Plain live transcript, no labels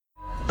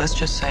Let's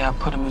just say I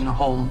put him in a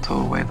hole to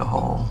away the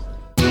hole.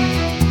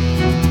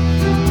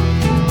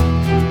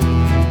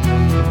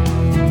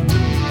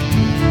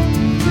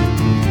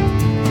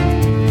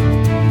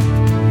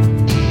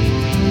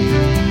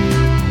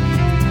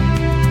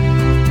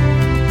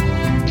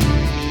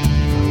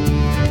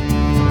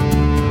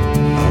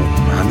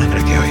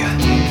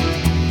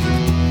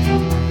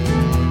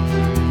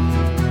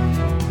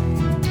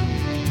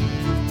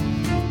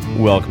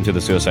 Welcome to the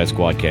Suicide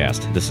Squad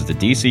cast. This is the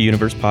DC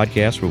Universe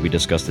podcast where we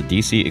discuss the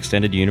DC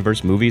Extended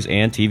Universe movies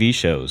and TV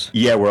shows.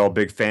 Yeah, we're all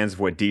big fans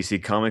of what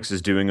DC Comics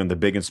is doing on the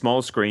big and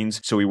small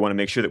screens, so we want to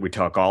make sure that we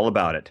talk all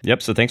about it.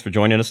 Yep, so thanks for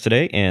joining us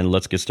today, and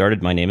let's get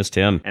started. My name is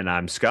Tim. And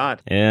I'm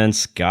Scott. And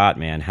Scott,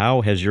 man,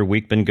 how has your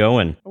week been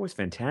going? Oh, it's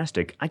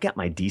fantastic. I got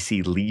my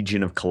DC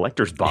Legion of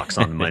Collectors box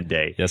on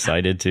Monday. Yes, I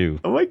did too.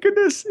 Oh my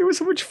goodness, it was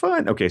so much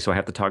fun. Okay, so I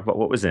have to talk about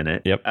what was in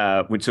it. Yep.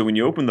 So when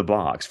you open the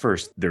box,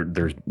 first,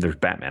 there's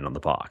Batman on the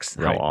box.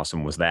 Right. How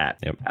awesome was that?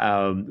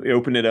 Yep. We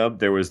opened it up.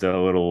 There was the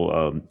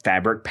little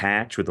fabric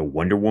patch with a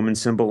Wonder Woman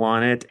symbol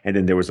on it. And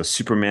then there was a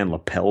Superman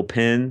lapel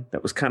pin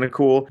that was kind of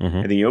cool. Mm-hmm.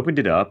 And then you opened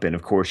it up. And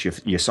of course,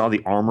 you saw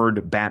the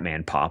armored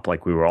Batman pop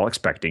like we were all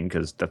expecting,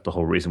 because that's the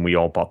whole reason we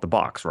all bought the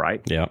box,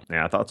 right? Yeah.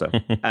 Yeah, I thought so.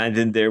 And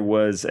then there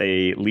was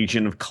a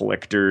Legion of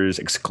Collectors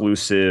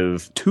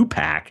exclusive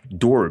 2-pack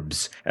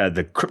Dorbs,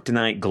 the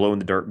Kryptonite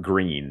glow-in-the-dark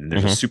green.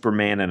 There's a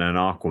Superman and an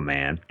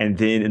Aquaman. And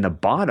then in the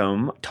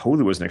bottom,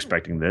 totally wasn't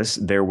expecting this,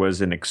 there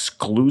was an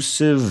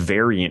exclusive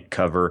variant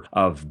cover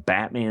of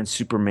Batman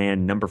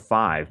Superman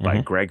 #5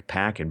 by Greg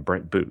Pak and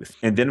Brent Booth.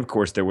 And then, of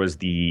course, there was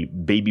the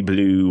baby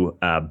blue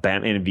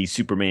Batman v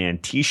Superman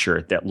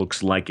t-shirt that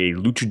looks like a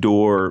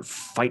luchador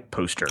fight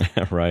poster.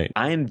 Right.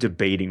 I am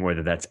debating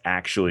whether that's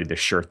actually the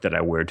shirt that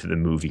I wear to the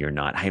movie or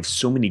not. I have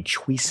so many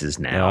choices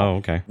now. Oh,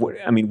 okay. What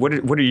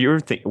are your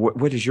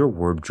what is your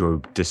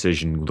wardrobe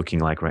decision looking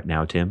like right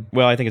now, Tim?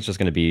 Well, I think it's just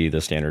going to be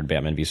the standard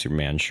Batman v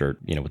Superman shirt,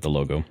 with the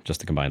logo,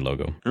 just the combined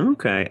logo.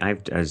 Okay.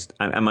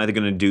 I'm either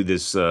going to do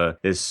this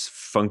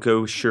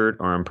Funko shirt,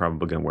 or I'm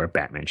probably going to wear a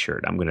Batman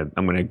shirt. I'm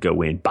going to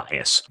go in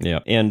bias. Yeah.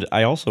 And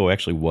I also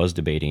actually was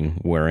debating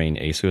wearing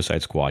a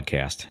Suicide Squad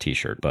cast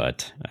t-shirt,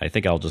 but I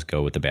think I'll just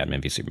go with the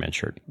Batman v Superman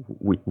shirt.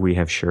 We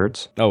have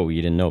shirts? Oh,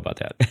 you didn't know about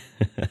that.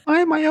 Why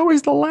am I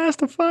always the last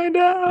to find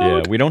out?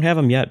 Yeah, we don't have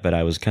them yet, but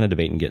I was kind of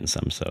debating getting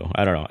some, so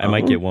I don't know. I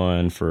might get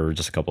one for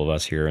just a couple of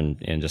us here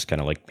and just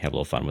kind of like have a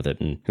little fun with it,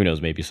 and who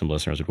knows, maybe some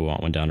listeners would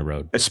want one down the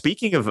road.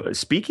 Speaking of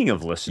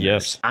listeners,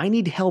 yes. I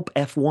need help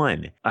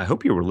F1. I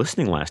hope you were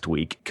listening last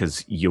week,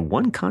 because you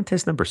won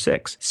contest number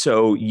 6.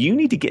 So you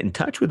need to get in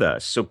touch with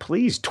us. So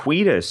please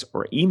tweet us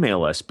or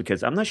email us,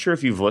 because I'm not sure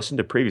if you've listened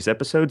to previous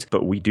episodes,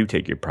 but we do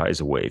take your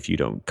prize away if you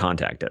don't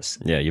contact us.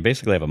 Yeah, you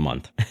basically have a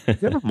month. You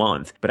have a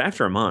month, but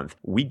after a month,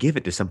 we give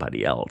it to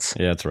somebody else.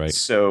 Yeah, that's right.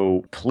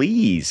 So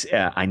please,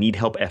 I need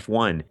help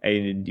F1.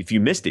 And if you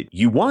missed it,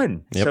 you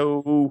won. Yep.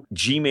 So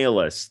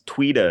Gmail us,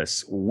 tweet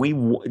us,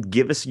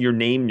 give us your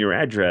name, your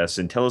address,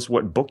 and tell us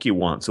what book you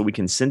want so we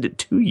can send it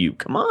to you.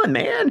 Come on,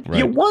 man. Right.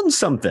 You won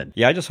something.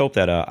 Yeah, I just hope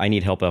that I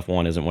Need Help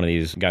F1 isn't one of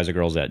these guys or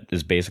girls that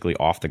is basically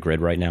off the grid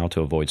right now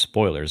to avoid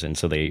spoilers, and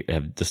so they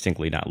have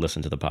distinctly not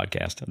listened to the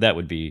podcast. That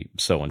would be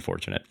so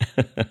unfortunate.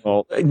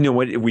 Well, you know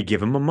what? We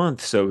give them a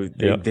month, so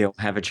they'll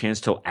have a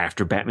chance till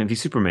after Batman v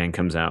Superman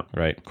comes out.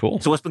 Right. Cool.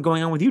 So what's been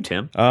going on with you,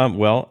 Tim?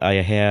 Well, I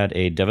had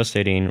a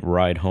devastating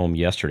ride home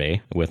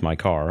yesterday with my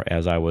car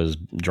as I was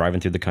driving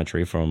through the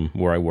country from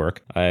where I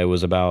work. I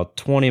was about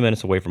 20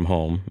 minutes away from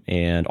home,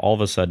 and all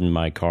of a sudden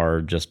my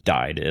car just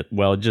died.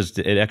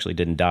 It actually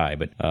didn't die,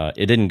 but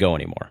it didn't go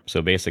anymore.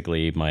 So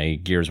basically my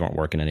gears weren't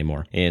working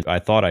anymore. And I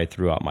thought I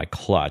threw out my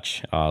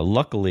clutch.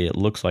 Luckily, it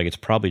looks like it's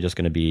probably just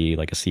going to be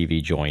like a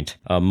CV joint,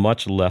 a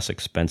much less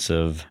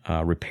expensive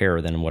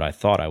repair than what I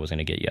thought I was going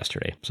to get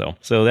yesterday.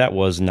 So that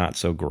was not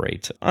so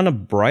great. On a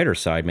brighter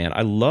side, man,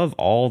 I love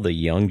all the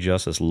Young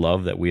Justice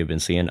love that we have been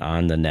seeing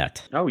on the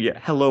net. Oh, yeah.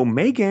 Hello,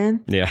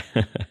 Megan. Yeah.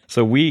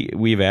 So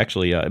we've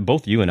actually,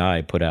 both you and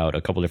I put out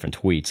a couple different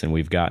tweets, and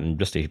we've gotten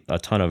just a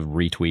ton of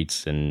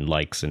retweets and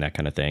likes and that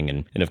kind of thing.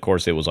 And of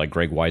course, it was like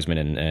Greg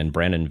Weisman and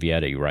Brandon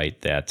Vietti, right?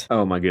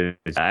 Oh, my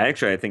goodness. I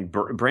think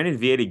Brandon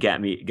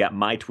Vietti got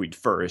my tweet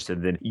first,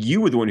 and then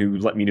you were the one who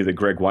let me know that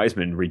Greg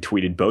Weisman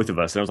retweeted both of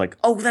us. And I was like,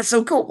 oh, that's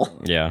so cool.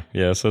 Yeah.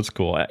 So it's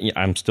cool.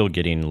 I'm still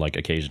getting like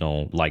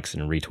occasional likes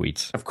and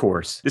retweets. Of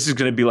course. This is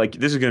going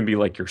to be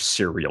like your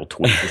serial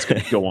tweet. It's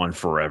going to go on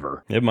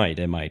forever. It might.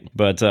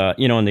 But,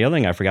 and the other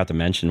thing I forgot to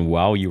mention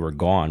while you were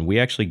gone, we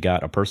actually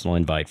got a personal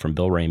invite from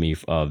Bill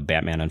Ramey of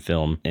Batman on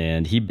Film,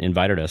 and he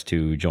invited us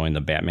to join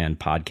the Batman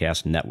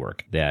Podcast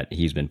Network that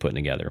he's been putting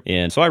together.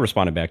 And so I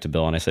responded back to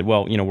Bill and I said,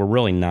 well, we're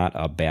really not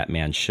a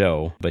Batman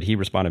show, but he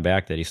responded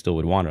back that he still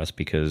would want us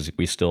because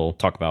we still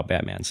talk about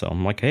Batman. So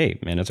I'm like, hey,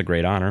 man, it's a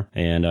great honor.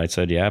 And I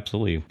said, yeah,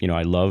 absolutely.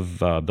 I love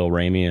Bill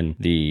Ramey and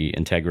the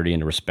integrity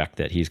and the respect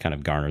that he's kind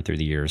of garnered through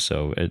the years.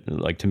 So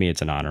to me,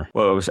 it's an honor.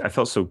 Well, I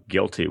felt so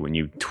guilty when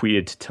you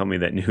tweeted to tell me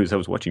that news. I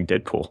was watching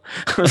Deadpool.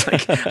 I was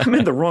like, I'm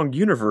in the wrong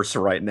universe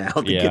right now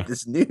to get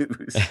this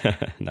news.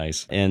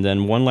 Nice. And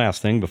then one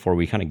last thing before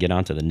we kind of get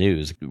onto the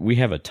news. We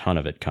have a ton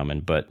of it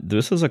coming, but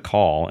this is a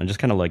call, and just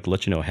kind of like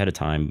let you know ahead of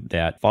time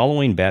that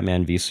following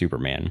Batman v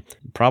Superman,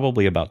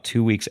 probably about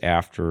 2 weeks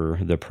after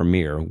the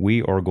premiere,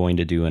 we are going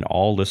to do an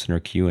all-listener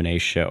Q&A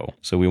show.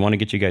 So we want to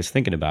get you guys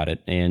thinking about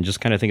it, and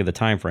just kind of think of the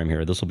time frame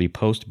here. This will be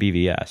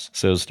post-BVS.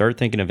 So start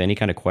thinking of any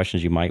kind of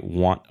questions you might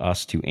want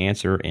us to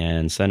answer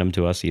and send them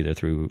to us either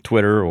through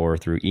Twitter or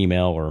through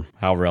email or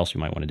however else you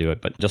might want to do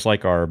it. But just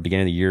like our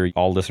beginning of the year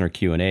all-listener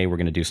Q&A, we're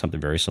going to do something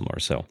very similar.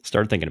 So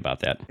start thinking about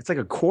that. It's like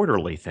a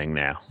quarterly thing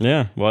now.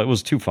 Yeah, well, it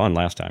was too fun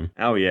last time.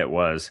 Oh, yeah, it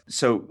was.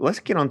 So let's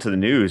get on to the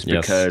news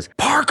because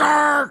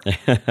Parker!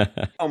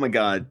 Oh, my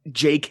God.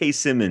 J.K.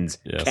 Simmons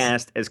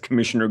cast as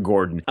Commissioner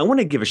Gordon. I want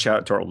to give a shout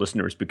out to our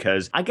listeners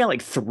because I got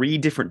like 3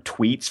 different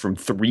tweets from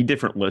 3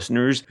 different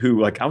listeners who,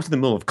 like, I was in the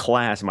middle of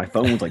class and my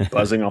phone was like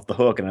buzzing off the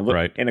hook. And I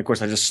looked, and of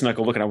course, I just snuck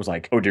a look and I was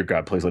like, oh, dear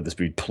God, please let this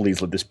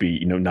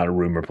be, not a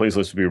rumor. Please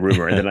let this be a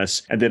rumor.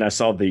 And then I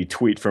saw the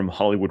tweet from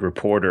Hollywood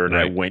Reporter and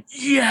I went,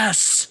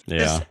 yes,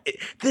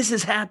 this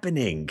is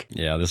happening.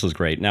 Yeah, this is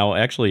great. Now,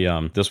 actually,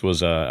 this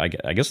was, I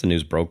guess the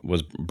news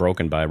was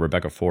broken by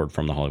Rebecca Ford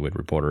from the Hollywood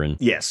Reporter. And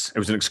yes, it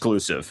was an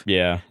exclusive.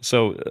 Yeah.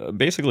 So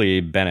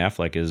basically, Ben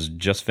Affleck is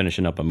just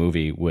finishing up a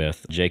movie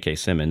with J.K.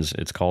 Simmons.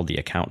 It's called The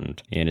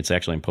Accountant, and it's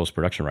actually in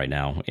post-production right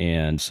now.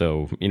 And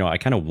so, I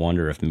kind of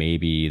wonder if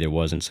maybe there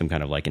wasn't some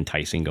kind of like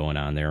enticing going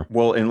on there.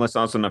 Well, and let's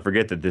also not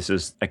forget that this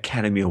is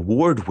Academy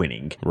Award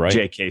winning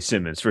J.K.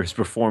 Simmons for his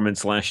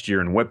performance last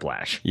year in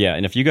Whiplash. Yeah,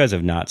 and if you guys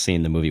have not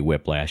seen the movie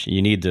Whiplash,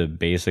 you need to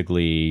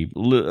basically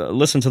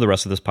listen to the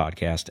rest of this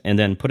podcast and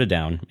then put it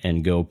down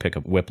and go pick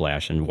up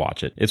Whiplash and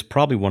watch it. It's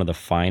probably one of the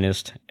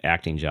finest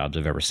acting jobs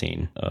I've ever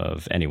seen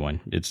of anyone.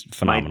 It's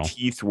phenomenal. My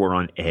teeth were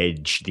on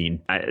edge.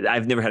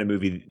 I've never had a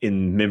movie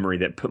in memory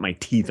that put my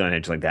teeth on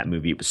edge like that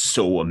movie. It was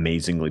so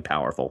amazingly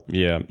powerful.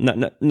 Yeah,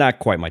 not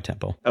quite my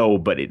tempo. Oh,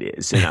 but it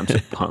is. And I'm so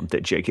pumped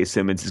that J.K.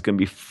 Simmons is going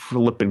to be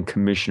flipping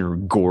Commissioner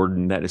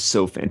Gordon. That is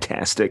so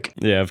fantastic.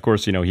 Yeah, of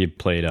course, he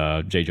played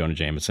J. Jonah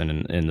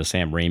Jameson in the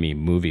Sam Raimi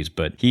movies,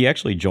 but he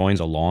actually joins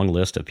a long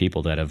list of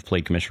people that have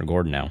played Commissioner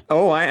Gordon now.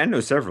 Oh, I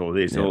know several of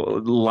these. Yeah.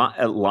 So,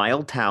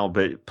 Lyle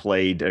Talbot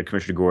played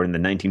Commissioner Gordon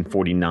in the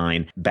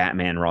 1949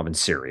 Batman Robin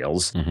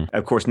serials. Mm-hmm.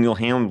 Of course, Neil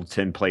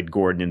Hamilton played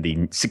Gordon in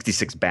the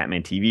 66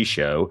 Batman TV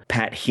show.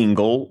 Pat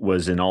Hingle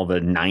was in all the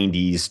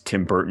 90s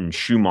Tim Burton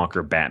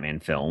Schumacher Batman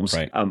films.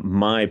 Right.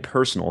 My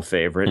personal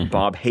favorite,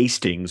 Bob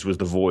Hastings, was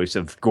the voice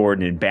of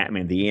Gordon in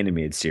Batman the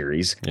Animated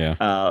Series.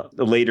 Yeah.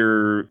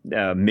 Later,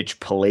 Mitch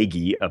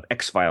Pileggi of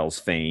X-Files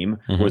fame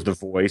was the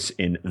voice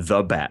in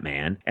The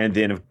Batman. And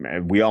then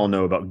we all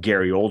know about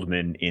Gary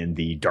Oldman in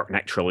the Dark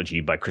Knight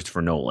trilogy by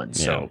Christopher Nolan.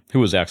 So who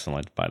was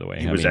excellent, by the way.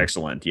 He was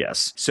excellent,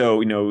 yes.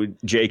 So,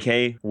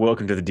 JK,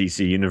 welcome to the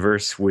DC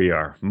universe. We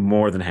are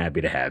more than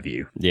happy to have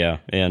you. Yeah,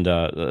 and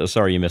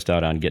sorry you missed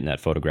out on getting that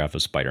photograph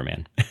of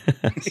Spider-Man.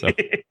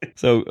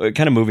 So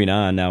kind of moving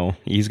on now,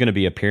 he's going to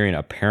be appearing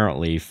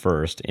apparently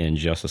first in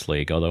Justice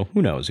League, although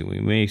who knows? We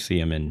may see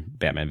him in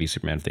Batman v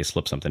Superman if they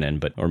slip something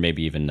in, or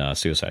maybe even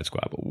Suicide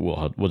Squad.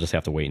 But we'll just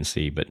have to wait and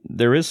see. But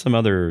there is some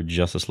other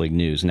Justice League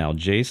news. Now,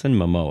 Jason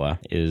Momoa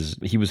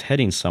he was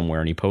heading somewhere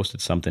and he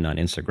posted something on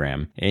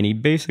Instagram, and he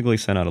basically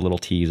sent out a little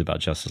tease about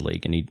Justice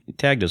League, and he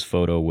tagged his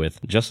photo with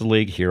Justice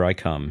League, here I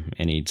come,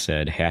 and he'd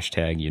said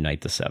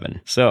 #Unite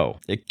the7. So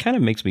it kind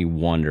of makes me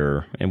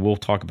wonder, and we'll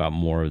talk about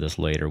more of this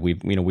later. We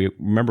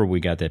remember we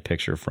got that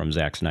picture from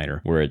Zack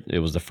Snyder where it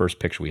was the first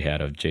picture we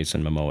had of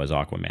Jason Momoa as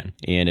Aquaman,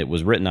 and it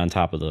was written on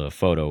top of the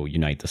photo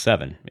Unite the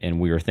Seven, and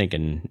we were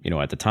thinking,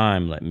 at the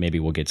time, like maybe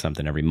we'll get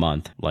something every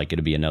month, like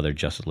it'd be another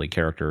Justice League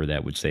character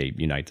that would say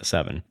Unite the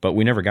Seven, but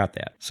we never got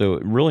that. So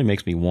it really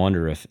makes me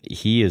wonder if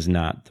he is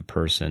not the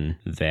person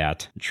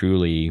that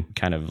truly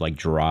kind of like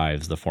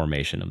drives the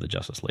formation of the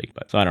Justice League.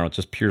 But so I don't know, it's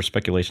just pure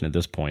speculation at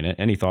this point.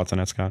 Any thoughts on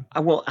that, Scott?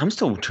 Well, I'm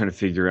still trying to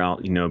figure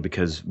out,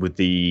 because with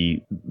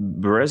the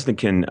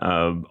Bereznikan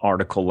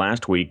article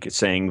last week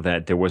saying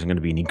that there wasn't going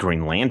to be any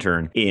Green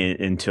Lantern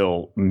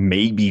until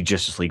maybe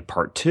Justice League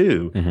Part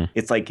 2,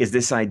 it's like, is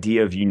this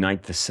idea of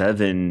Unite the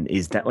Seven,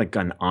 is that like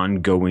an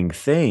ongoing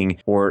thing?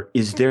 Or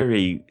is there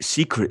a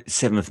secret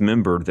 7th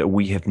member that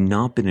we have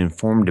not been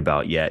informed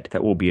about yet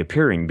that will be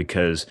appearing?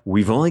 Because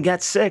we've only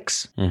got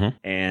 6,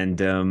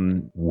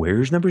 and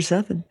where's number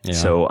 7? Yeah.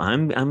 So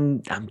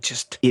I'm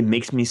just, it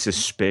makes me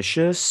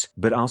suspicious,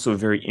 but also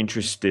very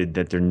interested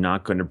that they're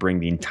not going to bring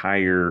the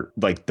entire,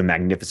 like the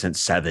Magnificent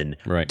 7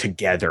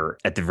 together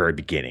at the very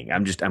beginning.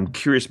 I'm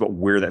curious about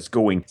where that's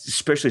going,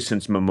 especially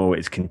since Momoa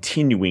is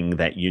continuing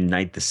that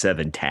Unite the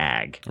 7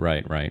 tag.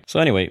 Right. So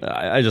anyway,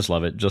 I just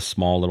love it. Just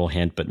small little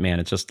hint, but man,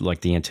 it's just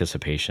like the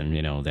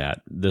anticipation,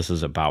 that this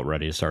is about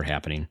ready to start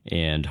happening.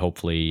 And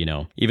hopefully,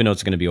 even though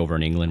it's going to be over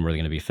in England, where they're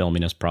going to be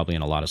filming us probably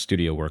in a lot of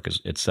studio work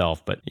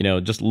itself, but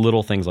just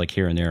little things like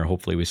here and there,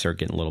 hopefully we start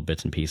getting little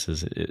bits and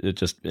pieces. It's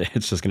just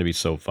going to be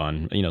so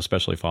fun,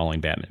 especially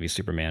following Batman v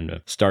Superman,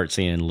 to start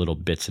seeing little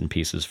bits and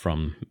pieces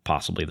from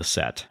possibly the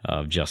set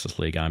of Justice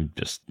League. I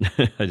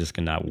just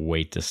cannot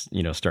wait to,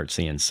 start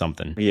seeing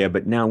something. Yeah,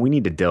 but now we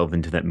need to delve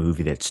into that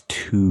movie that's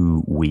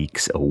 2 weeks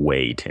weeks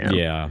away, Tim.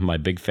 Yeah, my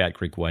big fat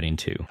Greek wedding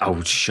too.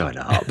 Oh, shut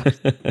up.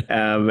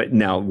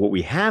 Now, what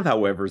we have,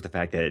 however, is the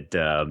fact that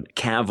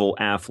Cavill,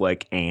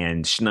 Affleck,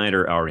 and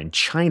Snyder are in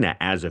China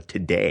as of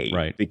today.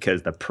 Right.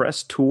 Because the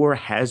press tour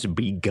has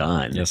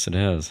begun. Yes, it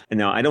has. And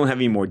now, I don't have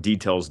any more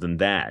details than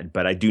that,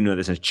 but I do know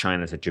that since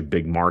China is such a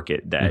big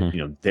market that,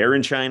 they're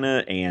in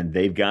China and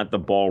they've got the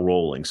ball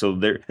rolling. So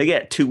they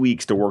got 2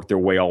 weeks to work their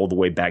way all the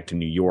way back to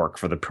New York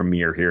for the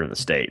premiere here in the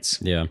States.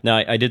 Yeah. Now,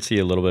 I did see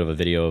a little bit of a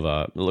video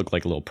of it looked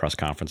like a little press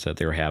conference that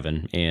they were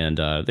having, and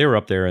they were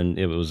up there, and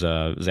it was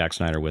Zack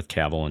Snyder with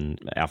Cavill and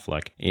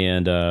Affleck,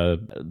 and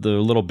the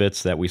little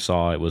bits that we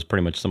saw, it was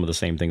pretty much some of the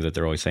same things that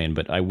they're always saying,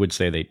 but I would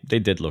say they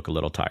did look a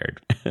little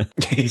tired.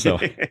 So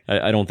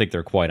I don't think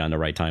they're quite on the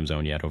right time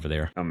zone yet over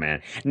there. Oh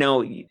man!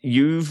 Now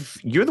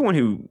you're the one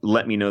who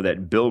let me know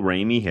that Bill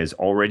Raimi has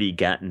already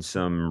gotten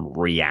some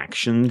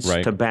reactions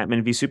to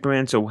Batman v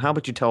Superman. So how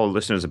about you tell our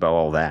listeners about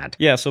all that?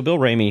 Yeah. So Bill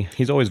Raimi,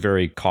 he's always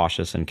very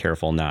cautious and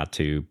careful not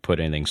to put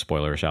anything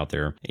spoilerish out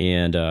there,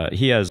 and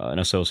he has an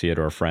associate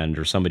or a friend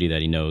or somebody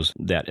that he knows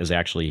that has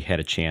actually had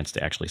a chance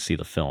to actually see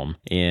the film,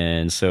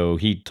 and so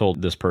he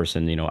told this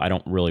person, I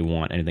don't really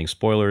want anything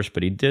spoilerish,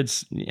 but he did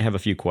have a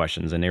few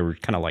questions, and they were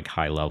kind of like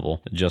high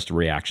level, just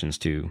reactions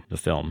to the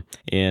film.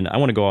 And I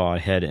want to go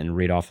ahead and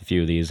read off a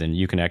few of these, and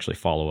you can actually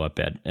follow up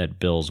at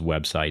Bill's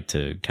website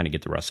to kind of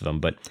get the rest of them.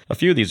 But a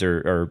few of these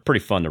are pretty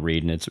fun to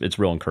read, and it's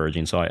real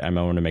encouraging. So I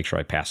want to make sure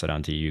I pass it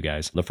on to you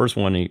guys. The first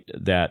one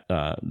that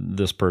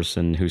this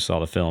person who saw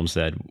the film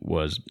said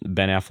was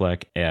Ben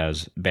Affleck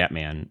as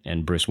Batman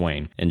and Bruce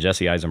Wayne and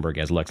Jesse Eisenberg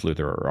as Lex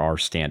Luthor are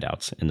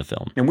standouts in the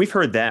film. And we've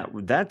heard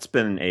that's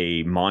been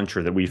a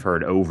mantra that we've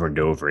heard over and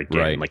over again.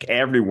 Right. Like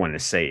everyone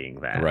is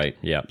saying that. Right.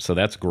 Yeah. So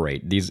that's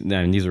great. These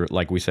are,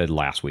 like we said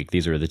last week,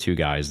 these are the two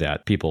guys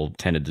that people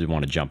tended to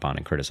want to jump on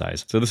and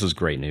criticize. So this is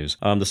great news.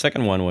 The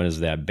second one was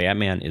that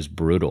Batman is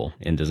brutal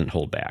and doesn't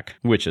hold back,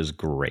 which is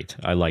great.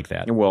 I like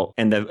that. Well,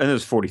 and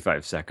there's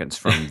 45 seconds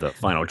from the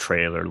final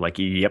trailer. Like,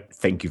 yep,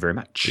 thank you very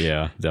much.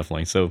 Yeah,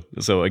 definitely.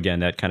 So again,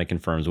 that kind of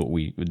confirms what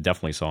we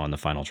definitely saw in the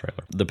final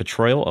trailer. The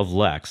portrayal of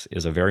Lex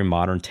is a very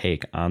modern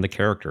take on the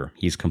character.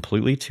 He's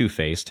completely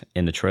two-faced,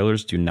 and the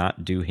trailers do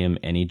not do him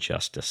any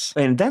justice.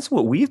 And that's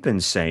what we've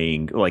been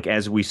saying, like,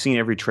 as we've seen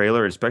every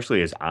trailer,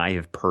 especially as I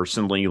have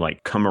personally,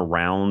 like, come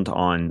around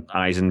on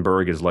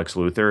Eisenberg as Lex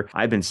Luthor.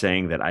 I've been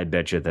saying that I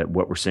bet you that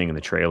what we're seeing in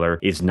the trailer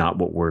is not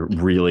what we're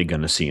really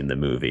going to see in the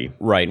movie.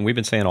 Right, and we've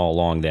been saying all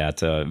along that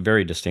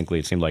very distinctly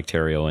it seemed like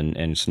Terrio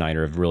and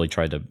Snyder have really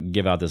tried to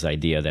give out this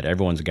idea that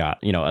everyone's got,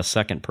 a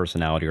second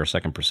personality or a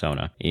second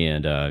persona.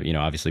 And,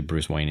 obviously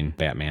Bruce Wayne and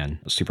Batman,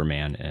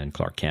 Superman, and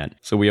Clark Kent.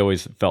 So we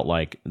always felt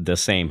like the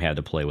same had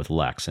to play with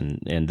Lex,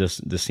 and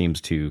this seems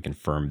to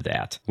confirm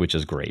that, which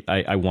is great.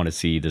 I want to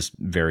see this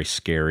very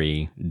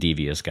scary,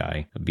 devious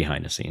guy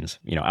behind the scenes,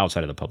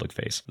 outside of the public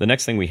face. The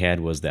next thing we had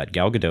was that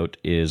Gal Gadot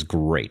is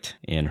great,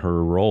 and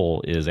her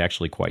role is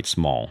actually quite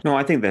small. No,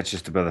 I think that's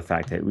just about the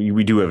fact that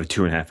we do have a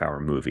 2.5 hour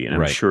movie, and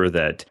I'm sure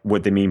that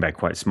what they mean by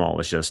quite small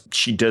is just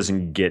she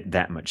doesn't get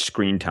that much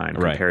screen time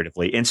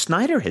comparatively. And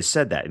Snyder has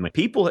said that.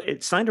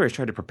 Snyder has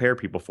tried to prepare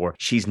people for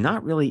she's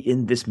not really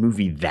in this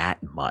movie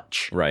that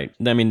much. Right.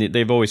 I mean,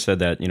 they've always said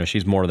that,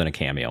 she's more than a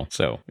cameo.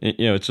 So,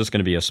 it's just going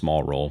to be a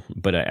small role.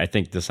 But I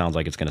think this sounds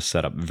like it's going to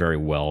set up very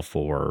well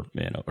for,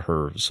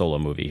 her solo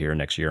movie here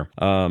next year.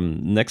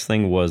 Next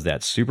thing was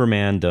that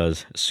Superman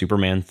does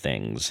Superman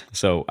things.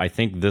 So I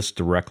think this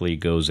directly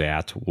goes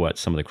at what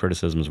some of the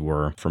criticisms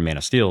were from Man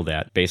of Steel,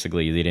 that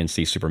basically they didn't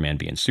see Superman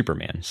being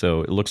Superman.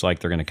 So it looks like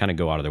they're going to kind of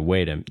go out of their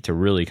way to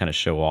really kind of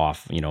show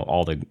off,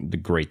 all the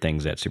great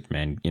things that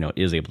Superman,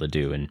 is able to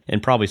do.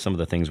 And probably some of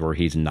the things where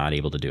he's not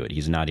able to do it.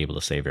 He's not able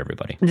to save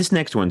everybody. This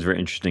next one's very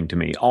interesting to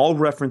me. All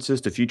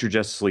references to future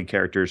Justice League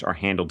characters are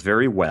handled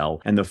very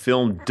well, and the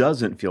film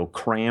doesn't feel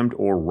crammed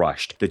or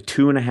rushed. The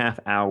 2.5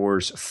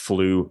 hours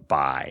flew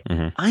by.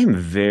 Mm-hmm. I'm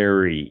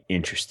very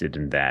interested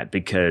in that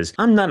because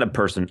I'm not a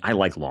person, I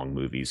like long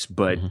movies,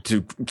 but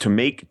to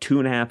make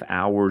 2.5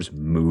 hours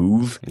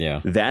move,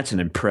 that's an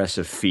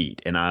impressive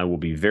feat, and I will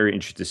be very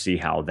interested to see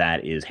how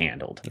that is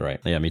handled. Right.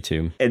 Yeah, me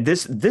too. And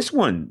this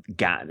one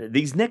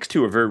these next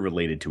two are very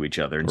related to each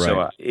other, and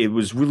so it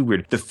was really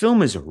weird. The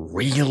film is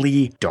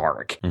really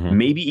dark,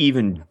 maybe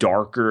even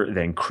darker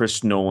than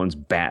Chris Nolan's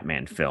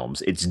Batman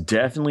films. It's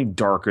definitely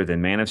darker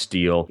than Man of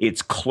Steel.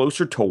 It's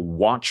closer to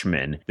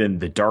Watchmen than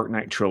the Dark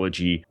Knight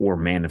trilogy or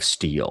Man of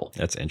Steel.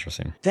 That's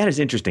interesting. That is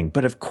interesting.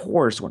 But of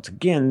course, once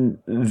again,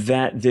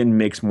 that then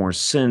makes more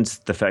sense,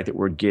 the fact that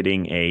we're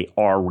getting a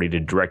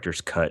R-rated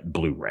director's cut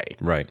Blu-ray.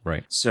 Right.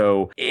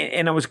 So,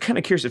 and I was kind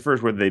of curious at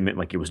first whether they meant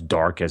like it was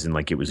dark as in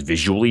like it was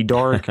visually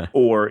dark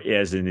or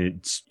as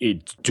in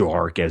it's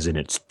dark as in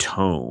its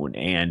tone.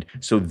 And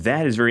so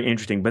that is very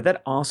interesting. But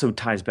that also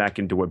ties back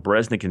into what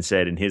Bresnikan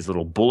said in his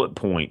little bullet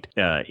point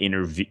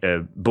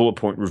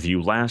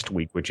review last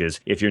week, which is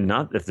if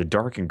the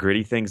dark and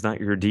gritty thing's not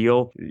your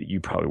deal, you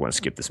probably want to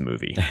skip this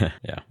movie.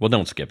 Yeah. Well,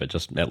 don't skip it.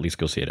 Just at least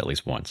go see it at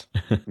least once.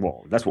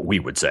 Well, that's what we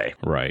would say.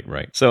 Right.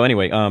 So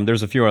anyway,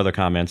 there's a few other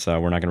comments.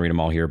 We're not going to read them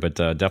all here, but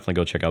definitely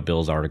go check out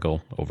Bill's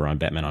article over on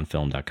Batman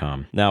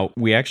onfilm.com. Now,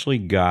 we actually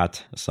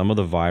got some of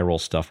the viral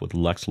stuff with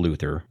Lex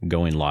Luthor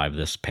going live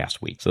this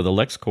past week. So the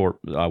LexCorp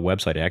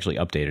website actually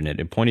updated it.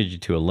 It pointed you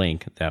to a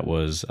link that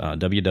was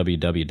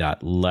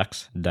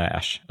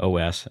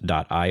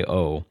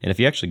www.lex-os.io. And if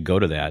you actually go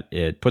to that,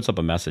 it puts up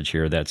a message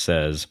here that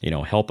says,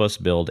 help us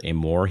build a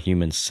more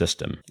human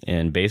system.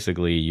 And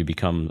basically, you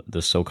become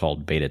the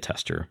so-called beta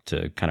tester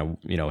to kind of,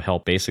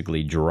 help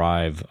basically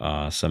drive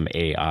some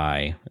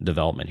AI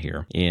development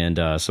here.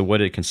 And so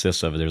what it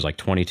consists of, there's like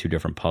 22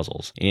 different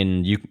puzzles.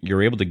 And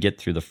you're able to get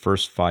through the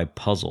first 5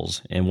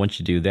 puzzles. And once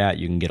you do that,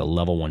 you can get a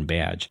level 1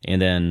 badge.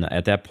 And then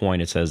at that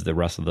point, it says the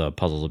rest of the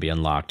puzzles will be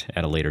unlocked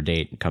at a later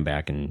date and come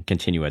back and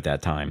continue at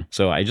that time.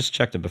 So I just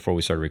checked it before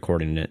we started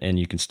recording it, and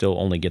you can still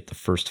only get the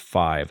first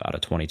 5 out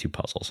of 22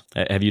 puzzles.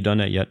 Have you done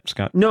that yet,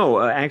 Scott?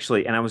 No,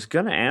 actually, and I was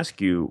going to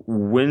ask you,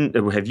 when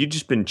have you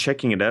just been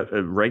checking it out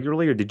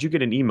regularly, or did you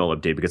get an email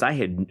update? Because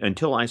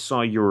until I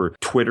saw your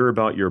Twitter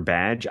about your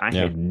badge, I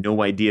had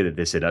no idea that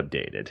this had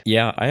updated.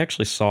 Yeah, I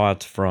actually saw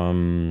it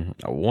from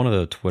one of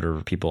the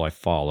Twitter people I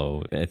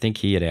follow. I think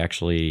he had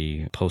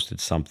actually posted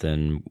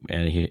something,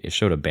 and he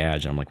showed a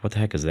badge, and I'm like, what the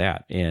heck is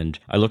that? And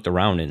I looked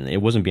around, and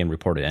it wasn't being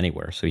reported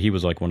anywhere. So he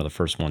was like one of the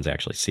first ones to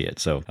actually see it.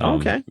 So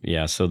okay.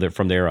 Yeah, so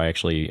from there, I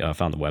actually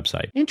found the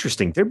website.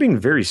 Interesting. They're being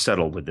very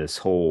subtle with this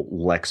whole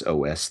Lex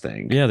OS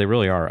thing. Yeah, they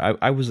really are.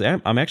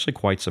 I'm actually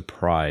quite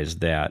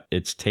surprised that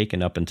it's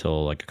taken up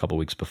until like a couple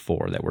weeks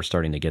before that we're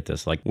starting to get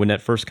this. Like when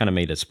that first kind of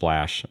made a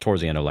splash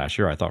towards the end of last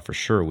year, I thought for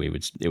sure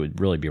it would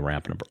really be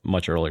ramping up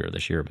much earlier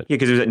this year. But yeah,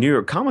 because it was at New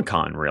York Comic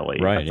Con,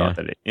 really. Right.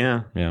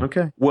 Yeah.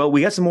 Okay. Well,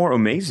 we got some more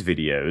Omaze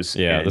videos.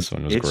 Yeah, this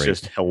one was great. It's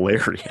just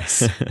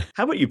hilarious.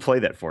 How about you play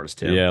that for us,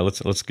 Tim? Yeah,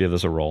 let's give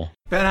this a roll.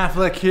 Ben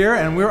Affleck here,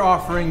 and we're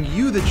offering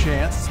you the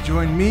chance to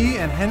join me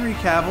and Henry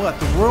Cavill at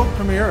the world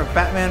premiere of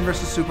Batman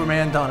vs.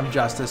 Superman: Dawn of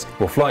Justice.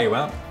 We'll fly you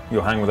out,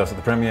 you'll hang with us at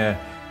the premiere,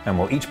 and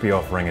we'll each be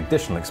offering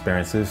additional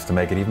experiences to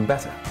make it even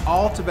better.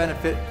 All to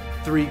benefit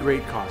 3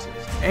 great causes.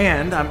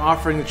 And I'm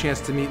offering the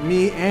chance to meet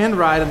me and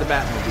ride on the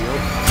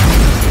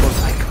Batmobile, the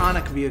most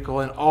iconic vehicle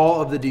in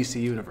all of the DC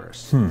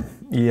universe.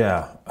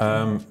 Yeah,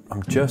 I'm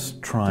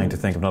just trying to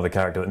think of another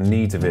character that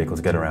needs a vehicle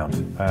to get around.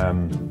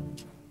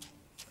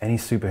 Any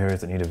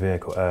superheroes that need a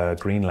vehicle?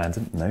 Green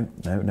Lantern? No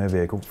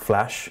vehicle.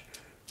 Flash?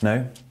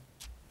 No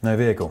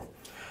vehicle.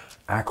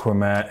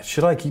 Aquaman?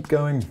 Should I keep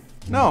going?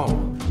 No,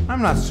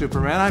 I'm not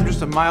Superman. I'm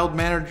just a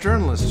mild-mannered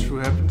journalist who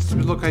happens to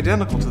look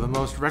identical to the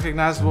most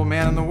recognizable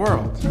man in the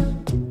world.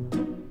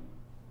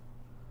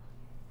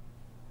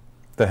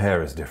 The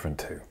hair is different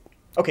too.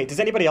 Okay, does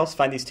anybody else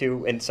find these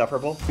two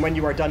insufferable? When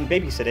you are done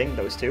babysitting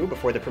those two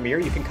before the premiere,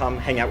 you can come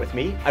hang out with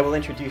me. I will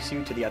introduce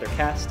you to the other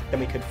cast. Then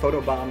we could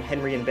photobomb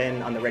Henry and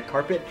Ben on the red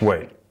carpet.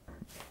 Wait,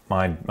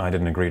 I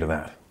didn't agree to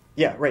that.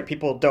 Yeah, right.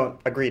 People don't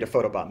agree to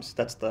photobombs.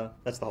 That's the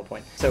whole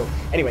point. So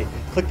anyway,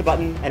 click the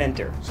button and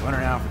enter. So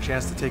enter now for a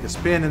chance to take a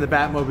spin in the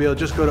Batmobile.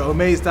 Just go to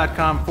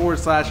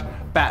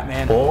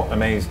omaze.com/Batman. Or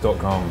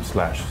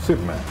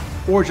amaze.com/Superman.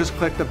 Or just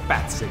click the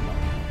bat signal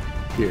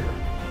here.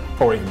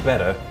 Or even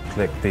better,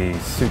 click the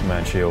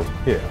Superman shield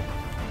here.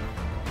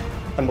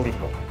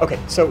 Unbelievable. Okay,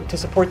 so to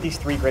support these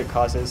 3 great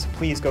causes,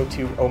 please go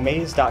to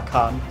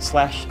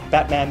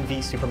omaze.com/Batman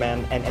v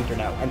Superman and enter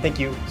now. And thank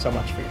you so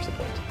much for your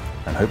support.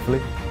 And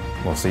hopefully,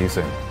 we'll see you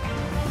soon.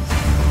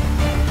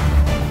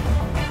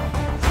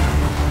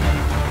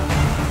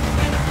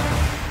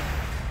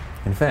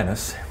 In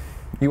fairness,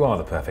 you are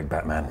the perfect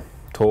Batman.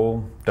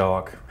 Tall,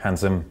 dark,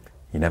 handsome,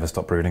 you never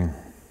stop brooding.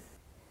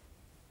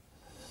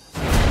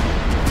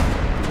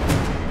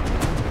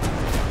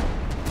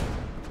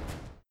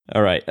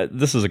 All right,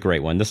 this is a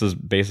great one. This is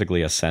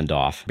basically a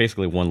send-off,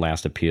 basically one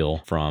last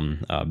appeal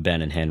from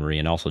Ben and Henry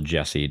and also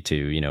Jesse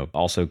to,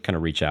 also kind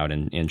of reach out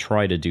and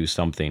try to do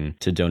something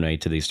to donate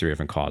to these 3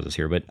 different causes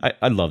here. But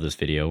I love this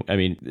video. I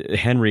mean,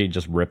 Henry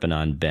just ripping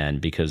on Ben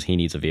because he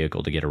needs a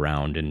vehicle to get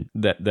around, and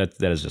that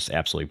is just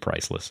absolutely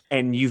priceless.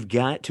 And you've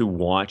got to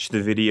watch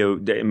the video.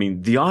 I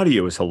mean, the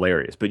audio is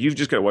hilarious, but you've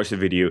just got to watch the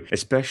video,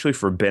 especially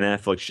for Ben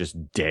Affleck's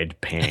just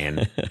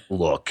deadpan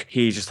look.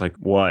 He's just like,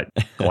 what?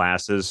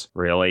 Glasses?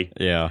 Really?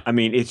 Yeah. I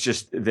mean, it's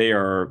just,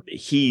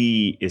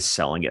 he is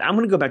selling it. I'm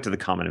going to go back to the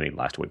comment I made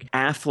last week.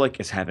 Affleck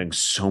is having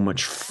so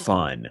much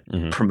fun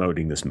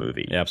promoting this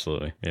movie.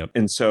 Absolutely. Yep.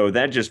 And so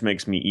that just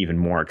makes me even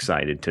more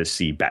excited to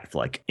see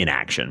Batfleck in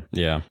action.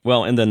 Yeah.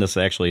 Well, and then this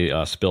actually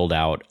spilled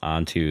out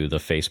onto the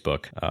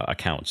Facebook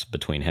accounts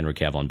between Henry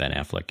Cavill and Ben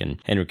Affleck.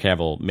 And Henry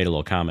Cavill made a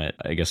little comment,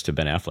 I guess, to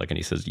Ben Affleck, and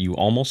he says, "You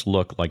almost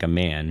look like a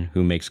man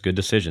who makes good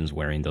decisions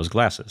wearing those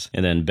glasses."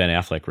 And then Ben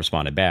Affleck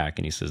responded back,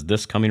 and he says,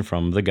 "This coming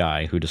from the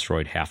guy who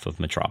destroyed half of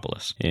Metropolis."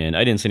 Metropolis. And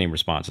I didn't see any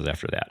responses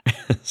after that.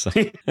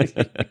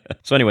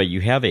 So anyway,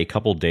 you have a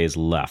couple days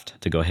left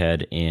to go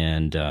ahead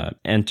and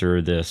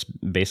enter this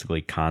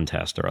basically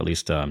contest, or at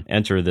least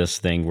enter this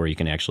thing where you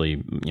can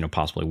actually,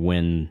 possibly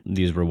win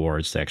these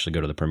rewards to actually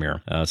go to the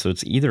premiere. So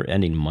it's either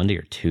ending Monday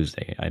or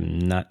Tuesday. I'm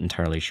not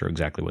entirely sure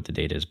exactly what the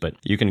date is, but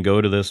you can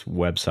go to this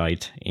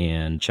website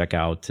and check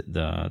out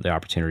the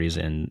opportunities,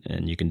 and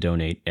you can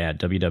donate at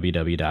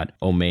www.omaze.com.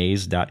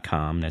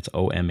 That's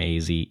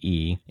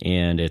OMAZE,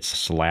 and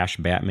it's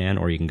 /Batman,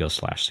 or you can go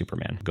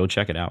 /Superman. Go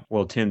check it out.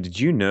 Well, Tim, did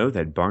you know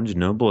that Barnes &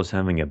 Noble is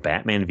having a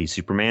Batman v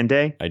Superman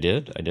Day? I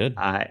did.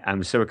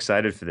 I'm so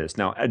excited for this.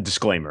 Now, a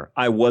disclaimer,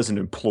 I was an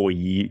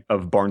employee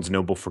of Barnes &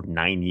 Noble for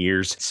 9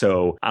 years,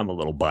 so I'm a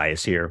little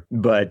biased here.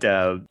 But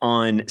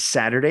on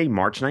Saturday,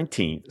 March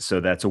 19th, so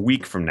that's a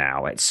week from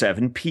now at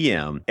 7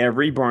 p.m.,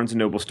 every Barnes &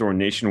 Noble store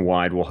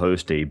nationwide will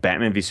host a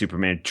Batman v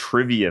Superman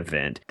trivia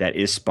event that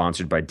is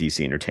sponsored by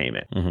DC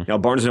Entertainment. Mm-hmm. Now,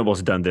 Barnes & Noble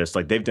has done this.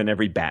 Like, they've done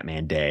every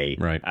Batman Day.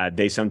 Right.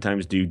 They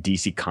sometimes do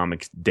DC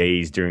Comics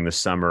days during the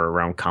summer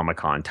around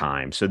Comic-Con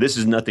time. So this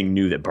is nothing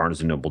new that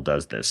Barnes & Noble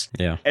does this.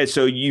 Yeah. And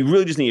so you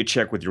really just need to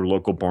check with your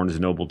local Barnes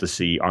 & Noble to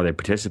see, are they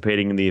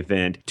participating in the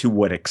event? To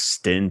what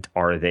extent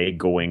are they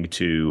going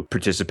to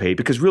participate?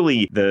 Because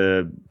really,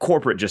 the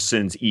corporate just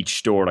sends each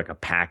store like a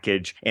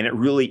package, and it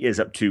really is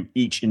up to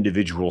each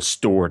individual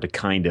store to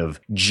kind of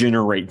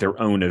generate their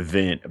own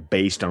event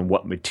based on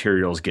what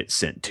materials get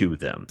sent to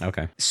them.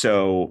 Okay.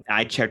 So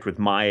I checked with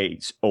my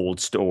old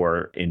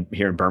store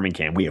here in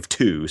Birmingham. We have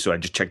two, so I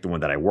just checked the one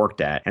that I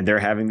worked at, and they're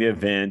having the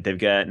event. They've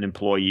got an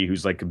employee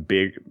who's like a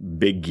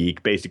big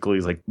geek, basically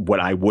is like what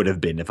I would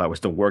have been if I was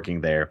still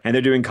working there. And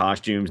they're doing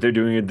costumes, they're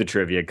doing the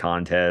trivia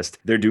contest,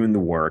 they're doing the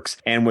works.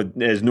 And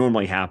what as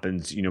normally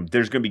happens,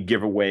 there's going to be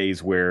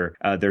giveaways where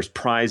there's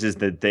prizes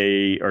that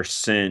they are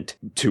sent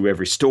to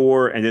every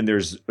store, and then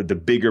there's the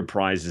bigger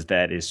prizes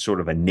that is sort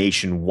of a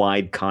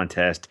nationwide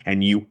contest,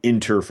 and you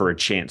enter for a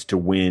chance to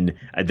win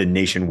the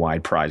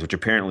nationwide prize, which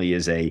apparently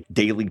is a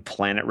Daily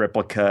Planet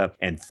replica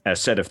and a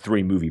set of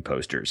 3 movie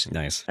posters.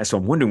 Nice. And so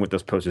I'm wondering what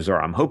those posters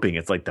are. I'm hoping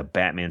it's like the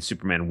Batman,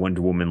 Superman,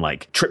 Wonder Woman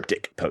like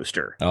triptych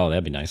poster. Oh,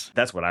 that'd be nice.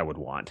 That's what I would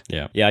want.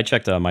 Yeah. I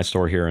checked my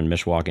store here in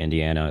Mishawaka,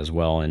 Indiana as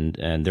well, and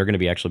they're going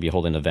to be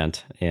holding an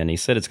event, and he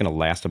said it's going to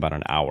last about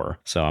an hour.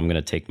 So I'm going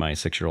to take my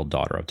 6-year-old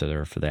daughter up to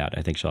there for that.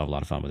 I think she'll have a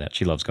lot of fun with that.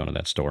 She loves going to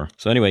that store.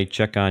 So anyway,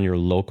 check on your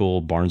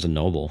local Barnes &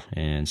 Noble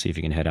and see if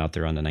you can head out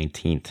there on the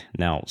 19th.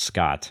 Now,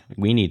 Scott,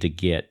 we need to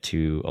get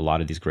to a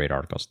lot of these great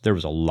articles. There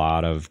was a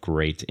lot of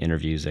great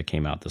interviews that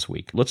came out this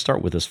week. Let's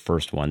start with this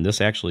first one.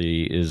 This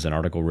actually is an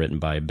article written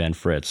by Ben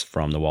Fritz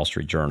from the Wall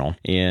Street Journal,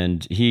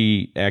 and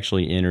he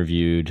actually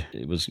interviewed,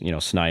 it was,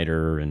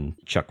 Snyder and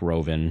Chuck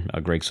Roven,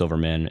 Greg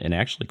Silverman, and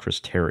actually Chris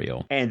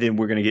Terrio. And then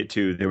we're going to get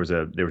to, there was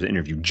an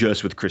interview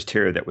just with Chris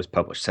Terrio that was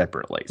published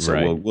separately. So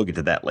right. we'll get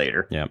to that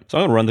later. Yeah. So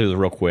I'm going to run through this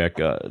real quick.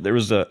 There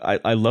was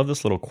I love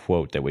this little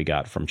quote that we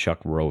got from Chuck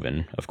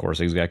Roven, of course,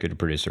 executive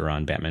producer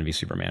on Batman v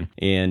Superman.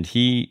 And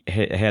he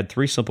had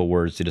 3 simple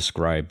words to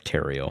describe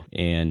Terrio.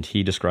 And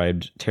he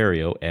described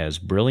Terrio as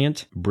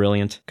brilliant,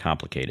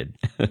 complicated.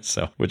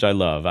 So, which I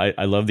love.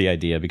 I love the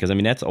idea because,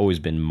 that's always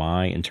been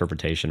my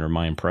interpretation or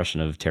my impression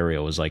of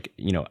Terrio is like,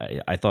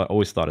 I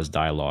always thought his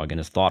dialogue and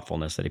his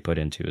thoughtfulness that he put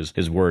into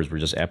his words were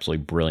just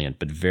absolutely brilliant,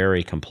 but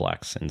very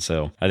complex. And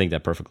so I think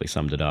that perfectly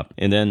summed it up.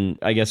 And then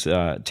I guess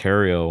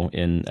Terrio,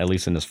 at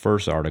least in this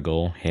first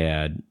article,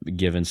 had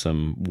given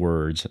some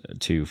words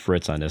to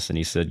Fritz on this. And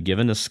he said,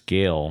 given the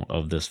scale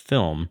of this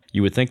film,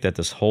 you would think that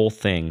this whole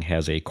thing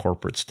has a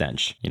corporate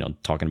stench,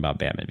 talking about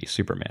Batman v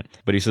Superman.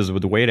 But he says,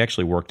 with the way it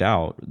actually worked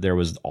out, there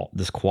was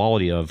this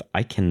quality of,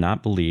 I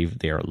cannot believe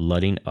they are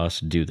letting us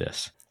do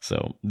this.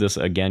 So this,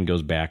 again,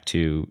 goes back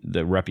to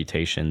the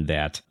reputation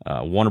that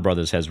Warner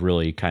Brothers has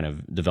really kind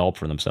of developed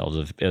for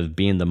themselves of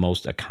being the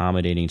most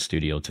accommodating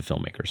studio to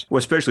filmmakers. Well,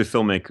 especially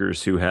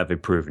filmmakers who have a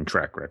proven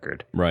track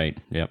record. Right,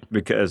 yep.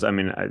 Because, I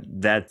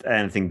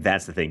think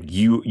that's the thing.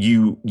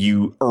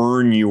 You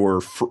earn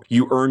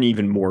you earn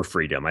even more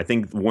freedom. I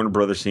think Warner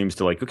Brothers seems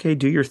to like, okay,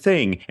 do your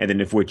thing. And then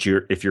if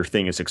your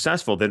thing is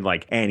successful, then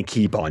and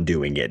keep on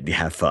doing it.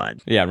 Have fun.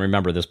 Yeah, and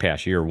remember this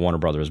past year, Warner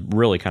Brothers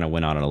really kind of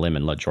went out on a limb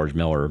and let George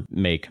Miller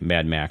make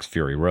Mad Max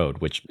Fury Road,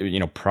 which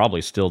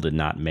probably still did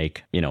not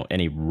make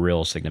any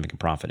real significant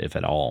profit, if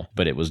at all,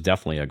 but it was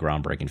definitely a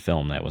groundbreaking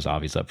film that was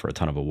obviously up for a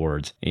ton of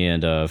awards.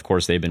 And of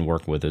course they've been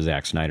working with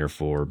Zack Snyder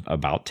for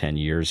about 10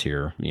 years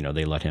here.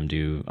 They let him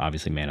do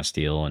obviously Man of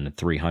Steel and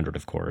 300,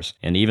 of course,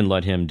 and even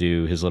let him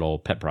do his little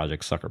pet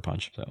project Sucker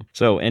Punch.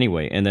 So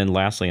anyway, and then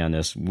lastly on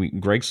this,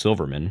 Greg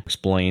Silverman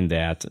explained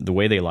that the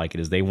way they like it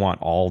is they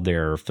want all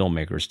their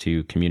filmmakers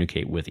to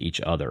communicate with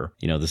each other.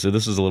 This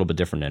is a little bit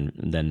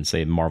different than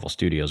say Marvel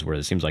Studios, studios where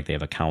it seems like they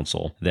have a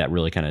council that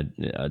really kind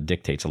of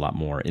dictates a lot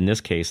more. In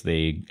this case,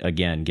 they,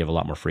 again, give a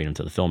lot more freedom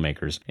to the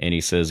filmmakers. And he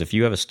says, if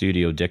you have a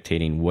studio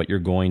dictating what you're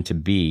going to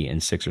be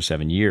in 6 or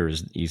 7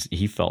 years,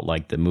 he felt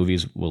like the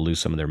movies will lose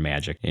some of their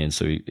magic. And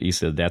so he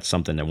said that's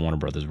something that Warner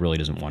Brothers really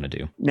doesn't want to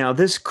do. Now,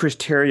 this Chris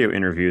Terrio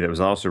interview that was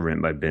also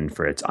written by Ben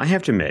Fritz, I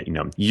have to admit,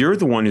 you're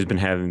the one who's been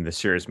having the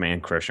serious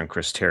man crush on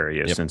Chris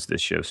Terrio since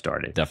this show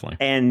started. Definitely.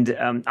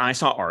 And I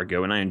saw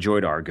Argo and I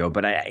enjoyed Argo,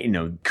 but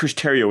Chris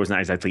Terrio was not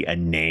exactly a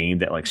name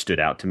that like stood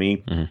out to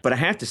me. Mm-hmm. But I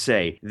have to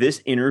say,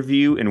 this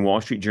interview in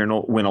Wall Street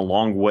Journal went a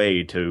long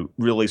way to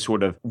really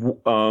sort of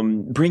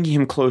bringing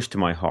him close to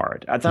my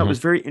heart. I thought it was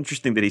very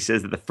interesting that he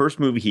says that the first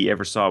movie he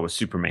ever saw was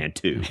Superman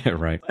 2.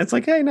 Right. It's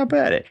like, hey, not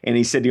bad. And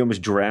he said he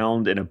almost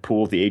drowned in a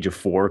pool at the age of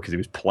 4 because he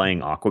was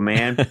playing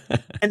Aquaman.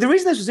 And the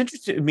reason this was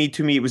interesting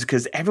to me was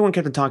because everyone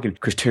kept on talking,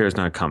 Chris Terrio's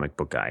not a comic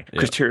book guy.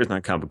 Chris Terrio's not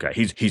a comic book guy.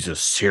 He's a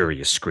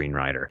serious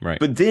screenwriter. Right.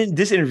 But then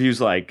this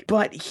interview's like,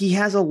 but he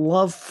has a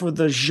love for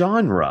the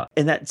genre.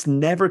 And that's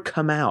never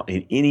come out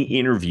in any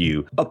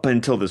interview up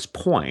until this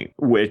point,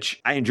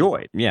 which I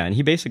enjoyed. Yeah, and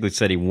he basically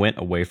said he went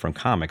away from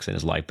comics in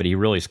his life, but he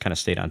really kind of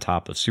stayed on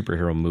top of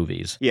superhero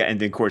movies. Yeah, and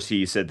then of course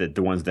he said that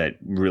the ones that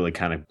really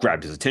kind of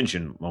grabbed his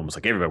attention, almost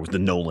like everybody, was the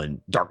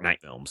Nolan Dark Knight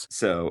films.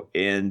 So,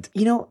 and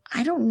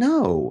I don't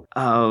know.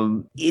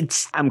 I'm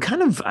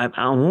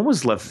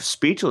almost left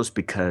speechless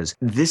because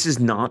this is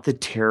not the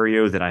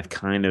Terrio that I've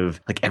kind of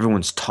like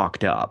everyone's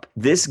talked up.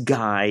 This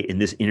guy in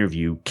this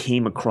interview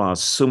came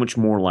across so much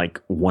more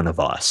like one of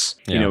us.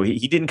 Yeah.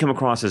 He didn't come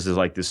across as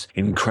like this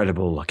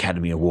incredible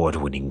Academy Award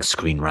winning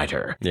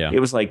screenwriter. Yeah. It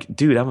was like,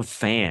 dude, I'm a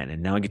fan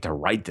and now I get to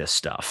write this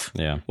stuff.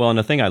 Yeah. Well, and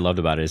the thing I loved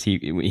about it is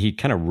he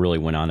kind of really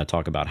went on to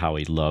talk about how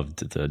he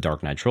loved the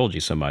Dark Knight trilogy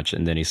so much.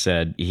 And then he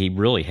said he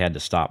really had to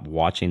stop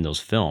watching those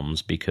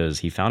films because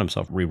he found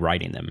himself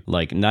rewriting them.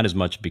 Like, not as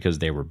much because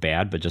they were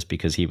bad, but just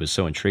because he was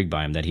so intrigued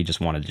by them that he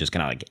just wanted to just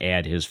kind of like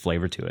add his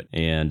flavor to it.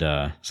 And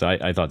so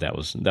I thought that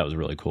was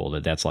really cool.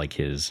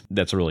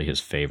 That's really his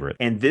favorite.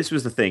 And this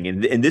was the thing,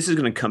 and this is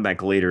going to come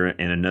back later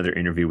in another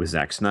interview with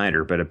Zack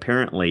Snyder, but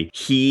apparently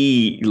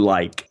he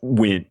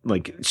went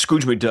like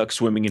Scrooge McDuck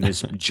swimming in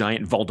his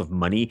giant vault of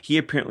money. He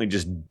apparently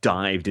just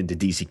dived into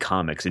DC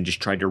Comics and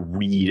just tried to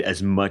read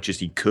as much as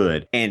he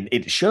could. And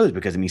it shows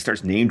because he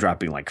starts name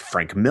dropping like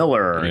Frank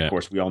Miller. Yeah. Of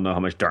course, we all know how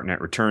much Dark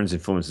Knight Returns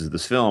influences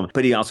this film,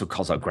 but he also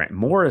calls out Grant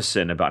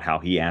Morrison about how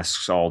he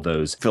asks all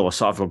those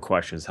philosophical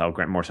questions, how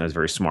Grant Morrison has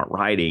very smart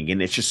writing.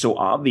 And it's just so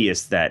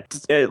obvious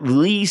that at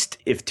least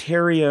if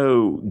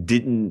Terrio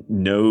didn't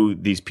know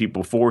these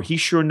people before, he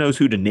sure knows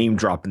who to name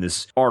drop in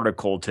this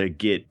article to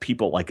get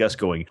people like us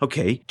going,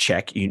 okay,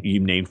 check, you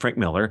named Frank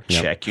Miller,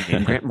 check, you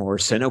named Grant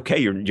Morrison, okay,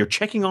 you're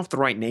checking off the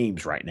right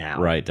names right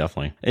now. Right,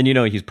 definitely. And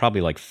he's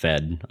probably like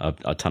fed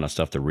a ton of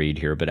stuff to read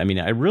here, but I mean,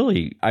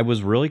 I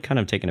was really kind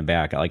of taken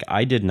aback. Like,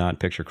 I did not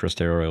picture Chris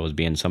Terrio as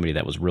being somebody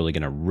that was really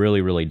going to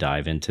really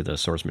dive into the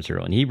source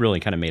material, and he really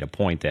kind of made a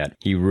point that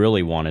he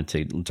really wanted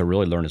to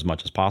really learn as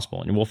much as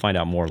possible, and we'll find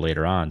out more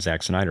later on.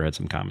 Zack Snyder had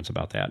some comments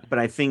about that. But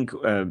I think,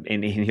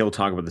 and he'll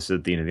talk about this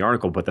at the end of the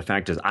article, but the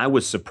fact is I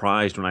was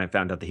surprised when I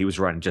found out that he was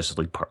writing Justice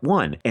League Part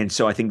 1, and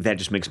so I think that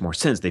just makes more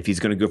sense. That if he's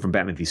going to go from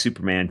Batman v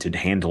Superman to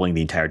handling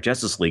the entire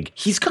Justice League,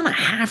 he's going to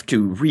have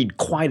to read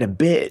quite a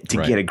bit to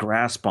get a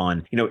grasp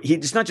on,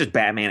 it's not just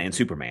Batman and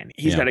Superman.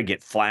 He's got to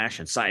get Flash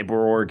and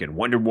Cyborg and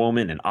Wonder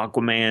Woman and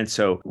Aquaman.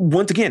 So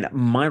once again,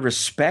 my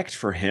respect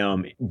for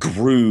him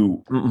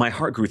grew, my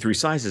heart grew 3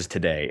 sizes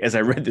today as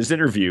I read this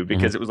interview,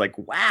 because it was like,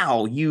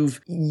 wow,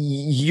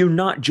 you're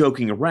not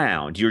joking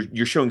around.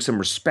 You're showing some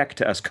respect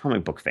to us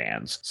comic book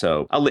fans.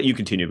 So I'll let you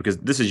continue because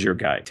this is your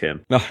guy,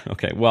 Tim. Oh,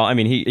 okay. Well, I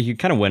mean, he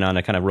kind of went on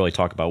to kind of really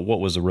talk about what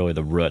was really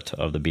the root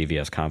of the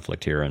BVS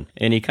conflict here.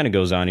 And he kind of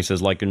goes on, he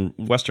says, like in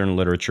Western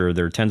literature,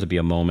 there tends to be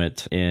a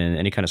moment in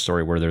any kind of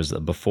story where there's a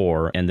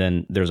before and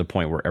then there's a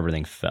point where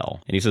everything fell.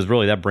 And he says,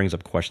 really, that brings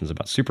up questions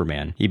about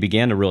Superman. He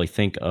began to really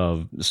think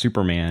of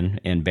Superman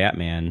and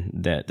Batman,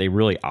 that they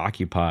really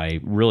occupy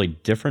really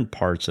different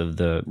parts of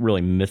the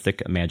really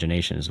mythic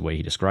imagination is the way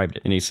he described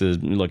it. And he says,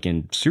 look,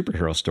 in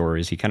superhero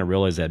stories, he kind of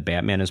realized that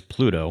Batman is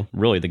Pluto,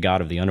 really the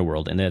god of the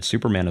underworld, and that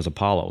Superman is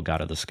Apollo,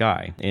 god of the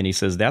sky. And he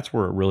says that's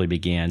where it really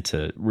began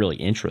to really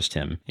interest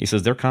him. He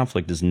says their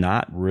conflict is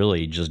not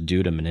really just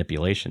due to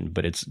manipulation,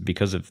 but it's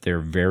because of their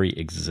very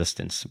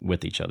existence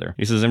with each other.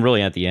 He says, and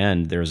really at the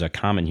end, there's a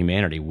common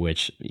humanity,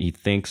 which he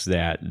thinks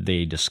that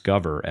they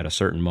discover at a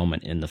certain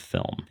moment in the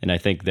film. And I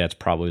think that's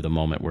probably the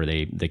moment where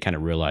they kind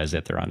of realize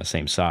that they're on the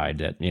same side,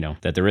 that,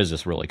 that there is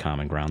this really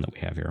common ground that we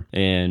have here.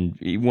 And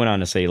he went on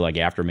to say, like,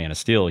 after Man of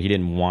Steel, he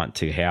didn't want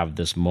to have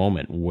this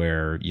moment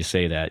where you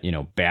say that,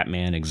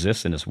 Batman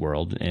exists in this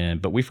world,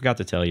 but we forgot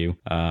to tell you,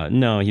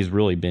 no, he's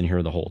really been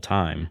here the whole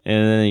time.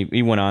 And then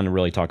he went on to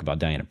really talk about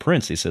Diana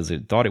Prince. He says he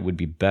thought it would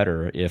be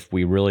better if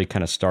we really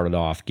kind of started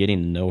off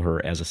getting to know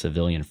her as a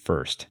civilian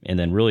first, and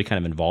then really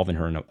kind of involving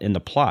her in the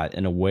plot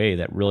in a way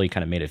that really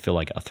kind of made it feel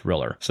like a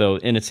thriller. So,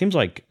 and it seems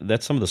like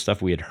that's some of the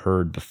stuff we had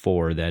heard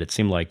before, that it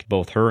seemed like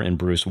both her and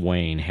Bruce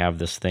Wayne have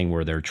this thing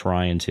where they're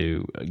trying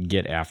to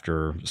get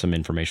after some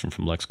information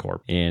from LexCorp.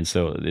 And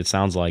so it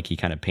sounds like he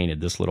kind of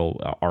painted this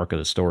little arc of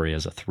the story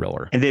as a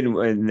thriller. And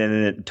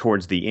then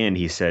towards the end,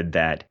 he said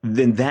that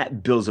then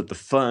that builds up the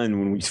fun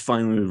when we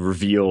finally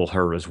reveal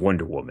her as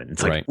Wonder Woman.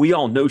 It's like, we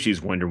all know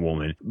she's Wonder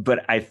Woman,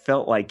 but I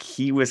felt like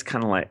he was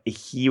kind of like,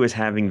 he was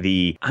having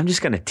I'm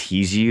just going to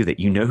tease you that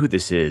you know who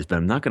this is, but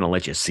I'm not going to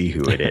let you see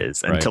who it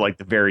is until like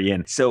the very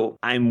end. So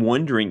I'm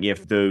wondering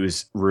if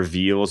those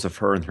reveals of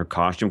her in her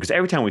costume, because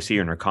every time we see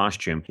her in her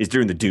costume is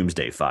during the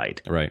Doomsday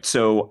fight. Right.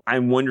 So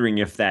I'm wondering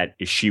if that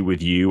is she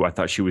with you. I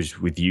thought she was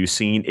with you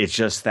scene. It's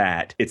just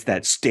that it's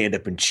that stand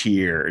up and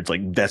cheer. It's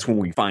like that's when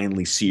we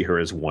finally see her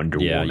as Wonder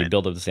Woman. Yeah, you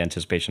build up this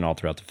anticipation all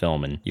throughout the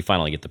film, and you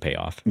finally get the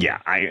payoff. Yeah,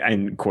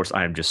 and of course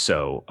I'm just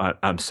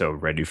I'm so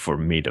ready for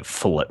me to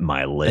flip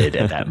my lid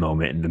at that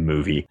moment in the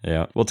movie.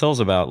 Yeah. Well, tell us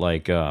about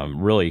like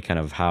really kind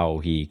of how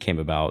he came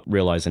about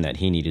realizing that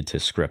he needed to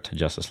script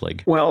Justice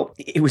League. Well,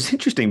 it was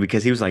interesting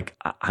because he was like,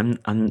 I'm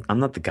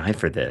not the guy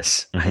for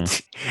this.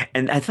 Mm-hmm.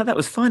 And I thought that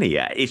was funny.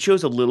 It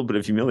shows a little bit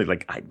of humility.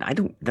 Like, I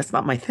don't, that's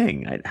not my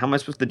thing. How am I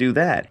supposed to do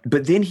that?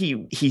 But then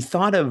he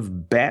thought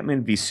of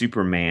Batman v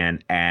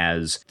Superman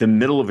as the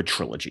middle of a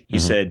trilogy. He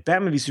said,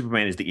 Batman v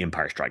Superman is the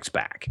Empire Strikes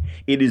Back.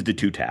 It is the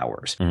Two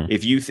Towers.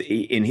 If you,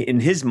 in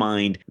his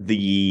mind,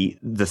 the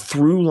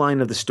through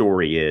line of the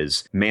story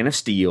is Man of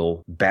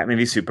Steel, Batman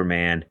v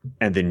Superman,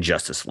 and then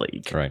Justice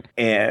League.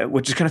 Right.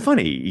 Which is kind of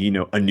funny. You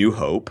know, A New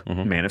Hope,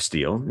 Man of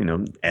Steel, you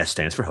know, S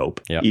stands for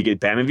hope. Yep. You get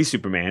Batman v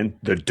Superman,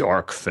 the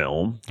dark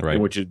film,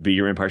 which would be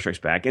your Empire Strikes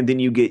Back. And then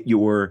you get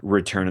your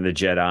Return of the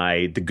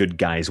Jedi, the good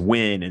guys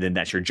win, and then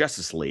that's your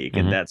Justice League.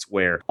 And that's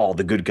where all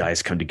the good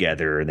guys come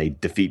together and they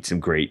defeat some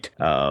great,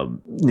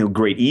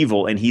 great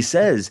evil. And he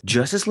says,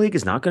 Justice League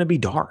is not going to be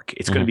dark.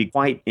 It's going to be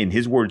quite, in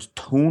his words,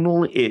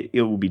 tonal. It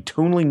will be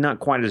tonally not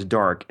quite as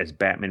dark as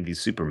Batman v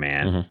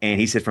Superman. And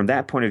he said, from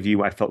that point of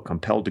view, I felt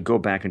compelled to go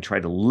back and try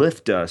to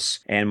lift us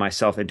and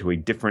myself into a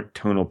different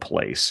tonal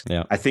place.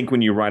 Yeah. I think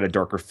when you write a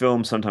darker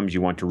film, sometimes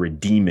you want to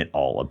redeem it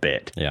all a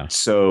bit. Yeah.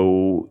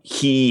 So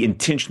he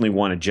intentionally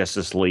wanted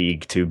Justice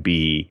League to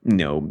be,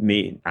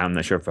 I'm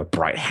not sure if a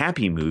bright,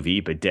 happy movie,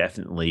 but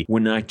definitely we're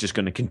not just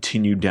going to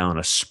continue down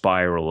a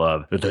spiral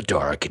of the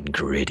dark and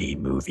gritty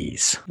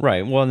movies.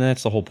 Right. Well, and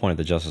that's the whole point of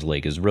the Justice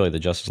League is really the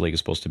Justice League is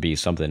supposed to be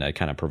something that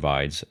kind of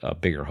provides a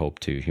bigger hope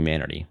to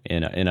humanity.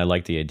 And I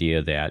like the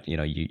idea that,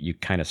 you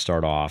kind of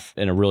start off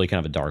in a really kind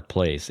of a dark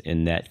place,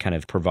 and that kind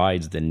of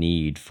provides the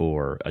need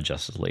for a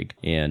Justice League.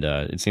 And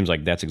it seems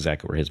like that's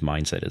exactly where his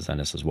mindset is on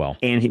this as well.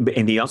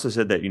 And he also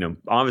said that,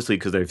 obviously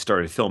because they've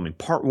started filming,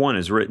 part 1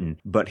 is written,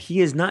 but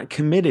he is not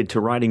committed to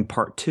writing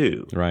part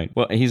 2. Right.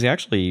 Well, he's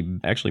actually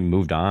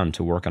moved on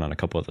to working on a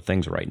couple of the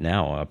things right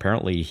now.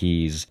 Apparently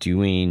he's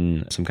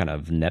doing some kind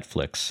of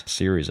Netflix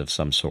series of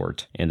some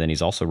sort, and then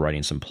he's also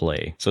writing some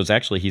play. So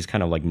he's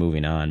kind of like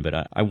moving on,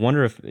 but I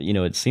wonder if,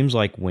 it seems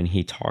like when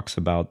he talks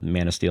about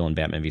Man of Steel and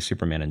Batman v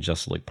Superman and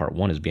Justice League Part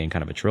 1 as being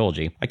kind of a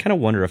trilogy, I kind of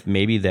wonder if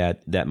maybe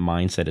that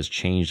mindset has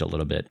changed a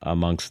little bit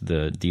amongst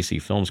the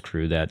DC Films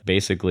crew, that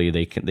basically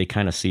they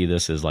kind of see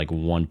this as like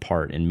one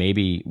part, and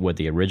maybe what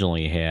they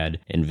originally had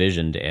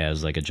envisioned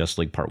as like a Justice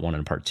League Part 1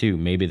 and Part 2,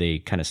 maybe they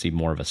kind of see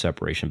more of a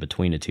separation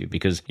between the two,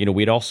 because,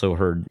 we'd also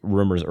heard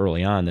rumors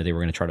early on that they were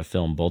going to try to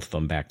film both of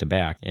them back to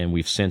back, and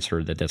we've since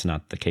heard that that's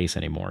not the case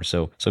anymore.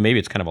 So maybe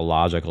it's kind of a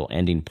logical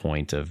ending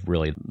point of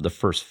really the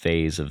first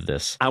phase of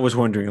this. I was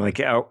wondering,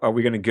 like, are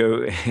we going to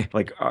go,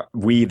 like,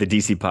 we, the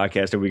DC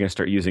podcast, are we going to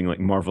start using like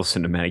Marvel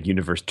Cinematic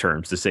Universe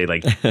terms to say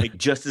like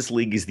Justice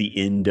League is the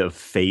end of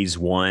phase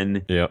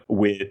 1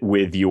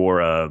 with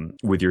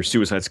your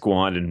Suicide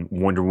Squad and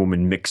Wonder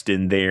Woman mixed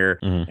in there.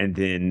 And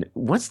then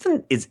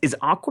is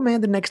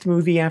Aquaman the next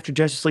movie after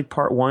Justice League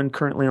Part 1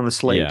 currently on the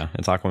slate? Yeah,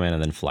 it's Aquaman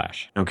and then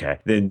Flash. Okay.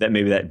 Then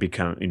that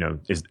become,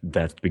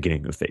 that's the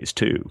beginning of phase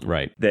 2.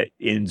 Right. That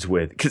ends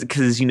with,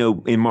 because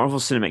in Marvel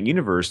Cinematic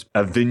Universe,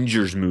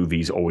 Avengers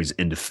movies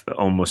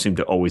almost seem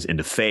to always end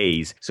a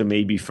phase. So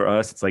maybe for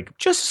us, it's like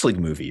Justice League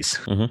movies.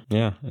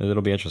 Yeah,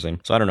 it'll be interesting.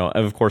 So I don't know.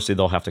 Of course,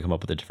 they'll have to come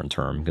up with a different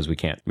term because we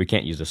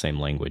can't use the same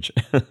language.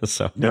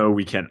 So no,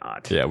 we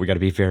cannot. Yeah, we got to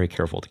be very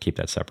careful to keep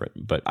that separate.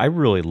 But I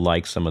really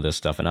like some of this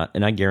stuff,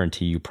 and I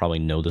guarantee you probably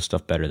know this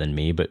stuff better than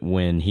me. But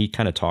when he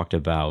kind of talked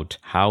about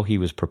how he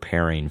was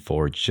preparing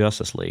for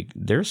Justice League,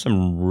 there's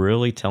some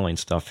really telling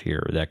stuff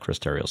here that Chris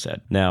Terrio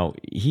said. Now,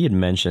 he had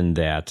mentioned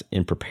that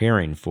in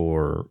preparing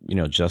for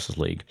Justice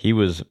League, he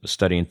was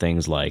studying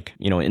things like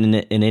in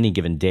any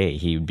given day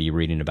he would be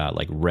reading about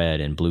like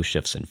red and blue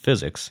shifts in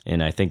physics,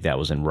 and I think that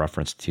was in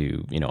reference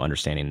to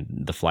understanding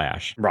the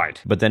Flash.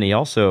 Right. But then he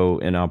also,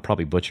 and I'll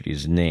probably butcher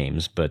these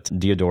names, but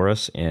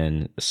Diodorus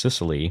and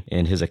Sicily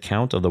in his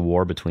account of the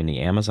war between the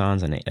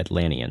Amazons and the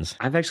Atlanteans.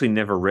 I've actually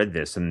never read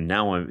this, and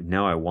now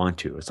I want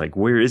to. It's like,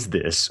 where is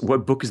this?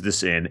 What book is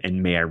this in?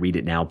 And may I read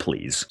it now,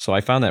 please? So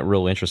I found that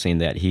real interesting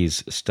that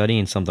he's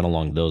studying something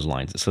along those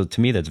lines. So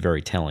to me, that's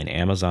very telling.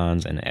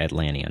 Amazons and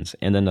Atlanteans.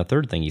 And then the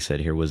third thing he said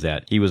here was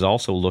that he was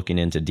also looking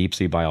into deep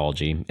sea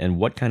biology and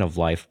what kind of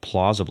life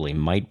plausibly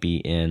might be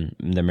in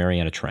the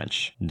Mariana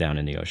Trench down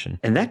in the ocean.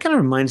 And that kind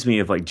of reminds me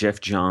of like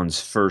Jeff Johns'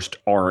 first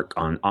arc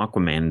on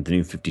Aquaman, the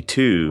New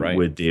 52,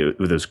 with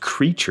those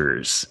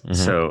creatures.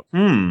 So,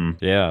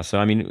 Yeah, so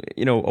I mean,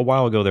 a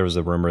while ago there was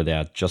a rumor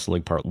that Justice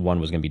League Part 1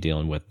 was going to be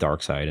dealing with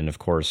Darkseid, and of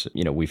course,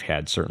 we've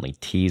had certainly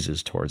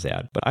teases towards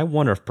that. But I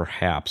wonder if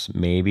perhaps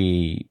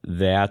maybe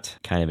that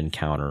kind of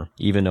encounter,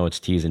 even though it's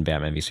teased in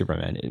Batman v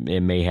Superman,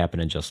 it may happen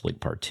in Justice League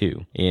Part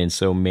 2. And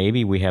so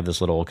maybe we have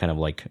this little kind of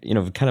like,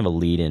 kind of a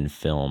lead-in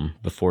film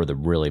before the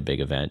really big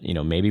event.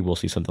 Maybe we'll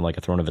see something like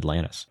a Throne of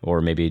Atlantis,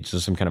 or maybe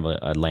just some kind of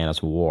a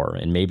Atlantis war.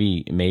 And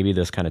maybe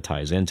this kind of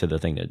ties into the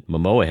thing that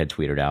Momoa had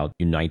tweeted out,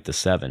 Unite the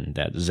Seven,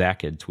 that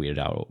Zack had tweeted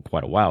out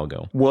quite a while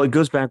ago. Well, it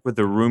goes back with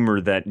the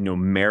rumor that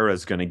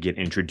Mara's going to get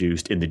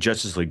introduced in the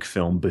Justice League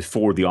film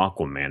before the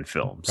Aquaman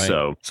film. Right.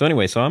 So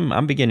anyway,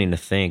 I'm beginning to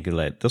think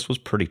that this was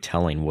pretty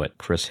telling what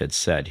Chris had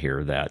said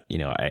here, that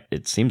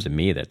it seems to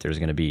me that there's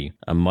going to be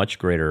a much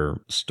greater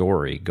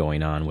story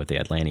going on with the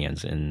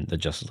Atlanteans in the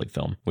Justice League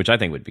film, which I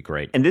think would be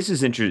great. And this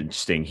is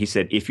interesting. He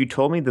said, if you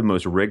told me the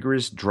most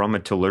rigorous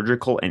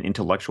dramaturgical and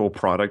intellectual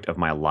product of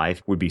my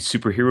life would be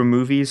superhero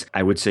movies,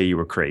 I would say you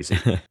were crazy,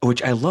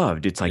 which I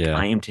loved. It's like,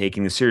 I am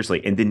taking this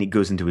seriously. And then he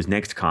goes into his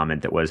next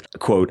comment that was,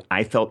 quote,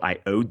 I felt I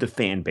owed the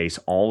fan base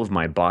all of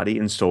my body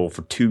and soul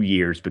for 2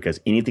 years because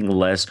anything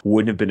less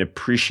wouldn't have been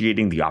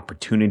appreciating the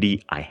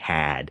opportunity I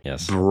had.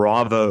 Yes.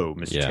 Bravo,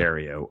 Mr.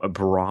 Terrio.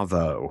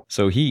 Bravo.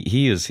 So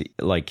he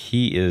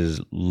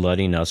is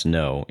letting us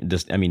know,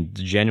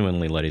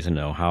 genuinely letting us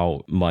know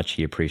how much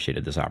he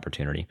appreciated this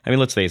opportunity. I mean,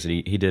 let's face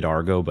it, he did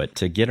Argo, but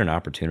to get an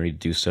opportunity to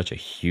do such a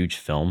huge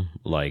film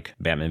like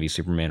Batman v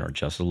Superman or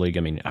Justice League,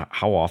 I mean,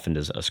 how often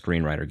does a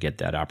screenwriter get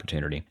that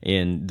opportunity?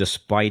 And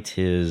despite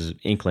his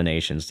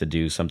inclinations to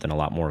do something a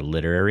lot more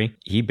literary,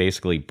 he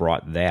basically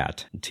brought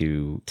that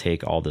to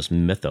take all this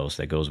mythos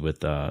that goes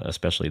with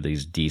especially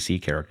these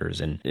DC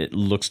characters, and it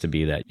looks to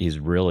be that he's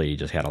really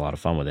just had a lot of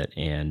fun with it,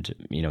 and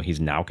he's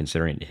now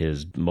considering it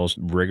his most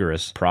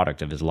rigorous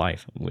product of his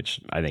life, which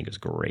I think is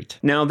great.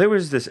 Now, there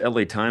was this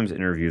LA Times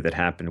interview that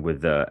happened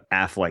with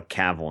Affleck,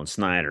 Cavill, and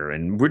Snyder,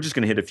 and we're just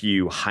going to hit a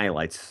few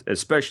highlights,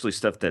 especially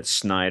stuff that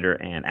Snyder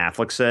and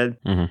Affleck said.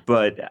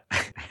 But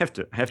I have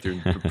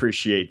to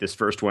appreciate this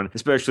first one,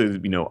 especially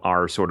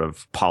our sort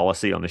of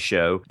policy on the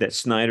show, that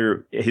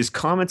Snyder, his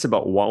comments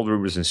about wild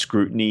rumors and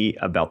scrutiny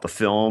about the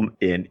film,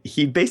 and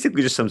he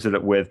basically just sums it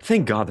up with,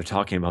 "Thank God they're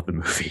talking about the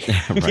movie."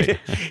 Right.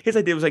 His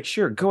idea was like,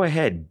 "Sure, go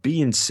ahead,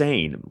 be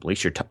insane. At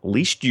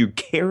least you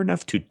care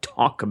enough to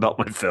talk about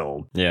my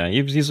film." Yeah,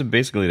 he's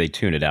basically, they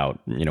tune it out,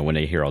 when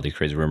they hear all these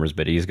crazy rumors.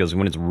 But he goes,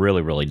 when it's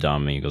really, really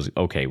dumb, he goes,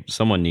 "Okay,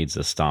 someone needs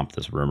to stomp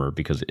this rumor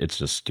because it's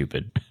just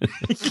stupid."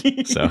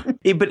 So,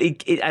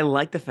 I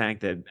like the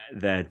fact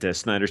that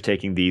Snyder's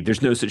taking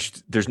there's no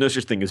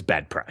such thing as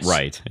bad press.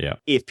 Right. Yeah.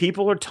 If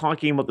people are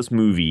talking about this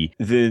movie,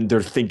 then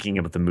they're thinking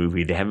about the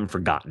movie. They haven't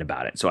forgotten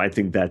about it. So I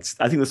think that's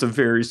a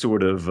very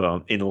sort of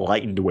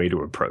enlightened way to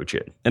approach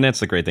it. And that's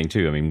the great thing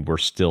too. I mean, we're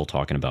still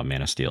talking about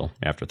Man of Steel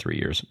after 3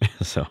 years.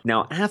 So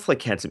now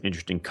Affleck had some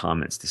interesting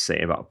comments to say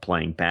about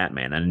playing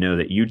Batman. I know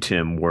that you,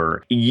 Tim,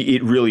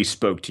 it really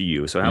spoke to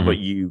you. So how about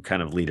you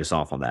kind of lead us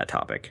off on that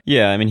topic?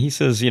 Yeah, I mean, he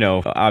says,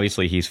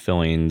 obviously he's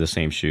filling the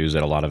same shoes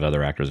that a lot of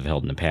other actors have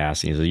held in the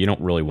past. And he says, you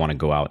don't really want to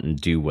go out and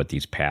do what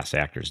these past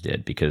actors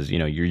did because,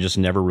 you're just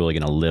never really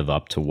going to live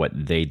up to what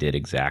they did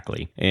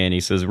exactly. And he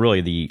says,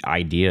 really, the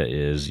idea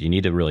is you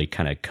need to really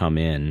kind of come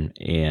in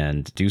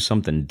and do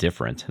something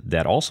different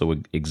that also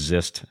would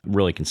exist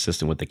really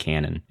consistent with the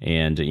canon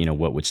and,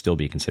 what would still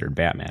be considered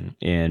Batman.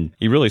 And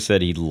he really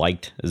said he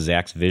liked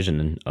Zack's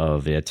vision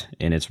of it,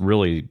 and it's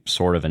really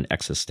sort of an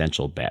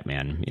existential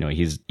Batman.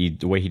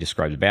 The way he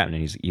describes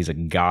Batman, he's a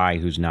guy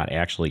who's not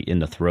actually in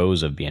the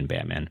throes of being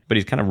Batman, but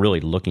he's kind of really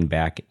looking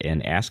back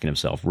and asking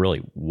himself,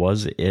 really,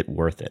 was it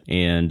worth it?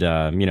 And,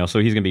 so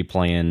he's going to be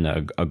playing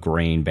a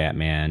grain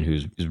Batman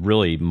who's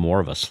really more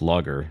of a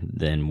slugger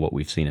than what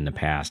we've seen in the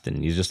past.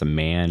 And he's just a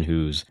man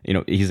who's,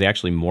 he's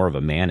actually more of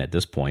a man at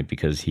this point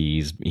because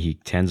he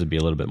tends to be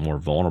a little bit more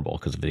vulnerable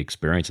because of the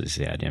experiences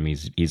he's had. I mean,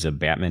 he's a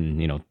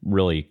Batman,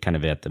 really kind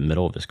of at the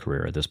middle of his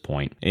career at this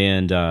point.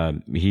 And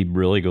he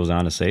really goes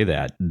on to say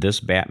that this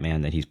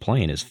Batman that he's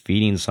playing is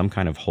feeding some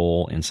kind of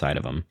hole inside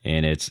of him.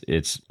 And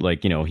it's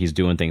like, he's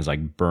doing things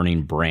like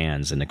burning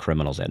brands in the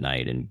criminals at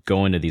night and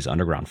going to these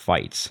underground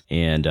fights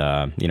and,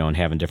 and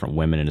having different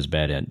women in his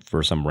bed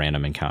for some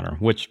random encounter,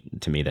 which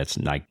to me, that's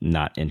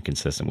not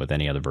inconsistent with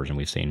any other version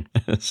we've seen.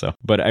 So,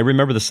 but I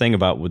remember this thing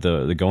about with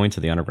the going to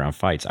the underground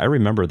fights. I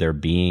remember there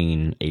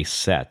being a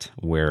set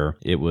where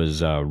it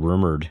was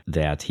rumored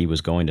that he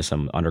was going to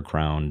some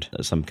underground,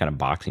 some kind of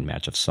boxing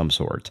match of some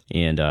sort.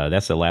 And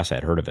that's the last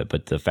I'd heard of it.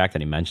 But the fact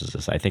that he mentions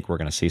this, I think we're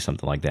going to see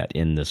something like that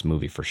in this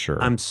movie for sure.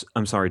 I'm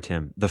sorry,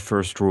 Tim. the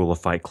first rule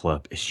of Fight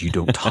Club is you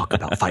don't talk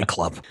about Fight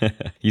Club.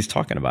 He's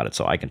talking about it,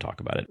 so I can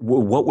talk about it.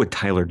 What would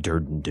Tyler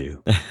Durden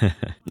do?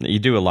 You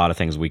do a lot of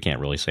things we can't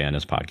really say on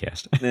this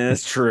podcast.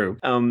 That's true.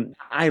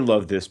 I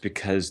love this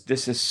because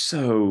this is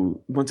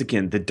so, once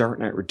again, the Dark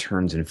Knight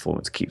Returns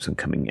influence keeps on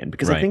coming in.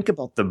 Because I think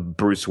about the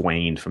Bruce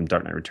Wayne from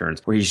Dark Knight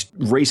Returns, where he's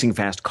racing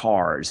fast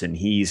cars and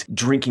he's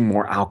drinking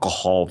more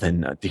alcohol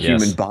than the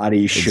human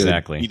body should,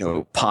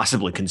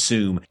 possibly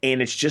consume.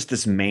 And it's just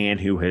this man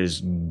who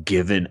has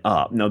given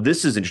up. Now,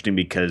 this is interesting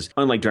because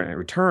unlike Dark Knight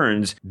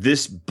Returns,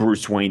 this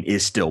Bruce Wayne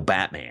is still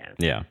Batman.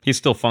 Yeah, he's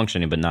still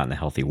functioning, but not in a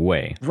healthy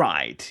way.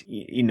 Right.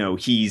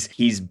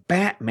 He's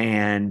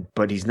Batman,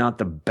 but he's not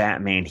the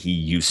Batman he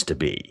used to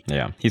be.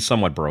 Yeah, he's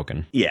somewhat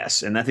broken.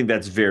 Yes, and I think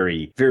that's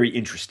very, very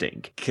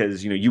interesting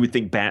because, you would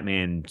think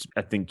Batman,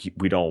 I think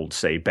we'd all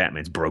say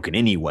Batman's broken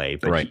anyway,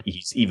 but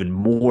he's even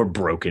more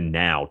broken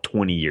now,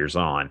 20 years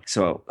on.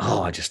 So,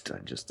 I'm just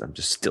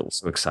still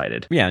so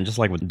excited. Yeah, and just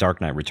like with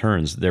Dark Knight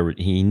Returns,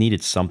 he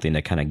needed something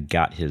that kind of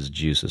got his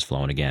juices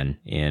flowing again,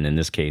 and in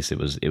this case, it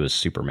was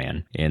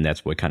Superman, and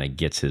that's what kind of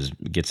gets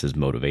his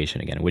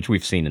motivation again, which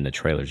we've seen in the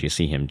trailers. You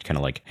see him kind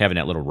of like having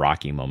that little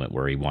Rocky moment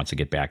where he wants to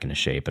get back into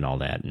shape and all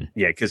that. And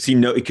yeah, because he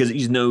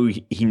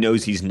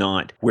knows he's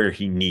not where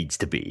he needs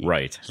to be.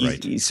 Right.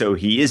 So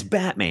he is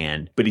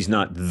Batman, but he's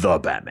not the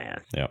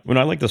Batman. Yeah. When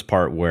I like this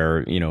part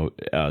where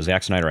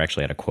Zack Snyder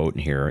actually had a quote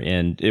in here,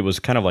 and it was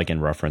kind of like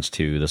in reference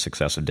to the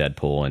success of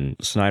Deadpool. And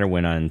Snyder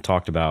went on and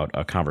talked about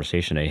a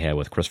conversation they had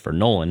with Christopher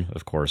Nolan,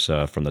 of course,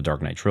 from the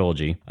Dark Knight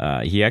trilogy.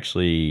 He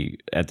actually,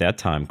 at that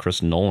time,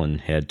 Chris Nolan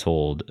had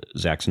told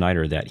Zack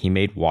Snyder that he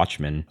made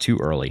Watchmen too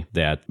early,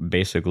 that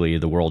basically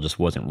the world just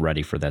wasn't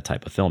ready for that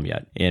type of film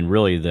yet. And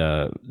really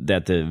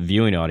that the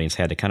viewing audience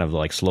had to kind of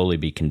like slowly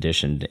be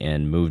conditioned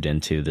and moved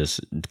into this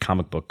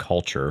comic book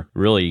culture,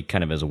 really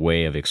kind of as a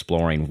way of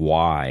exploring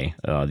why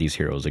these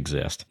heroes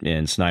exist.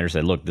 And Snyder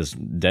said, look, this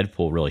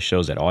Deadpool really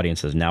shows that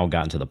audience has now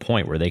gotten to the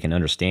point where they can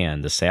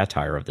understand the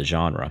satire of the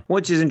genre.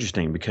 Which is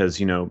interesting because,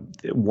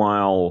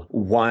 while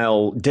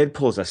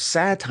Deadpool is a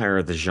satire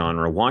of the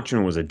genre,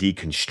 Watchmen was a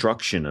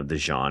deconstruction of the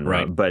genre.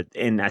 Right. But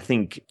I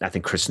think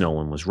Chris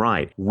Nolan was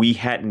right. We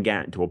hadn't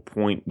gotten to a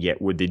point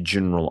yet where the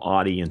general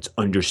audience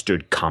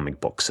understood comic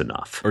books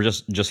enough, or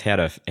just had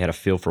a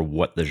feel for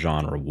what the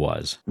genre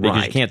was.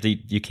 Because right.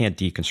 you can't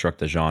deconstruct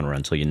the genre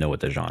until you know what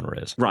the genre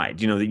is. Right.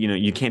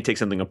 You can't take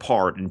something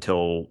apart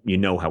until you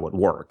know how it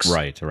works.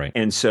 Right.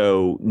 And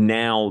so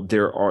now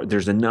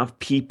there's enough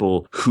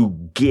people who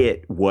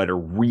get what a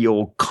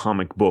real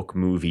comic book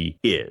movie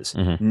is.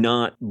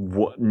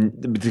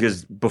 Mm-hmm.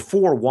 Because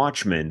before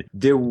Watchmen,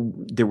 there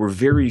were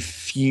very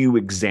few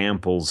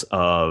examples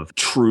of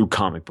true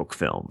comic book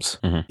films.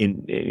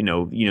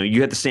 Mm-hmm.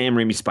 You had the Sam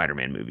Raimi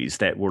Spider-Man movies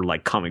that were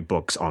like comic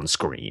books on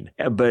screen,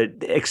 but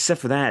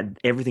except for that,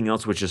 everything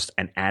else was just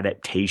an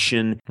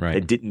adaptation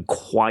that didn't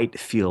quite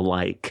feel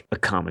like a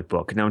comic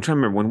book. Now I'm trying to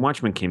remember when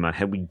Watchmen came out.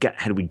 Had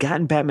we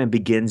gotten Batman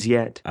Begins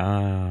yet?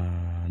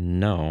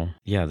 No.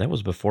 Yeah, that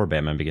was before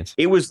Batman Begins.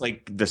 It was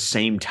like the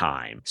same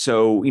time.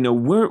 So,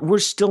 we're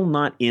still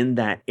not in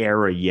that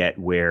era yet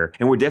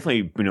and we're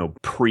definitely,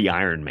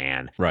 pre-Iron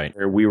Man. Right.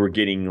 Where we were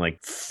getting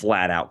like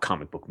flat out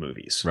comic book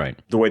movies. Right.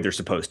 The way they're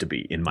supposed to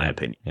be, in my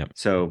opinion. Yep.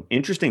 So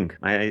interesting.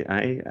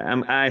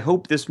 I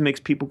hope this makes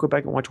people go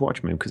back and watch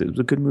Watchmen because it was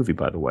a good movie,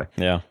 by the way.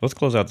 Yeah. Let's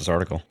close out this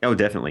article. Oh,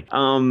 definitely.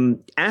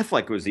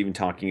 Affleck was even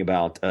talking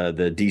about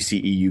the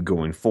DCEU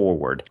going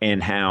forward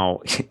and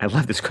how, I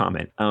love this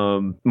comment,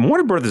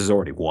 Warner Brothers has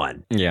already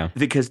won. Yeah.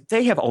 Because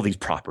they have all these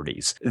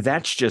properties.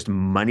 That's just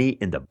money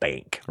in the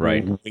bank.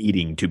 Right.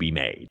 Waiting to be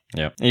made.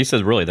 Yeah. And he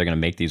says really they're going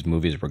to make these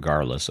movies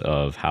regardless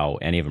of how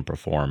any of them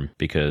perform,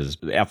 because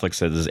Affleck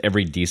says, is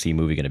every DC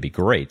movie going to be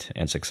great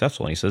and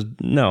successful? And he says,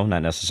 no,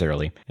 not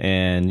necessarily.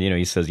 And,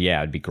 he says, yeah,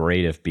 it'd be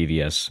great if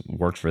BVS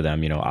worked for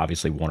them.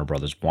 Obviously Warner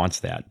Brothers wants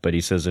that. But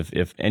he says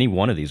if any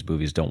one of these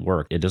movies don't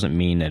work, it doesn't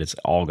mean that it's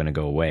all going to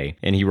go away.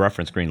 And he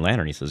referenced Green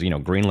Lantern. He says,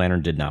 Green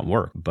Lantern did not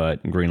work,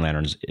 but Green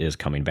Lantern is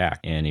coming back.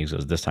 And he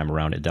says this time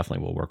around, it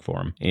definitely will work for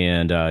him.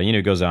 And,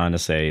 he goes on to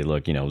say,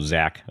 look,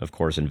 Zach, of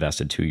course,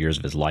 invested 2 years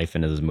of his life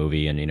into this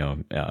movie.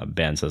 And,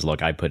 Ben says,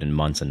 look, I put in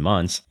months and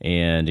months.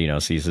 And,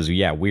 so he says,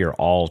 yeah, we are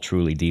all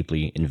truly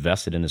deeply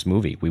invested in this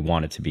movie. We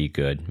want it to be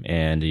good.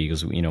 And he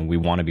goes, we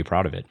want to be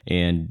proud of it.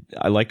 And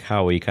I like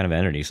how he kind of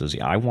ended. He says,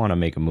 I want to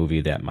make a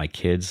movie that my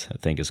kids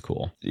think is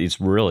cool.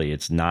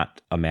 It's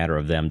not a matter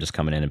of them just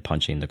coming in and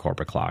punching the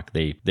corporate clock.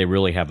 They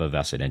really have a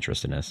vested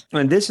interest in this.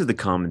 And this is the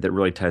comment that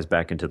really ties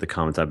back into the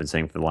comments I've been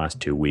saying for the last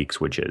 2 weeks,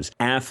 which is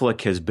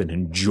Affleck has been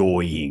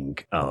enjoying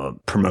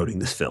promoting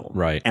this film.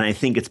 Right. And I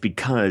think it's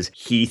because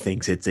he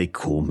thinks it's a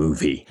cool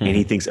movie and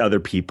he thinks other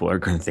people are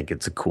going to think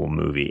it's a cool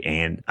movie.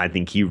 And I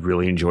think he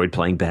really enjoyed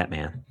playing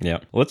Batman. Yeah.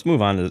 Let's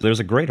move on. There's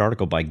a great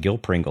article by Gil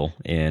Pringle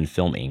in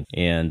Film Inc.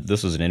 And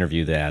this is an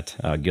interview that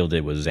Gil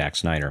did with Zack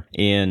Snyder.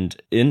 And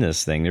in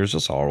this thing, there's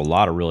just a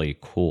lot of really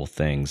cool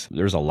things.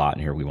 There's a lot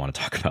in here we want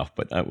to talk about,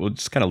 but we'll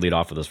just kind of lead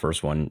off with this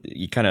first one.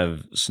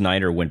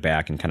 Snyder went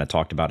back and kind of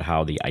talked about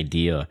how the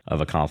idea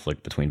of a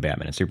conflict between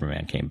Batman and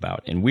Superman came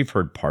about. And we've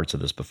heard parts of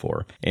this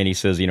before. And he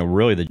says,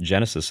 really the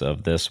genesis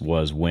of this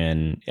was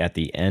when at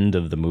the end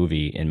of the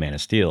movie in Man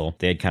of Steel,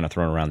 they had kind of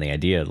thrown around the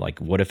idea, like,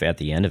 what if at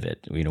the end of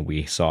it,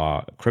 we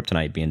saw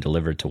kryptonite being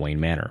delivered to Wayne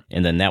Manor?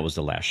 And then that was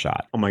the last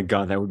shot. Oh my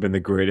God, that would have been the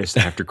greatest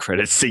after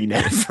credit scene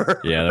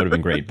ever. Yeah, that would have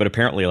been great. But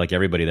apparently, like,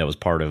 everybody that was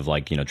part of,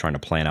 like, trying to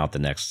plan out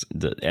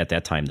at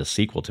that time, the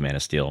sequel to Man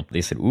of Steel,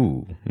 they said,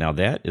 ooh, now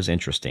that is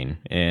interesting.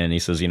 And he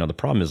says, the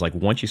problem is, like,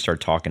 once you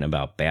start talking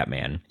about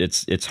Batman,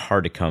 it's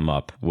hard to come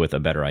up with a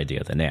better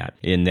idea than that.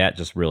 And that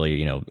just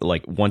really,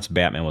 like, once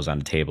Batman was on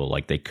the table,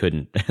 like, they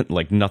couldn't,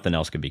 like, nothing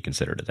else could be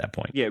considered at that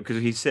point. Yeah,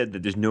 because he said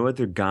that there's no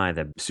other guy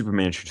that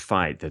Superman should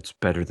fight that's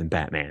better than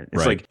Batman.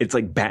 It's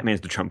like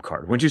Batman's the trump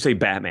card. Once you say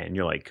Batman,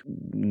 you're like,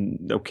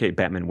 okay,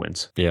 Batman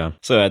wins. Yeah.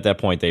 So at that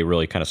point, they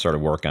really kind of started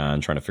work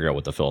on trying to figure out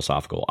what the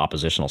philosophical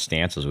oppositional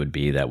stances would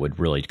be that would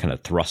really kind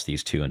of thrust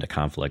these two into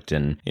conflict.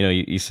 And,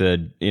 you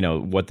said,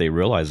 what they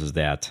realized is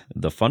that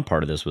the fun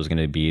part of this was going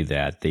to be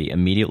that they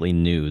immediately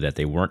knew that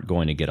they weren't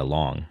going to get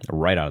along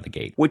right out of the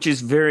gate. Which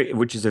is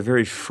a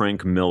very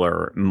Frank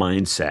Miller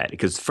mindset,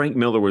 because Frank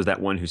Miller was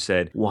that one who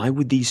said, why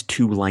would these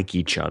two like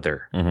each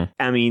other? Mm-hmm.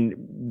 I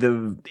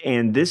mean,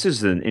 and this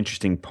is an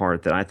interesting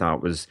part that I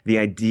thought was the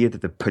idea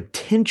that the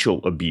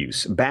potential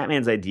abuse,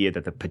 Batman's idea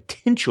that the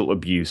potential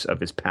abuse of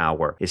his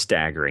power is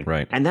staggering.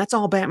 Right. And that's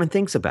all Batman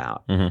thinks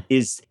about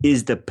is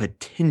the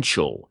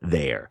potential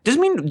there.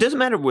 Doesn't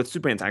matter whether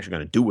Superman's actually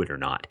going to do it or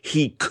not.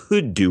 He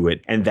could do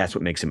it, and that's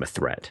what makes him a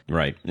threat.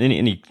 Right. And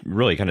he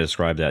really kind of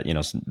described that,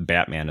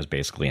 Batman is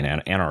basically an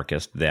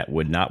anarchist that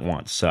would not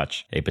want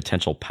such a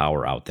potential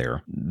power out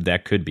there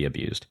that could be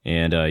abused.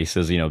 And he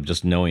says,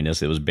 just knowing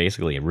this, it was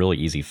basically a really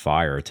easy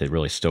fire to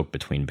really stoke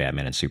between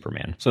Batman and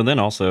Superman. So then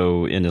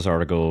also in this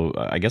article,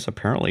 I guess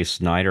apparently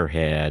Snyder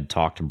had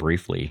talked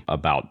briefly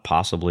about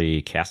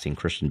possibly casting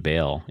Christian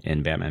Bale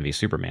in Batman v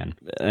Superman.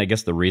 And I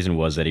guess the reason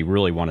was that he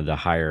really wanted to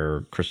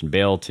hire Christian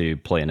Bale to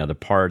play another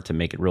part to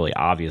make it really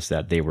obvious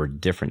that they were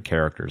different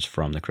characters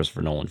from the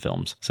Christopher Nolan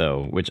films.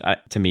 So,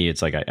 to me,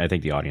 it's like, I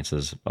think the audience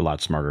is a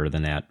lot smarter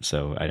than that.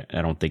 So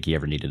I don't think he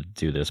ever needed to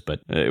do this,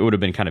 but it would have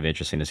been kind of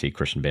interesting to see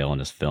Christian Bale in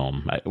this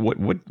film.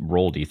 What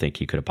role do you think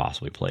he could have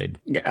possibly played?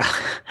 Yeah.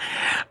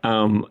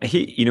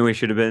 He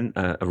should have been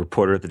a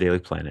reporter at the Daily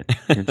Planet.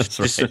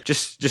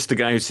 Just the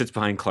guy who sits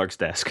behind Clark's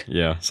desk.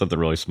 Yeah, something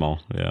really small.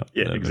 Yeah,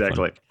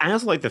 exactly. I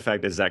also like the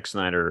fact that Zack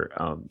Snyder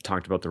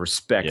talked about the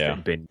respect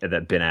that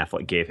Ben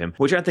Affleck gave him,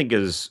 which I think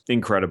is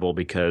incredible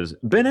because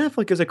Ben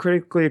Affleck is a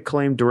critically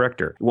acclaimed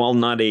director. While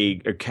not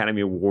a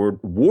Academy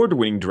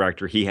Award-winning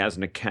director, he has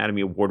an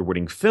Academy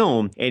Award-winning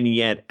film, and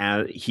yet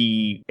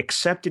he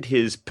accepted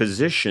his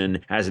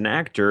position as an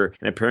actor.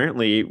 And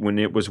apparently, when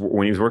he was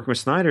working with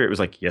Snyder, it was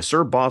like, "Yes,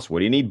 sir, boss. What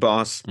do you need,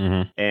 boss?"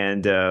 Mm-hmm.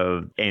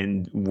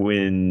 And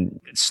when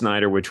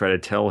Snyder would try to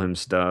tell him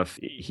stuff,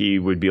 he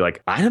would be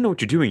like, "I don't know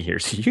what you're doing here,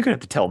 so you're gonna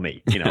have to tell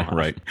me."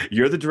 Right?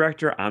 You're the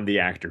director. I'm the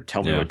actor.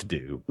 Tell me what to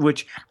do.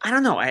 Which I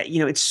don't know.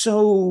 It's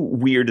so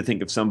weird to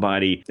think of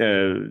somebody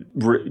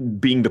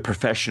being the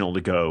professional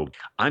to go,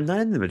 "I'm not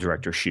in the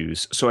director's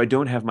shoes, so I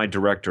don't have my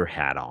director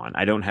hat on.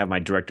 I don't have my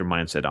director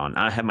mindset on.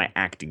 I have my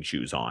acting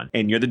shoes on.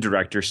 And you're the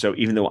director, so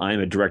even though I'm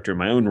a director in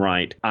my own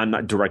right, I'm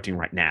not directing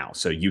right now.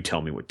 So you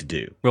tell me what to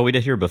do." Well, we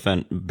did hear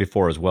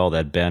before as well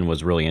that Ben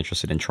was really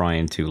interested in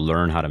trying to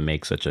learn how to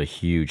make such a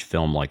huge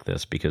film like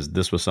this, because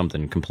this was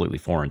something completely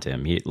foreign to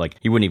him. He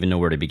wouldn't even know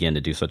where to begin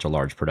to do such a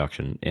large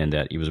production, and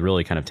that he was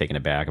really kind of taken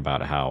aback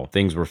about how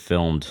things were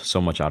filmed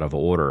so much out of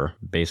order,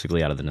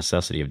 basically out of the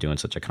necessity of doing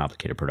such a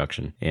complicated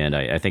production. And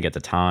I think at the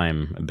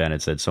time, Ben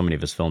had said so many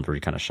of his films were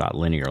kind of shot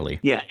linearly.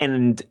 Yeah,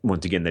 and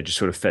once again, that just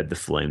sort of fed the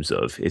flames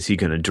of, is he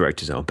going to direct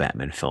his own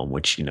Batman film,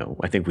 which,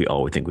 I think we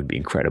all would think would be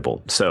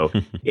incredible. So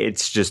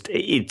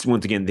it's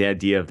once again the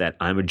idea of that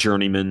I'm a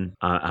journeyman,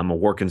 I'm a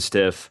working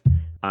stiff.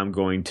 I'm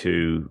going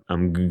to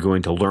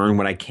learn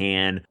what I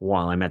can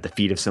while I'm at the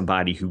feet of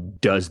somebody who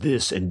does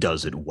this and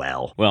does it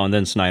well. Well, and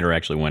then Snyder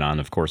actually went on,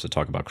 of course, to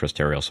talk about Chris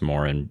Terrio some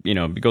more, and he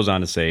goes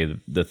on to say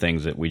the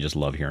things that we just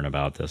love hearing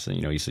about this.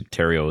 And he said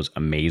Terrio is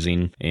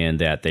amazing, and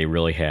that they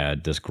really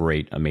had this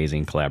great,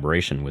 amazing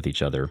collaboration with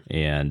each other.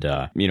 And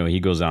he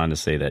goes on to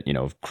say that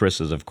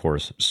Chris is of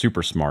course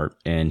super smart,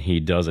 and he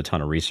does a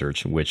ton of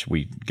research, which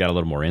we got a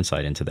little more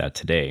insight into that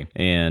today.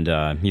 And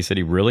he said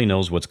he really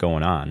knows what's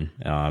going on,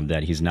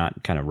 that he's not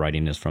kind of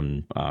writing this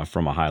from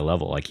a high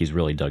level. Like, he's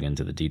really dug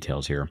into the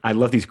details here. I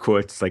love these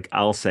quotes. Like,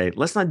 I'll say,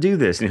 "Let's not do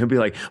this," and he'll be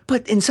like,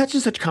 "But in such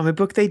and such comic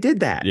book, they did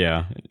that."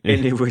 Yeah.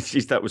 And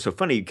he thought was so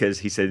funny because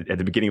he said at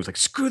the beginning, he was like,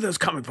 "Screw those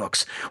comic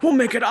books. We'll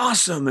make it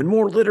awesome and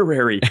more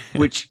literary,"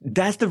 which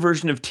that's the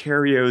version of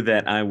Terrio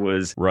that I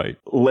was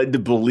led to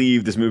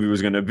believe this movie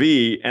was going to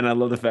be. And I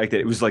love the fact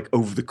that it was like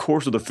over the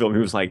course of the film, he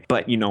was like,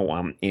 "But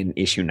in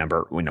issue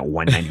number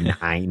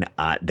 199,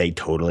 they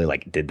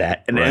totally did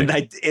that." And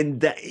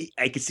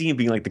I could see him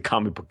being like the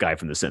comic book guy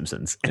from The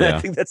Simpsons. And Yeah. I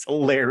think that's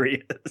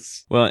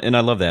hilarious. Well, and I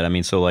love that. I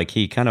mean, so like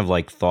he kind of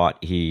like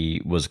thought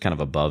he was kind of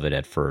above it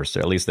at first, or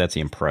at least that's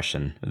the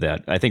impression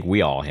that I think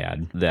we all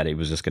had, that he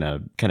was just going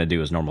to kind of do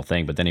his normal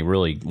thing. But then he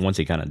really, once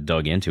he kind of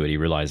dug into it, he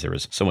realized there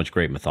was so much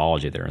great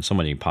mythology there and so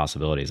many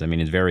possibilities. I mean,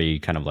 it's very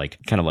kind of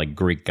like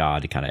Greek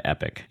god kind of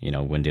epic, you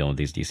know, when dealing with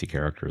these DC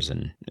characters.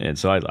 And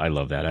so I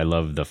love that. I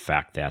love the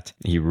fact that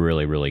he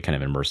really, really kind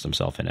of immersed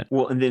himself in it.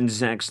 Well, and then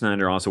Zack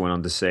Snyder also went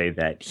on to say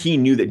that he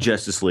knew that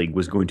Justice League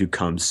was going to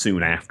come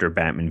soon after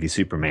Batman v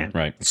Superman.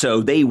 Right.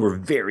 So they were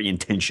very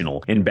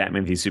intentional in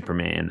Batman v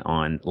Superman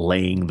on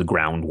laying the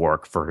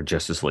groundwork for a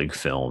Justice League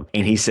film.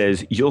 And he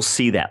says, you'll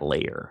see that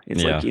layer.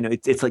 It's Yeah. like, you know,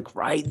 it's like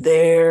right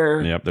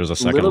there. Yep, there's a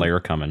second layer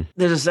coming.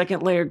 There's a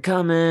second layer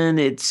coming.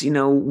 It's, you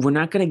know, we're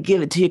not going to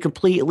give it to you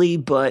completely,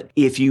 but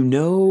if you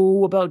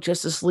know about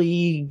Justice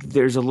League,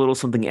 there's a little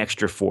something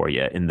extra for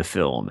you in the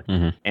film.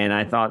 Mm-hmm. And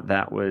I thought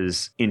that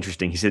was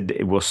interesting. He said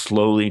it will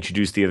slowly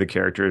introduce the other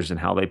characters and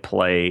how they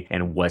play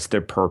and what's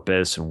their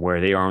purpose and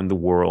where they are in the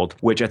world,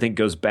 which I think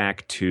goes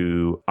back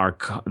to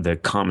the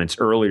comments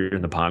earlier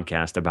in the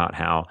podcast about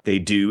how they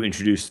do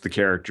introduce the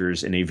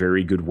characters in a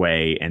very good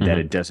way and that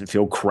it doesn't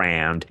feel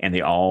crammed and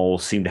they all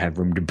seem to have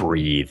room to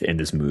breathe in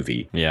this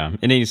movie. Yeah.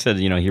 And he said,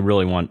 you know, he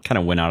really kind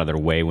of went out of their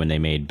way when they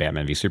made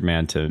Batman v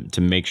Superman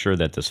to make sure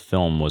that this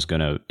film was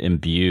going to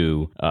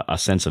imbue a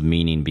sense of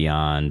meaning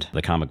beyond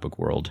the comic book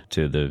world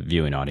to the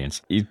viewing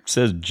audience. He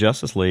says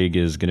Justice League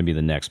is going to be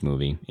the next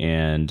movie,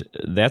 and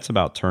that's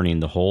about turning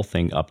the whole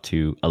thing up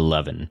to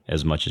 11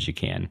 as much as you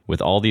can,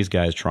 with all these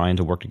guys trying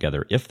to work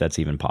together, if that's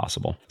even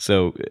possible.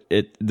 So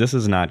this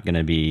is not going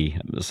to be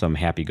some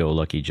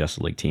happy-go-lucky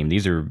Justice League team.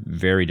 These are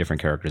very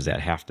different characters that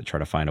have to try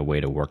to find a way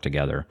to work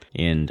together,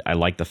 and I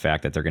like the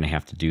fact that they're going to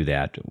have to do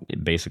that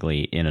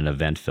basically in an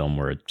event film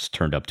where it's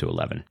turned up to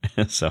 11.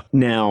 So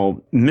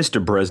now,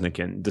 Mr.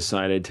 Bresnikan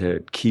decided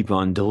to keep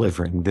on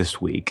delivering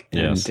this week.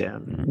 Yes.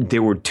 And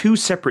there were two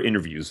separate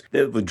interviews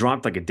that were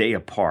dropped like a day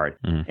apart.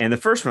 And the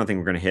first one I think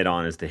we're going to hit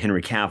on is the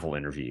Henry Cavill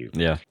interview.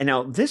 Yeah. And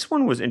now this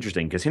one was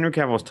interesting because Henry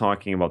Cavill was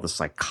talking about the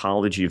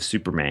psychology of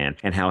Superman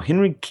and how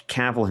Henry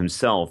Cavill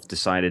himself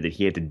decided that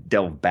he had to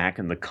delve back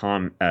in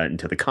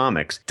into the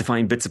comics to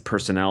find bits of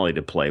personality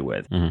to play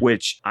with,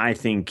 which I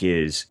think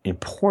is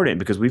important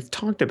because we've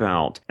talked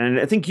about, and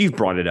I think you've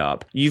brought it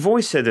up, you've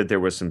always said that there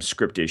was some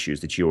script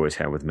issues that you always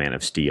had with Man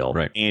of Steel.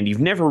 Right. And you've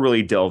never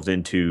really delved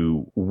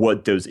into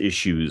what those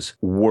issues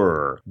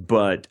were.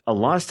 But a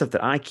lot of stuff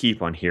that I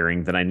keep on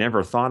hearing that I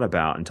never thought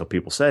about until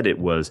people said it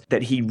was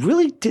that he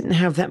really didn't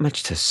have that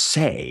much to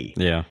say.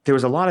 Yeah. There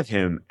was a lot of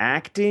him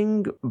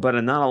acting, but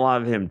not a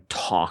lot of him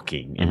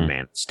talking in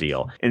Man of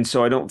Steel. And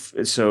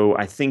so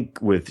I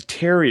think with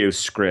Terrio's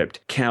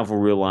script,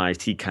 Cavill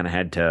realized he kind of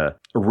had to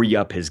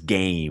re-up his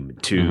game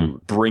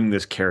to bring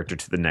this character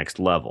to the next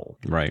level.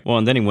 Right. Well,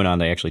 and then he went on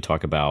to actually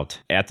talk about,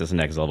 at this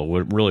next level,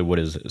 what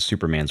is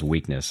Superman's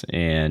weakness.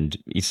 And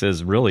he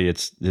says really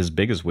it's his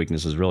biggest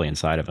weakness is really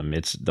inside of him.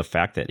 It's the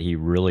fact that he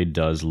really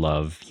does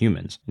love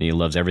humans. And he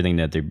loves everything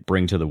that they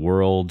bring to the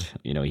world.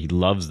 You know, he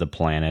loves the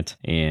planet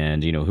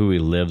and, you know, who he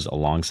lives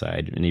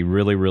alongside. And he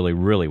really, really,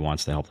 really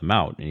wants to help them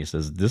out. And he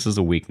says this is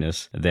a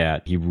weakness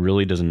that he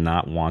really does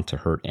not want to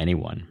hurt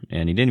anyone.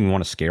 And he didn't even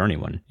want to scare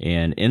anyone.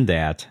 And in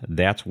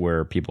that's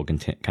where people can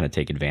kind of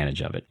take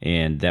advantage of it.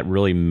 And that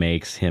really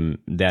makes him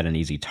that an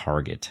easy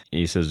target.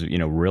 He says, you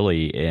know,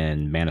 really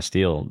in Man of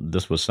Steel,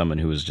 this was someone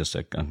who was just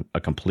a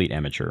complete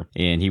amateur.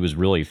 And he was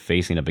really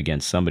facing up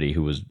against somebody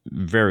who was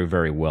very,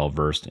 very well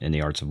versed in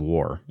the arts of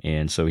war.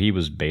 And so he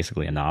was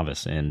basically a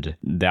novice. And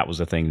that was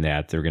the thing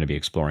that they're going to be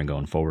exploring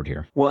going forward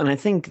here. Well, and I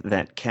think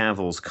that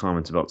Cavill's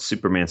comments about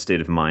Superman's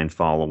state of mind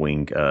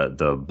following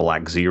the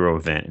Black Zero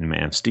event in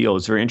Man of Steel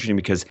is very interesting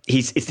because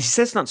he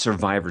says not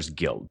survivor's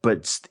guilt,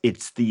 but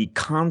it's the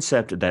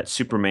concept that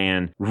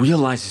Superman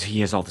realizes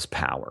he has all this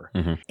power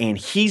and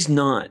he's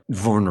not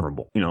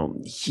vulnerable. You know,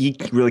 he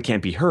really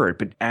can't be hurt.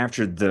 But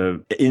after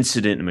the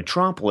incident in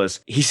Metropolis,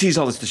 he sees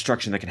all this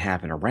destruction that can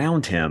happen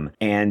around him.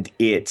 And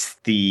it's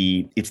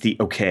the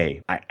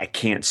okay, I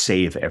can't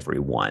save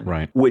everyone.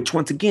 Right. Which,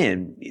 once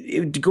again,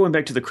 going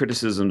back to the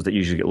criticisms that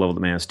usually get leveled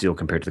at Man of Steel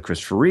compared to the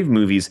Christopher Reeve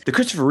movies, the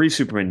Christopher Reeve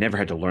Superman never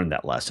had to learn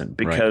that lesson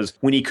because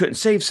when he couldn't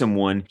save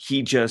someone,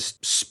 he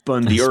just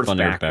spun the earth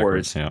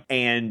backwards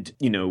and,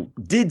 you know,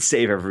 did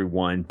save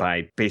everyone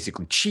by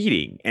basically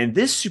cheating. And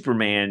this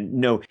Superman,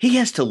 no, he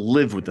has to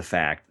live with the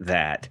fact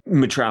that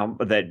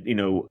you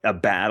know, a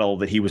battle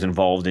that he was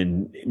involved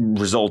in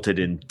resulted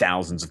in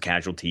thousands of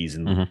casualties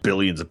and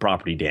billions of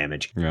property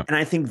damage. Yeah. And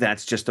I think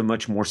that's just a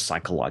much more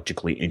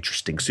psychologically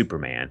interesting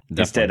Superman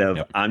Definitely. instead of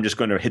I'm just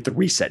going to hit the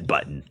reset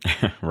button.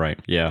 Right.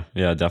 Yeah.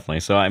 Yeah,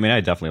 definitely. So, I mean,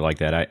 I definitely like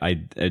that.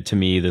 I to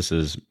me, this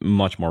is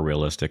much more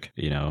realistic,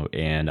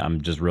 and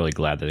I'm just really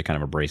glad that they're kind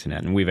of embracing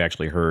that. And we've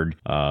actually heard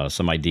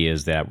some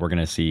ideas that we're going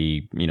to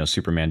see,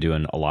 Superman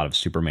doing a lot of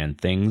Superman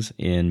things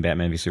in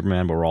Batman v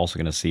Superman, but we're also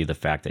going to see the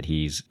fact that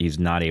he's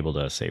not able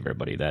to save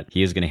everybody, that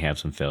he is going to have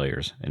some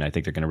failures. And I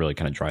think they're going to really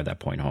kind of drive that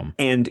point home.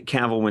 And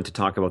Cavill went to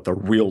talk about the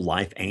real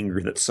life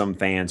anger that some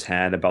fans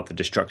had about the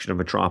destruction of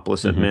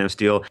Metropolis at Man of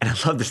Steel. And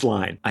I love this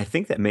line. I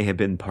think that may have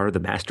been part of the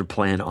master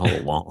plan all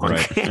along.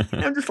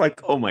 I'm just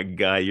like, oh my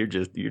God,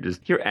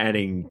 you're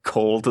adding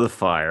coal to the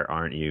fire,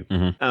 aren't you?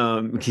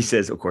 He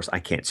says, of course, I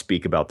can't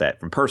speak about that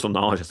from personal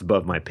knowledge. That's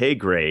above my pay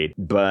grade.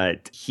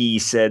 But he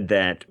said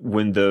that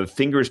when the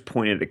fingers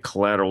pointed at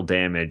collateral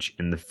damage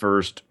in the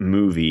first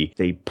movie,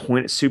 they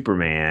point at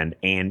Superman.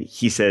 And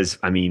he says,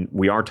 I mean,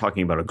 we are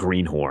talking about a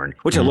greenhorn,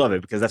 which I love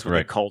it because that's what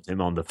they called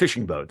him on the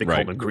fishing boat. They called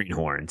him a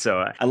greenhorn.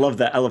 So I love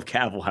that. I love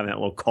Cavill having that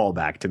little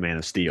callback to Man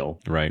of Steel.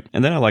 Right.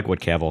 And then I like what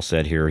Cavill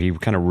said here. He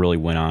kind of really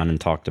went on and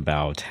talked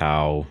about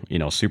how,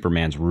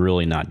 Superman's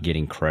really not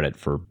getting credit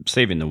for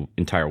saving the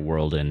entire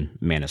world in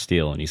Man of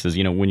Steel. And he says,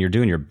 when you're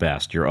doing your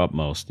best, your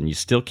utmost, and you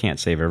still can't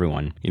save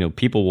everyone,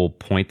 people will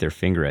point their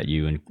finger at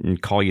you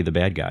and call you the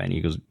bad guy. And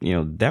he goes,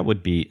 that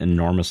would be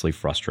enormously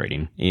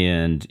frustrating.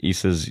 And he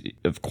says,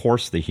 of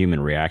course, the human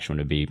reaction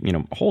would be,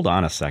 hold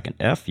on a second,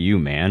 F you,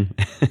 man.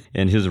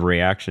 And his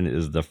reaction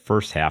is the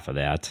first half of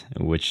that,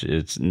 which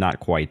it's not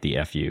quite the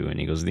F you. And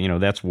he goes,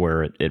 that's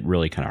where it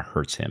really kind of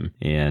hurts him.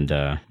 And,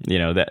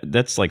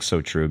 that's like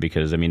so true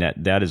because, I mean,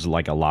 that is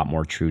like a lot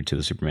more true to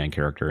the Superman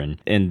character.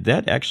 And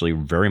that actually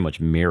very much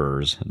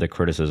mirrors the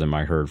criticism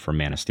I heard from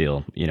Man of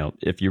Steel.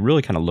 If you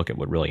really kind of look at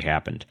what really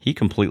happened, he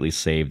completely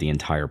saved the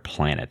entire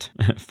planet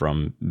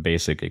from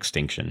basic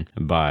extinction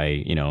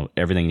by,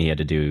 everything he had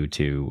to do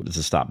to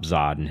stop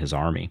Zod and his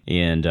army.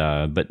 And,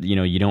 but,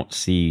 you don't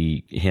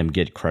see him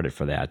get credit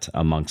for that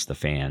amongst the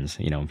fans.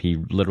 He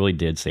literally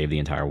did save the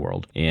entire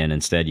world. And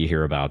instead you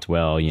hear about,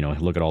 well,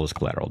 look at all this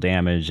collateral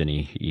damage and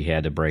he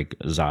had to break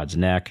Zod's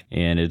neck.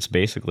 And it's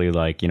basically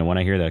like, when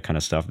I hear that kind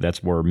of stuff,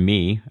 that's where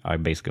I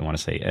basically want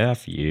to say,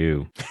 F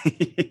you.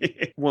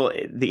 Well,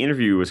 the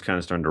interview was kind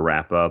of starting to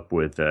wrap up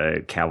with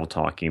Cavill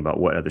talking about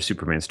what other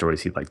Superman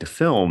stories he'd like to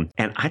film.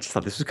 And I just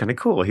thought this was kind of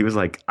cool. He was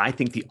like, I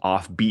think the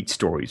offbeat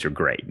stories are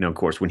great. Now, of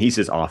course, when he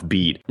says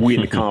offbeat, we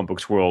in the comic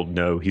books world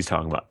know he's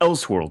talking about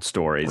Elseworld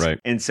stories. Right.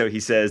 And so he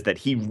says that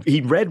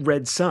he read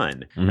Red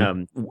Sun.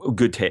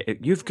 Good taste.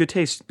 You have good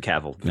taste,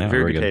 Cavill. Yeah,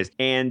 very good taste.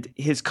 And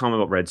his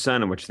comment about Red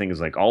Sun, and which I think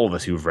is like all of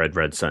us who've read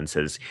Red Sun,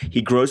 says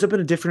he grows up in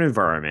a different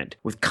environment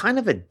with kind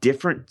of a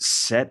different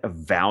set of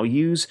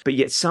values, but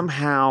yet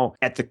somehow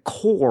at the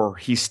core,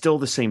 he's still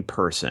the same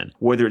person.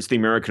 Whether it's the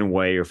American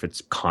way or if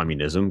it's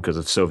communism because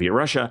of Soviet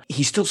Russia,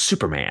 he's still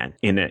Superman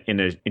in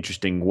an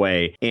interesting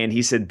way. And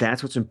he said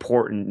that's what's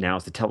important now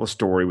is to tell a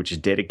story which is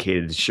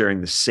dedicated to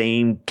sharing the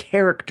same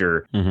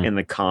character in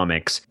the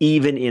comics,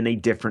 even in a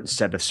different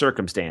set of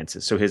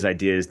circumstances. So his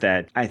idea is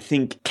that I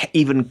think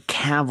even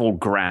Cavill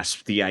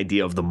grasped the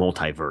idea of the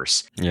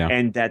multiverse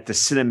and that the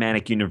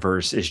cinematic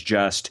universe is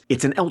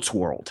it's an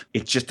Elseworld.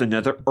 It's just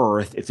another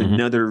Earth. It's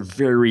another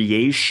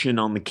variation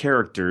on the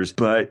characters,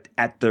 but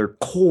at their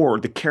core,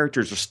 the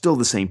characters are still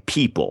the same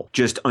people,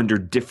 just under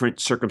different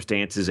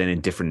circumstances and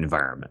in different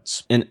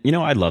environments. And,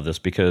 I love this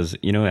because,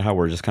 how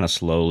we're just kind of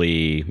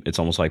slowly, it's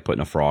almost like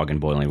putting a frog in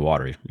boiling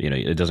water.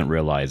 It doesn't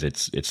realize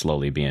it's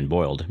slowly being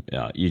boiled.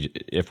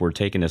 If we're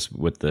taking this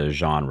with the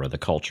genre, the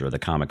culture, the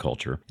comic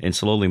culture, and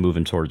slowly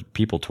moving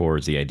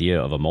towards the idea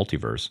of a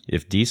multiverse,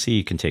 if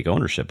DC can take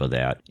ownership of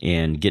that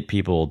and get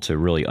people to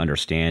really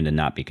understand and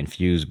not be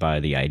confused by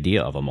the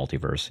idea of a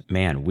multiverse,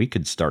 man, we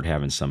could start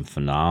having some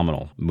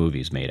phenomenal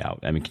movies made out.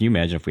 I mean, can you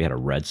imagine if we had a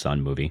Red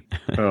Sun movie?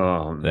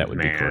 Oh, that would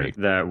be great.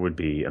 That would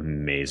be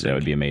amazing. That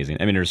would be amazing.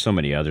 I mean, there's so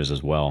many others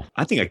as well.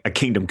 I think a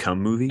Kingdom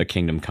Come movie. A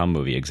Kingdom Come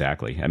movie,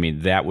 exactly. I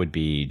mean, that would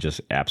be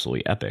just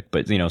absolutely epic.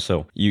 But,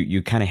 so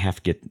you kind of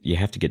have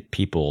to get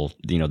people,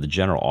 the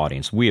general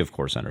audience. We, of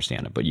course,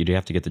 understand it, but you do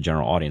have to get the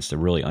general audience to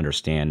really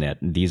understand that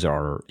these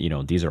are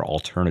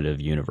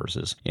alternative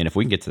universes. And if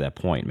we can get to that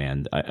point,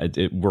 man,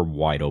 we're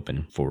wide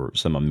open for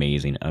some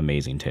amazing,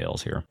 amazing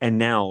tales here. And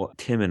now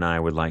Tim and I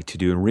would like to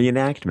do a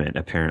reenactment,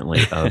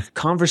 apparently, of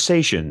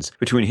conversations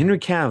between Henry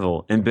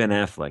Cavill and Ben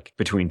Affleck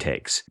between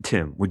takes.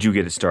 Tim, would you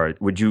get it started?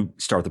 Would you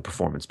start the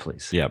performance,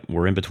 please? Yeah,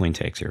 we're in between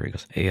takes here. He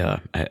goes,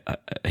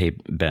 hey,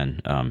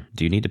 Ben,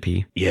 do you need to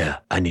pee? Yeah,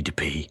 I need to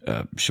pee.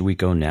 Should we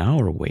go now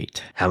or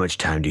wait? How much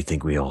time do you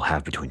think we all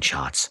have between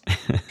shots?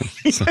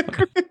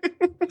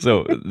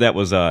 So that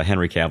was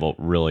Henry Cavill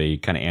really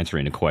kind of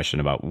answering a question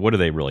about what do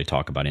they really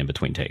talk about in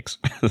between takes.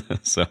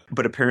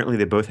 But apparently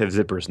they both have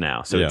zippers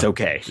now, so it's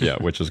okay. Yeah,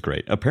 which is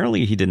great.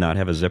 Apparently he did not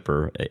have a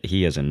zipper.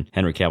 He, as in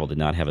Henry Cavill, did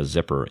not have a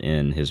zipper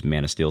in his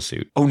Man of Steel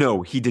suit. Oh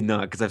no, he did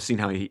not, because I've seen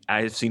how they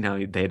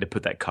had to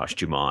put that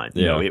costume on.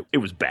 Yeah. No, it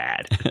was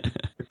bad.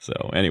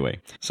 So anyway,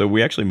 so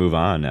we actually move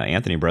on.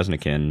 Anthony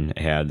Breznican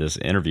had this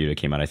interview that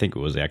came out. I think it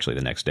was actually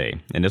the next day,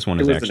 and this one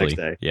is actually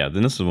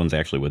then this one's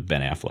actually with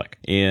Ben Affleck.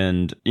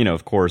 And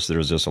of course,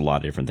 there's just a lot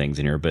of different things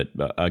in here. But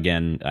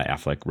again,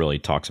 Affleck really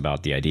talks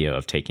about the idea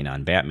of taking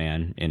on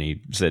Batman, and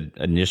he said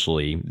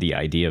initially the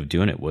idea of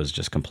doing it was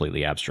just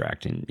completely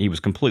abstract, and he was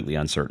completely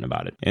uncertain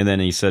about it. And then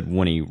he said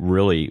when he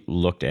really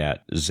looked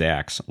at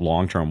Zack's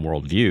long-term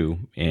worldview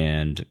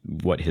and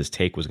what his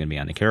take was going to be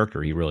on the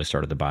character, he really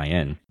started to buy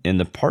in. And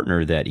the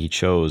partner that he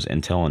chose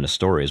in telling the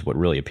story is what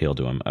really appealed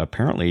to him.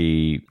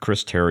 Apparently,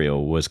 Chris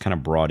Terrio was kind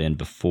of brought in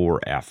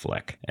before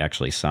Affleck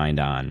actually signed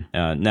on.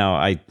 Now,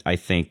 I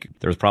think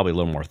there's probably a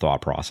little more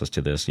thought process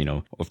to this.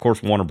 Of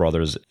course, Warner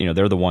Brothers,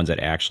 they're the ones that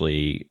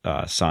actually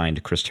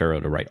signed Chris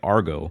Terrio to write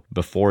Argo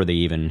before they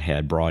even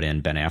had brought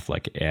in Ben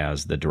Affleck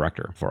as the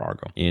director for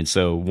Argo. And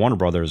so Warner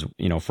Brothers,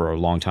 for a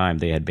long time,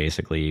 they had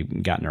basically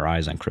gotten their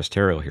eyes on Chris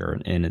Terrio here.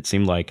 And it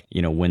seemed like,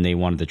 when they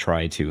wanted to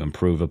try to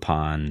improve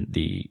upon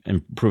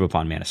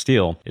Man of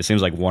Steel, it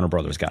seems like Warner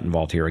Brothers got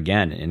involved here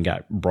again and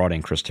brought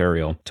in Chris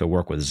Terrio to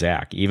work with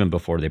Zack, even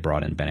before they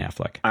brought in Ben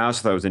Affleck. I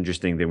also thought it was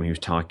interesting that when he was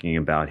talking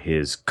about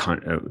his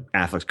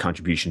Affleck's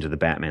contribution to the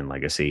Batman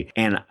legacy,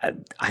 and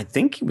I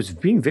think he was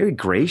being very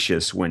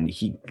gracious when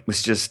he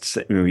was just,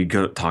 he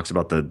talks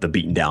about the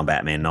beaten down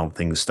Batman and all the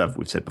things, stuff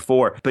we've said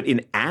before. But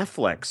in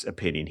Affleck's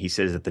opinion, he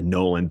says that the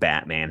Nolan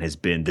Batman has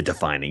been the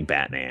defining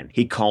Batman.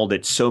 He called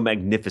it so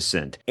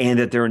magnificent and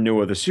that there are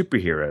no other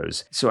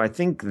superheroes. So I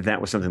think that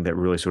was something that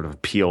really sort of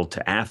appealed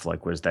to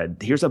Affleck, was that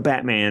here's a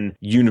Batman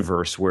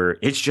universe where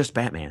it's just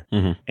Batman.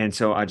 Mm-hmm. And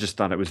so I just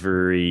thought it was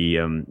very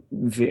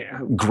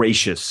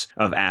gracious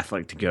of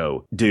Affleck to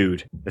go,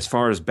 dude, as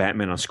far as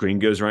Batman on screen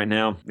goes right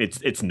now,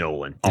 it's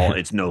Nolan.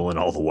 It's Nolan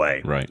all the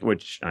way. Right.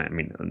 Which, I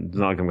mean, it's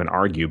not like I'm going to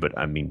argue, but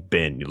I mean,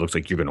 Ben, it looks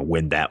like you're going to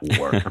win that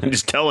war. I'm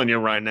just telling you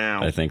right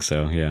now. I think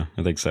so. Yeah,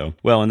 I think so.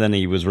 Well, and then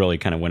he was really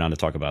kind of went on to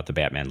talk about the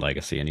Batman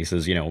legacy. And he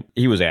says,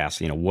 he was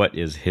asked, what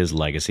is his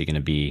legacy going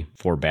to be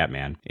for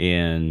Batman?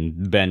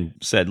 And Ben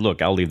said,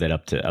 look, I'll leave that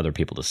up to other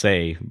people to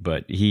say.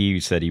 But he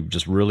said he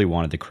just really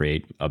wanted to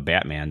create a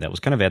Batman that was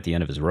kind of at the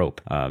end of his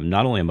rope,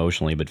 not only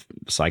emotionally, but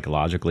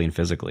psychologically and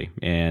physically.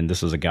 And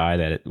this is a guy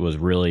that was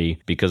really,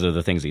 because of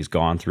the things he's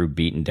gone through,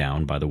 beaten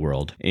down by the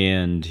world.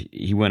 And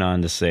he went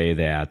on to say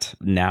that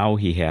now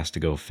he has to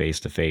go face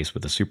to face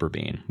with a super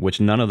being, which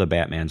none of the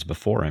Batmans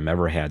before him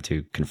ever had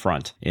to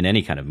confront in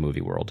any kind of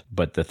movie world.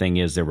 But the thing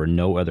is, there were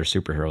no other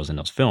superheroes in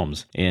those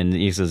films. And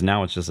he says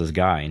now it's just this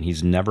guy, and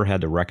he's never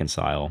had to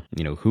reconcile,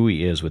 who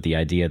he is with the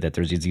idea that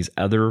there's these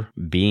other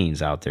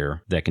beings out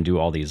there that can do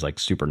all these like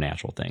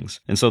supernatural things.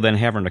 And so then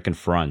having to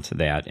confront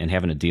that and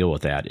having to deal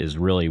with that is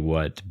really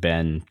what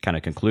Ben kind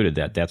of concluded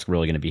that that's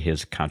really going to be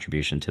his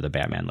contribution to the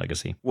Batman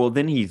legacy. Well,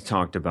 then he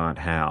talked about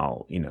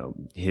how,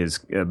 his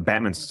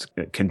Batman's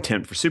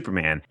contempt for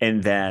Superman,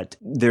 and that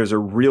there's a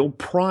real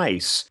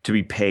price to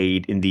be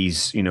paid in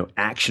these,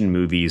 action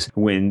movies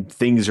when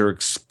things are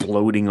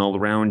exploding all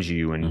around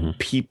you and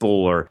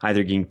people are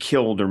either getting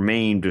killed or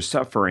maimed or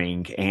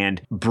suffering.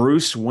 And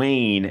Bruce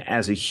Wayne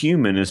as a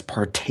human is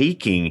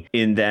partaking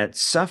in that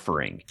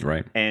suffering.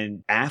 Right.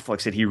 And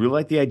Affleck said he really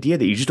liked the idea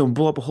that you just don't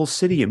blow up a whole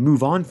city and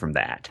move on from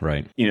that.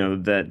 Right.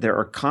 That there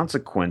are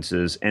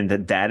consequences, and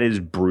that is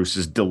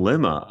Bruce's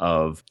dilemma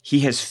of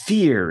he has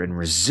fear and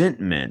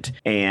resentment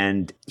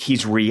and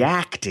he's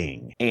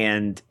reacting.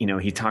 And,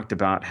 he talked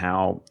about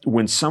how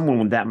when someone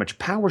with that much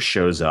power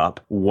shows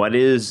up, what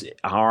is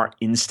our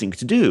instinct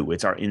to do?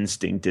 Our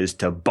instinct is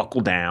to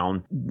buckle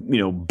down,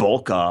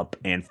 bulk up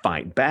and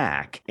fight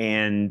back.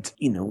 And,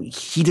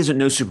 he doesn't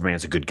know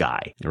Superman's a good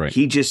guy. Right.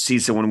 He just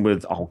sees someone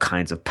with all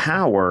kinds of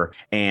power.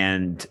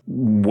 And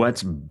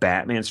what's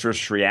Batman's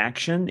first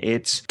reaction?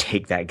 It's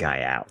take that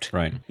guy out.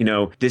 Right.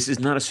 This is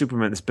not a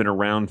Superman that's been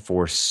around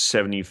for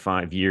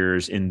 75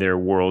 years in their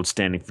world,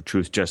 standing for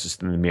truth, justice,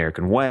 and the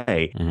American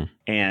way. Mm-hmm.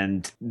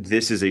 And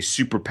this is a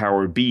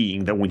superpowered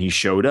being that when he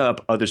showed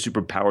up, other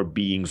superpowered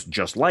beings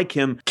just like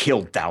him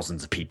killed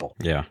thousands of people.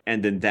 Yeah.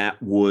 And then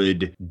that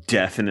would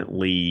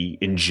definitely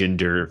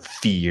engender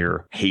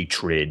fear,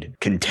 hatred,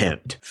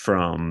 contempt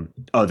from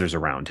others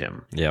around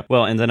him. Yeah.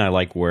 Well, and then I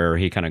like where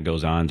he kind of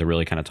goes on to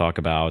really kind of talk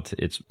about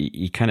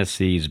he kind of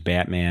sees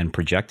Batman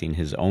projecting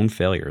his own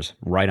failures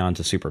right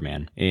onto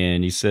Superman.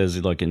 And he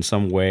says, look, in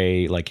some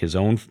way, like his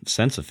own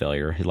sense of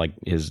failure, like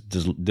his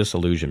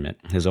disillusionment,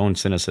 his own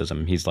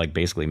cynicism, he's like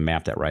basically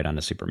mapped that right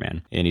onto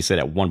Superman. And he said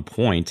at one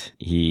point,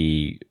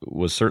 he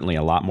was certainly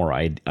a lot more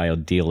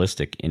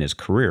idealistic in his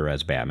career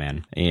as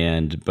Batman.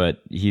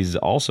 But he's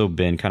also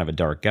been kind of a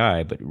dark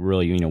guy, but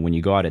really, when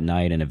you go out at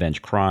night and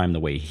avenge crime the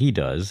way he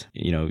does,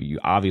 you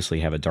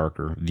obviously have a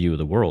darker view of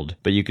the world.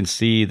 But you can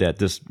see that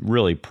this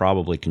really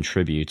probably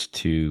contributes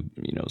to,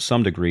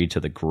 some degree to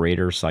the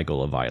greater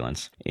cycle of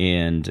violence.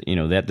 And,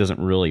 that doesn't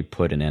really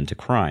put an end to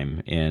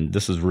crime. And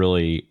this is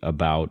really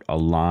about a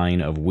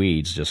line of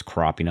weeds just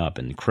cropping up,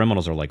 and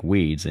criminals are like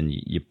weeds, and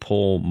you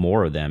pull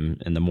more of them,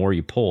 and the more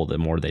you pull, the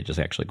more they just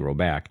actually grow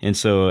back. And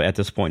so at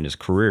this point in his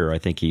career, I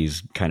think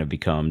he's kind of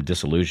become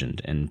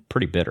disillusioned and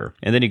pretty bitter.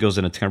 And then he goes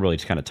in to really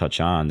kind of touch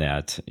on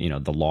that,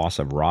 the loss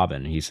of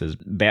Robin. He says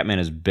Batman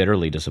is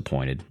bitterly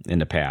disappointed in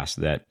the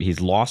past that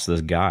he's lost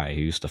this guy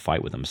who used to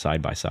fight with him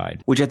side by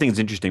side. Which I think is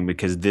interesting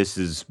because this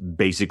is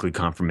basically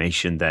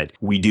confirmation that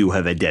we do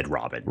have a dead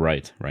Robin.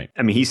 Right.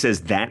 I mean, he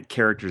says that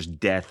character's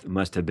death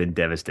must have been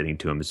devastating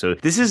to him. So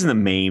this isn't a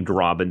maimed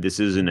Robin. This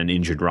isn't an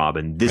injured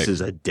Robin. This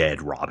is a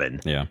dead Robin.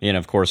 Yeah. And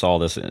of course, all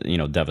this,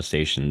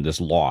 devastation, this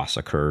loss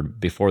occurred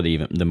before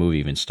the movie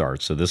even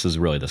starts. So this is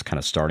really this kind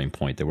of starting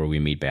point there where we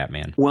meet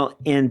Batman. Well,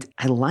 and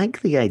I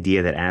like the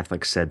idea that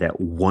Affleck said that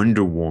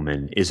Wonder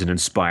Woman is an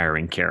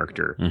inspiring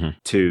character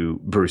to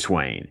Bruce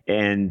Wayne,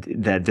 and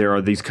that there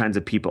are these kinds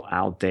of people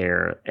out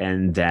there,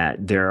 and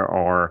that there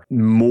are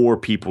more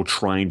people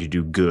trying to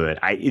do good.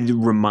 It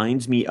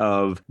reminds me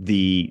of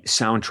the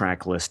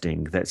soundtrack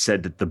listing that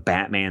said that the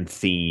Batman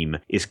theme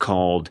is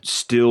called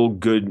 "Still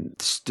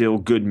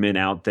Good Men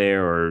Out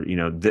There," or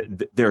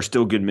there are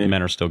still good men.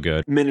 Men are still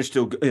good. Men are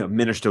still good.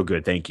 Men are still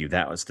good. Thank you.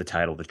 That was the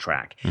title of the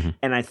track.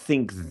 And I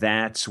think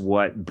that's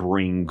what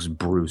brings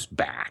Bruce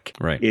back.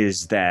 Right.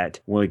 Is that,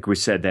 like we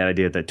said, that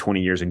idea that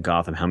 20 years in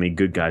Gotham, how many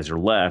good guys are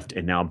left?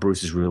 And now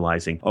Bruce is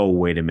realizing, oh,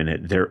 wait a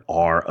minute, there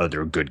are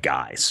other good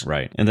guys.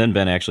 Right. And then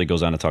Ben actually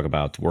goes on to talk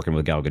about working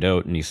with Gal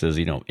Gadot, and he says,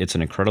 it's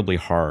an incredibly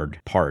hard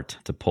part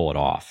to pull it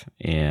off.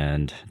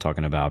 And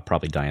talking about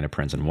probably Diana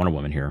Prince and Wonder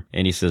Woman here.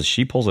 And he says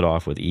she pulls it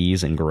off with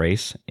ease and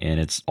grace, and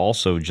it's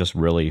also just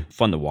really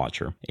fun to watch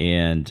her.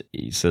 And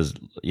he says,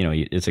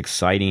 it's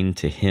exciting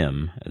to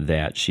him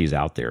that she's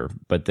out there.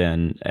 But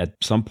then at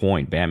some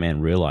point,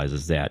 Batman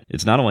realizes that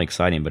it's not only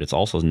exciting, but it's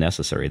also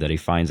necessary that he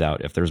finds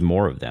out if there's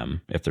more of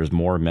them, if there's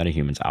more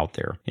metahumans out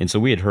there. And so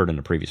we had heard in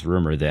a previous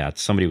rumor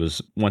that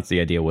once the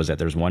idea was that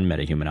there's one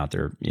metahuman out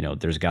there,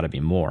 there's got to be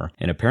more.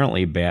 And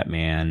apparently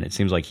Batman, it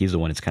seems like he's the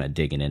one that's kind of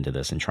digging into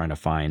this and trying to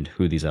find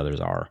who these others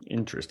are.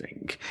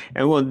 Interesting.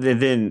 And well,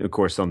 then of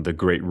course, on the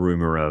great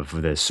rumor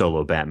of the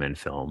solo Batman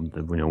film,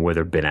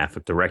 whether Ben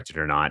Affleck directed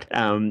or not,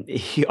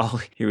 he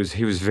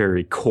was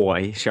very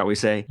coy, shall we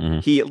say.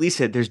 He at least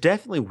said there's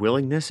definitely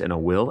willingness and a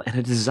will and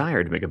a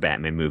desire to make a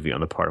Batman movie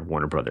on the part of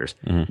Warner Brothers.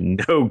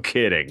 No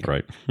kidding.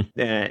 Right.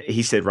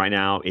 He said right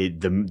now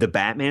the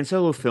Batman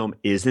solo film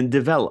is in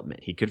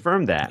development. He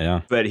confirmed that.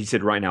 Yeah. But he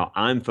said right now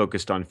I'm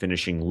focused on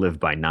finishing Live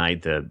by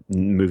Night, the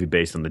movie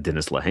based on the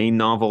Dennis Lehane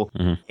novel.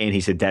 And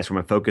he said that's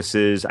where my focus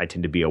is. I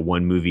tend to be a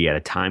one movie at a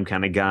time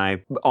kind of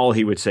guy. All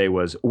he would say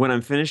was, when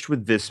I'm finished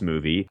with this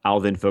movie, I'll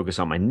then focus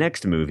on my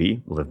next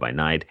movie, Live by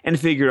Night, and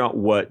figure out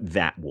what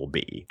that will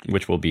be.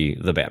 Which will be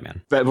the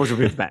Batman. Which will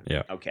be the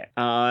Batman. Yeah.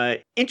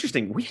 Okay.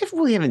 Interesting. We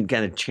really haven't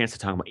got a chance to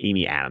talk about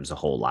Amy Adams a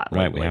whole lot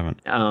lately. Right, we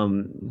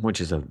haven't.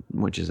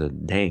 Which is a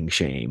dang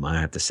shame, I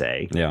have to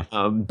say. Yeah.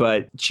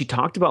 But she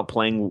talked about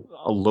playing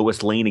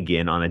Lois Lane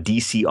again on a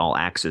DC All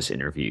Access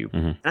interview.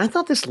 And I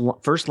thought this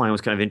first line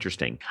was kind of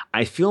interesting.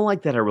 I feel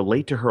like that I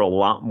relate to her a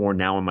lot more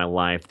now in my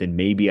life than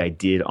maybe I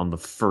did on the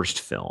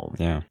first film.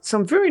 Yeah. So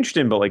I'm very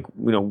interested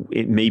in,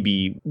 it may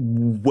be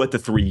what the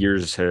 3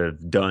 years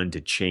have done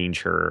to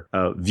change her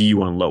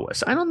view on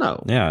Lois. I don't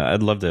know. Yeah,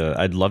 I'd love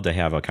to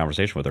have a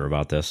conversation with her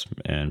about this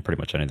and pretty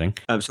much anything.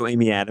 So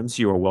Amy Adams,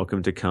 you are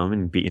welcome to come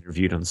and be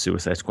interviewed on the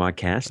Suicide Squad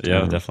cast.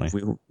 Yeah,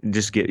 definitely. We'll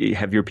just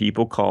have your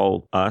people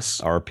call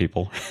us. Our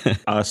people.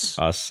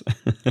 Us.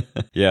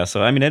 Yeah,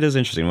 so I mean, it is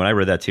interesting. When I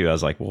read that too, I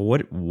was like, well,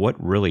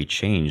 what really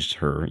changed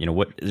her?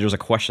 There's a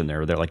question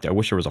there. They're like, I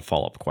wish there was a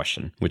follow-up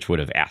question, which would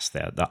have asked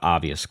the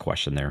obvious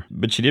question there.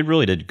 But she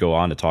did go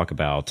on to talk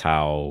about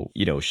how,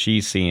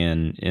 she's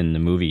seeing in the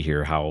movie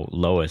here how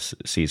Lois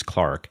sees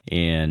Clark.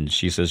 And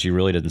she says she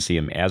really doesn't see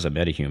him as a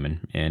metahuman.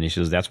 And he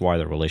says that's why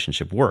the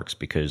relationship works,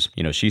 because,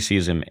 she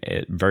sees him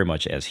very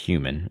much as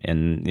human.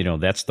 And,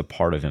 that's the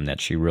part of him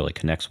that she really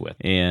connects with.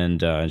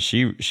 And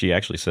she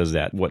actually says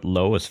that what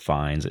Lois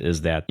finds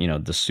is that,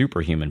 the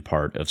superhuman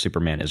part of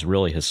Superman is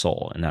really his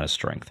soul and not his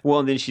strength. Well,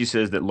 and then she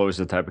says that Lois is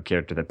the type of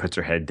character that puts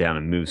her head down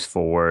and moves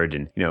forward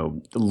and,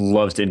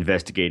 loves to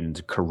investigate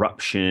into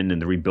corruption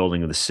and the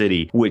rebuilding of the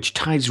city, which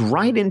ties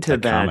right into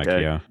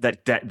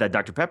that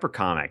Dr. Pepper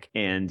comic.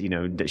 And,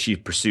 that she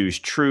pursues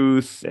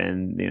truth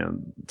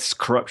and,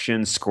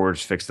 corruption,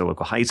 Scourge fixed the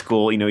local high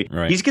school.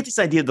 Right. He's got this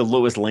idea of the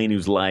Lois Lane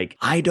who's like,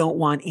 I don't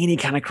want any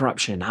kind of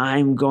corruption.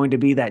 I'm going to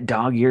be that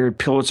dog-eared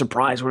Pulitzer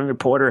Prize-winning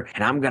reporter,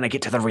 and I'm going to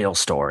get to the real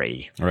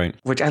story. Right.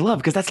 Which I love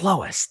because that's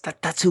Lois.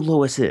 That's who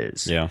Lois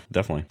is. Yeah,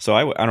 definitely. So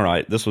I don't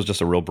know. This was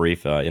just a real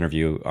brief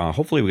interview.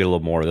 Hopefully we get a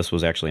little more. This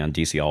was actually on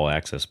DC All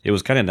Access. It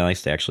was kind of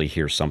nice to actually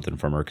hear something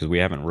from her because we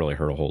haven't really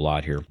heard a whole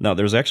lot here. Now,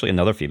 there's actually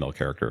another female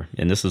character,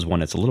 and this is one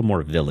that's a little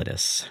more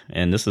villainous.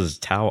 And this is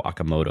Tao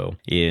Akamoto.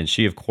 And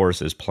she, of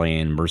course, is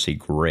playing Mercy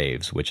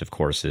Graves, which, of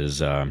course,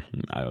 is,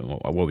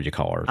 what would you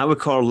call her? I would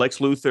call her Lex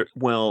Luthor.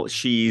 Well,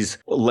 she's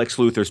Lex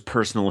Luthor's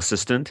personal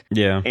assistant.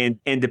 Yeah. And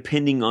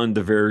depending on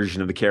the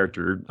version of the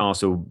character,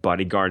 also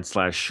bodyguard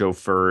 /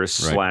 chauffeur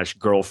 /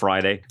 Girl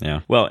Friday.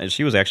 Yeah. Well, and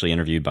she was actually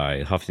interviewed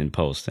by Huffington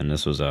Post, and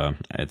this was, I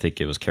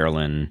think it was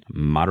Carolyn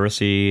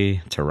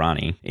Madrasi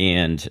Tirani,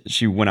 and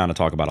she went on to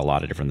talk about a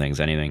lot of different things,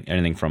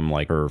 anything from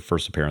like her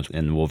first appearance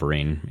in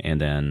Wolverine, and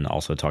then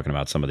also talking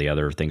about some of the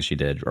other things she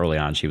did early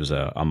on. She was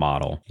a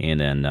model, and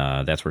then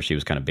then that's where she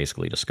was kind of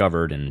basically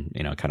discovered and,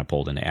 kind of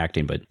pulled into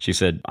acting. But she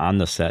said on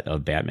the set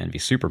of Batman v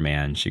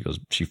Superman,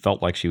 she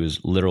felt like she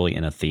was literally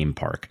in a theme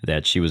park,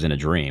 that she was in a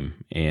dream,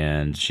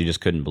 and she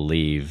just couldn't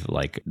believe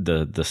like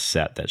the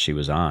set that she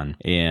was on.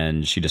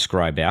 And she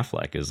described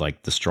Affleck as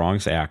like the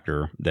strongest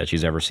actor that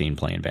she's ever seen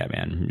playing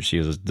Batman. She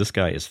was, this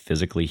guy is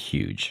physically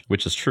huge,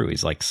 which is true.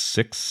 He's like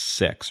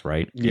 6'6",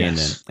 right?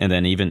 Yes. And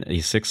then even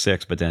he's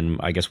 6'6", but then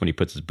I guess when he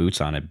puts his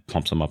boots on, it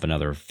pumps him up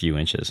another few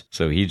inches.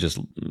 So he just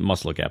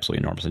must look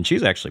absolutely enormous. And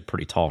she's actually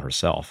pretty tall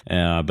herself.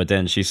 But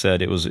then she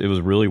said it was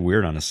really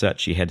weird on the set.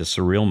 She had this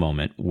surreal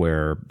moment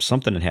where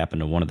something had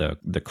happened to one of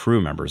the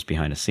crew members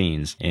behind the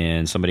scenes,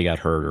 and somebody got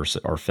hurt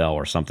or fell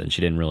or something.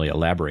 She didn't really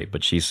elaborate,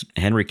 but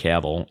Henry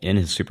Cavill in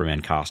his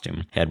Superman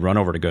costume had run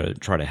over to go to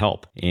try to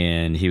help,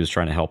 and he was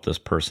trying to help this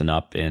person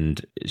up,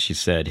 and she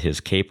said his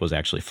cape was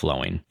actually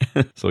flowing.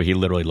 So he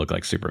literally looked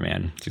like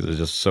Superman. It was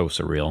just so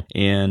surreal.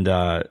 And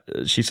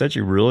she said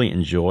she really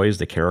enjoys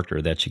the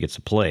character that she gets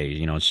to play.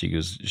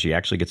 She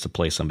actually gets to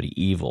play somebody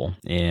evil,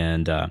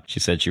 and she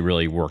said she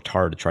really worked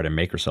hard to try to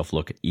make herself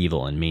look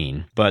evil and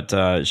mean.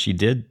 But she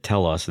did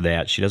tell us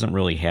that she doesn't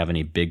really have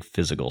any big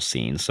physical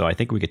scenes, so I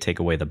think we could take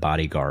away the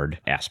bodyguard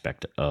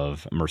aspect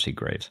of Mercy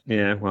Graves.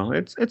 Yeah, well,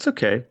 it's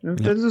okay.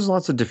 There's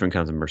lots of different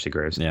kinds of Mercy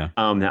Graves. Yeah.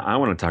 Now I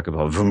want to talk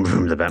about Vroom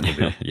Vroom the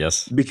Batmobile.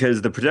 Yes.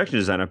 Because the production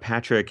designer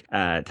Patrick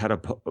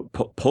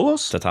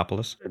Tatopoulos,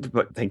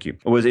 but thank you,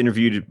 was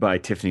interviewed by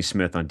Tiffany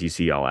Smith on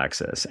DC All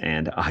Access,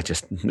 and I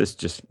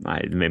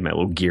made my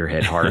little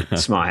gearhead heart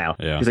smile.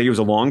 Yeah. Because it was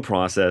a long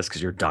process,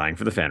 because you're dying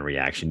for the fan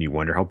reaction. You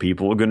wonder how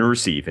people are going to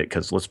receive it,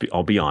 because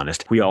I'll be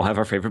honest, we all have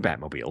our favorite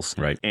Batmobiles.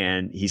 Right.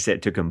 And he said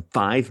it took him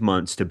 5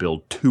 months to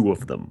build 2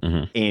 of them.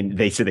 Mm-hmm. And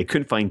they said they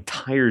couldn't find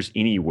tires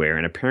anywhere,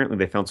 and apparently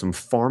they found some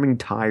farming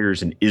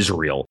tires in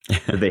Israel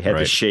that they had Right.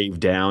 to shave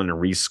down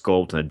and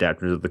resculpt and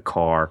adapt into the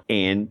car.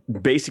 And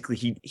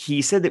basically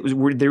he said that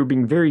they were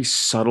being very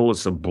subtle and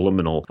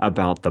subliminal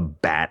about the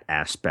bat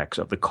aspects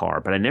of the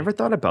car. But I never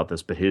thought about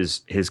this, but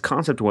his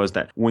concept was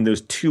that when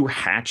those 2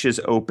 hatches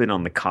open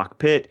on the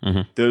cockpit,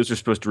 mm-hmm. those are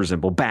supposed to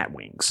resemble bat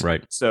wings.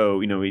 Right.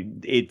 So,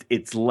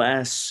 it's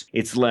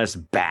less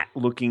bat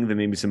looking than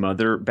maybe some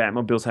other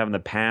Batmobiles have in the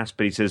past.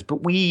 But he says,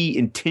 but we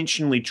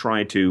intentionally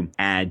try to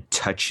add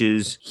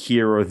touches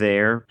here or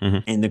there. Mm-hmm.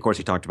 And of course,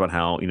 he talked about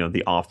how,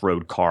 the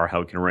off-road car,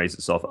 how it can raise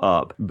itself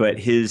up. But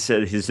his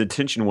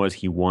intention was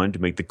he wanted to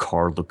make the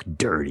car look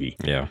dirty.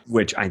 Yeah.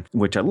 Which I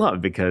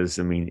love, because,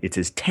 it's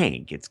his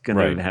tank. It's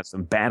going to have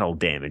some battle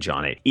damage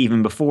on it,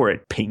 even before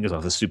it pings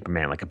off the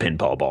Superman like a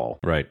pinball ball.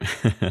 Right.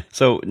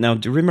 So now,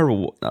 do you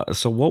remember,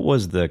 so what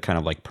was the kind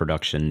of like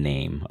production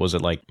name? Was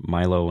it like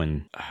Milo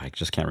and I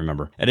just can't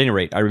remember. At any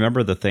rate, I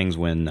remember the things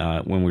when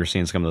we were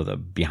seeing some of the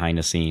behind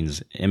the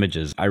scenes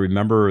images. I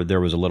remember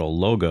there was a little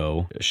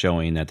logo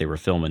showing that they were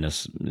filming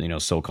this,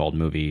 so-called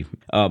movie,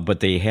 but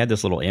they had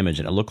this little image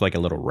and it looked like a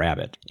little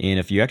rabbit. And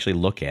if you actually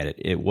look at it,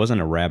 it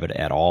wasn't a rabbit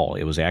at all.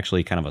 It was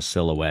actually kind of a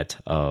silhouette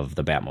of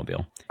the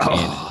Batmobile.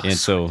 And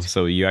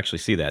so you actually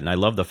see that. And I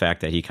love the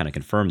fact that he kind of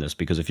confirmed this,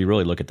 because if you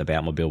really look at the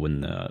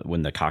Batmobile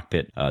when the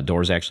cockpit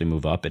doors actually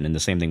move up, and then the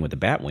same thing with the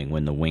Batwing,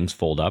 when the wings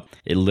fold up,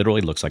 it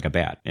literally looks like a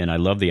bat. And I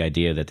love the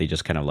idea that they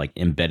just kind of like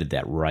embedded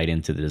that right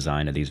into the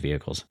design of these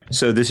vehicles.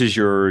 So this is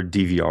your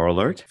DVR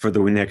alert for the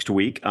next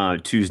week,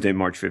 Tuesday,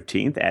 March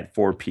 15th at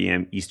 4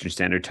 p.m. Eastern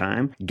Standard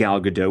Time.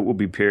 Gal Gadot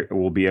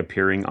will be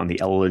appearing on the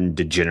Ellen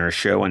DeGeneres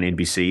Show on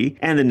NBC.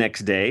 And the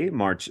next day,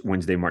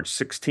 Wednesday, March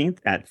 16th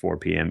at 4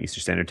 p.m.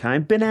 Eastern Standard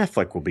Time, Ben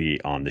Affleck will be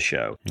on the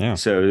show. Yeah.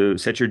 So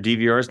set your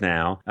DVRs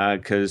now,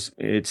 because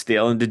it's the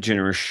Ellen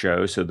DeGeneres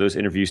Show, so those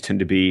interviews tend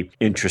to be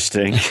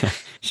interesting.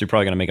 She's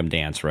probably going to make them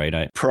dance,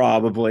 right?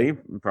 Probably.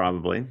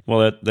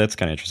 Well, that's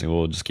kind of interesting.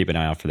 We'll just keep an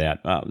eye out for that.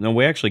 No,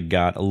 we actually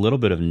got a little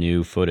bit of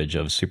new footage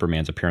of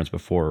Superman's appearance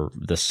before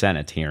the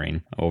Senate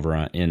hearing over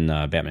in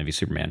Batman v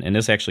Superman. And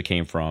this actually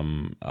came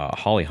from a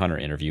Holly Hunter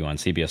interview on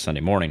CBS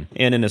Sunday Morning.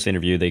 And in this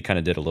interview, they kind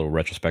of did a little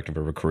retrospective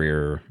of her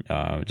career,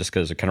 just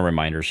because a kind of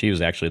reminder, she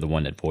was actually the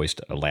one that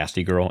voiced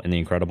Elastigirl in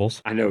The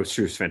Incredibles. I know, it's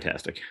true. It's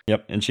fantastic.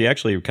 Yep. And she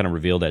actually kind of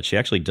revealed that she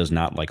actually does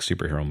not like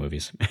superhero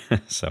movies.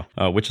 So,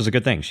 which is a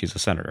good thing. She's a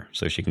senator,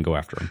 so she can go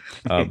after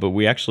them. But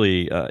we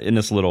actually, in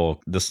this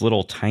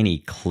little tiny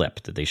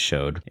clip that they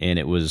showed, and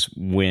it was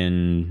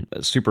when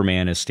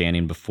Superman is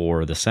standing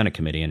before the Senate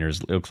committee, and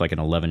it looks like an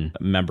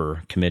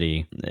 11-member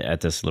committee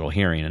at this little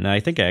hearing. And I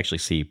think I actually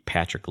see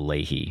Patrick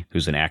Leahy,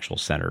 who's an actual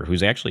senator,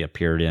 who's actually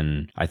appeared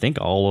in, I think,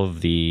 all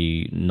of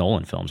the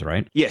Nolan films,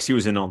 right? Yes, he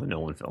was in all the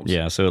Nolan films.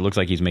 Yeah, so it looks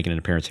like he's making an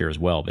appearance here as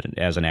well, but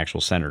as an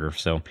actual senator.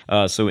 So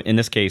in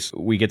this case,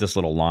 we get this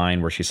little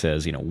line where she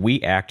says,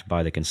 we act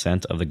by the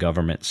consent of the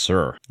government,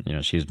 sir.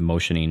 She's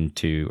motioning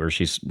to, or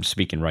she's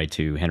speaking right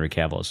to Henry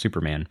Cavill as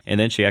Superman. And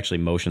then she actually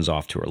motions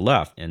off to her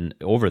left. And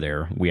over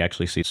there, we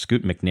actually see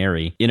Scoot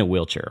McNairy in a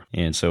wheelchair.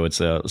 And so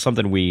it's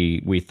something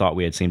we thought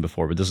we had seen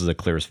before, but this is the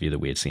clearest view that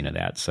we had seen of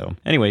that. So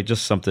anyway,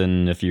 just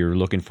something, if you're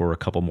looking for a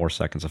couple more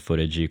seconds of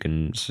footage, you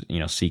can,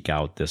 seek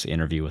out this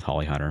interview with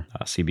Holly Hunter,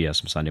 CBS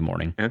from Sunday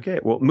morning. Okay,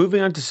 well,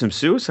 moving on to some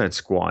Suicide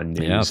Squad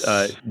news.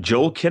 Yes.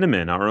 Joel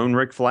Kinnaman, our own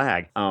Rick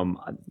Flag.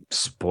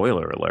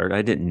 Spoiler alert,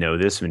 I didn't know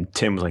this, and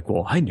Tim was like,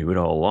 well, I knew it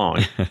all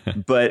along.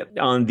 But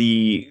on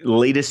the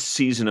latest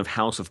season of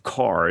House of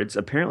Cards,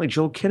 apparently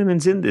Joel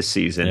Kinnaman's in this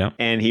season,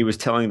 and he was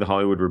telling the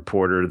Hollywood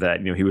Reporter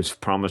that he was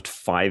promised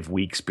 5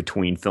 weeks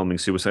between filming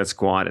Suicide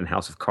Squad and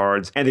House of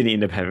Cards, and then he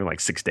ended up having like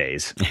 6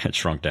 days. It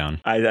shrunk down.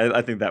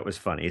 I think that was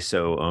funny.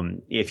 So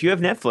if you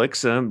have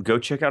Netflix, go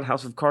check out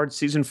House of Cards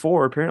season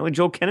 4. Apparently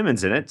Joel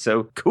Kinnaman's in it,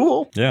 so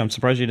cool. Yeah, I'm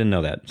surprised you didn't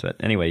know that. But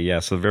anyway, yeah,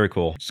 so very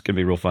cool. It's going to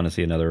be real fun to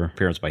see another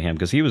appearance by him,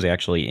 because he was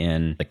actually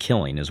in The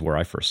Killing is where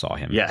I first saw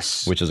him.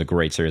 Yes. Which is a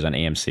great series on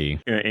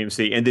AMC.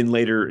 AMC, and then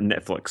later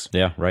Netflix.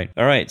 Yeah, right.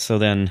 All right, so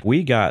then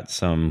we got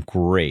some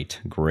great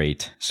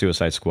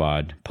Suicide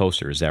Squad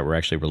posters that were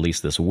actually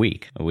released this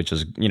week, which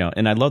is,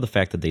 and I love the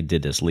fact that they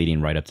did this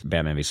leading right up to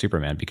Batman v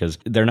Superman, because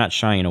they're not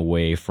shying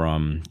away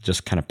from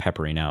just kind of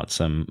peppering out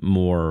some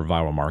more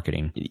viral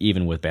marketing,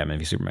 even with Batman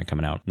v Superman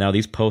coming out. Now,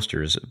 these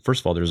posters,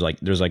 first of all, there's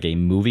like a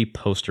movie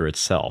poster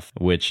itself,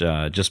 which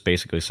just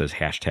basically says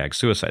hashtag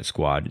Suicide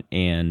Squad,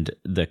 and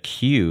the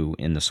Q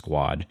in the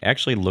squad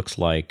actually looks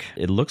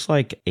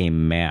like a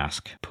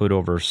mask put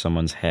over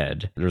someone's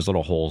head. There's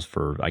little holes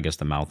for, I guess,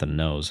 the mouth and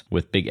nose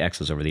with big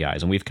X's over the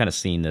eyes, and we've kind of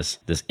seen this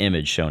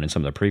image shown in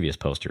some of the previous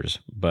posters,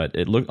 but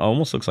it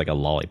almost looks like a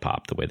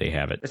lollipop the way they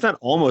have it. It's not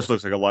almost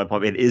looks like a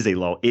lollipop. It is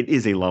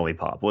a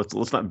lollipop.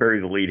 Let's not bury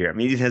the lead here. I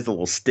mean, it has a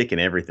little stick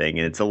and everything,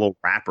 and it's a little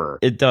wrapper.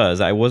 It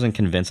does. I wasn't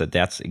convinced that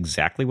that's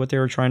exactly what they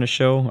were trying to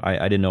show.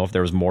 I didn't know if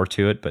there was more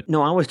to it, but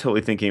no, I was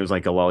totally thinking it was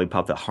like a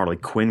lollipop that Harley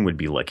Quinn would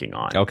be licking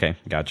on. Okay,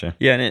 gotcha.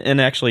 Yeah,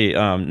 and actually,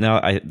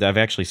 now I've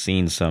actually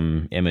seen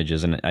some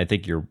images, and I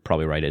think you're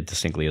probably right. It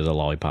distinctly is a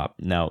lollipop.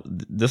 Now,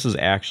 this is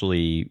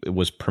actually, it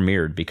was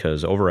premiered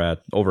because over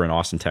in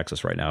Austin,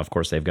 Texas right now, of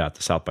course, they've got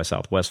the South by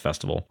Southwest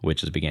Festival,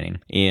 which is beginning,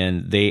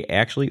 and they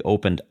actually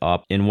opened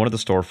up in one of the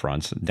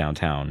storefronts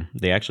downtown.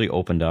 They actually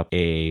opened up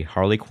a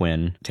Harley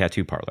Quinn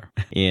tattoo parlor,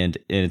 and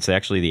it's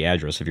actually the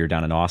address. If you're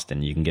down in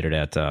Austin, you can get it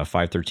at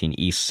 513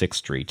 East 6th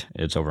Street.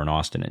 It's over in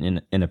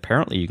Austin, and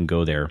apparently you can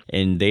go there,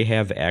 and they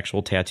have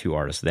actual tattoo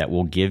artists that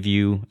will give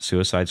you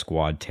Suicide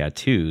Squad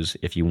tattoos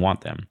if you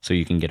want them. So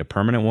you can get a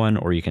permanent one,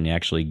 or you can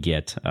actually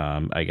get,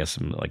 I guess,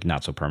 like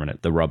not so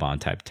permanent, the rub-on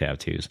type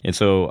tattoos. And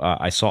so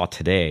I saw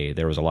today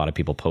there was a lot of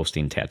people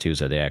posting tattoos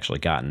that they actually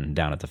gotten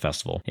down at the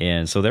festival.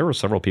 And so there were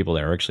several people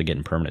that are actually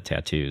getting permanent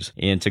tattoos.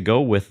 And to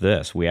go with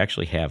this, we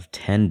actually have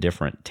 10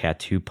 different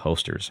tattoo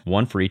posters,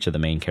 one for each of the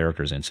main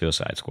characters in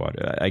Suicide Squad.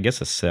 I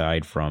guess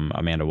aside from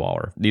Amanda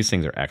Waller. These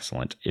things are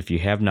excellent. If you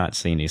have not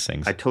seen these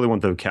things, I totally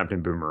want the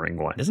Captain Boomerang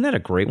one. Isn't that a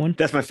great one?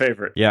 That's my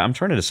favorite. Yeah, I'm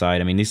trying to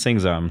decide. I mean, these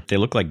things, they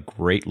look like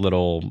great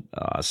little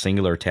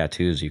singular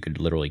tattoos you could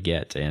literally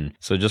get. And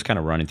so just kind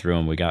of running through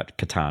them, we got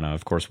Katana.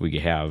 Of course, we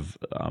have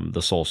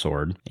the Soul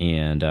Sword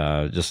and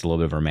just a little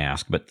bit of her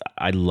mask. But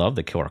I love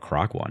the Killer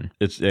Croc one.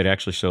 It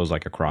actually shows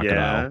like a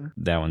crocodile. Yeah.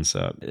 That one's,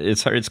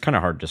 it's kind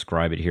of hard to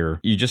describe it here.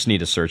 You just need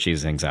to search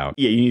these things out.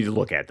 Yeah, you need to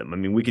look at them. I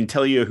mean, we can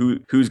tell you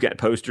who's got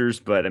posters,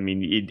 but I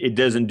mean, it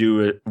doesn't do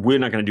it. We're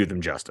not going to do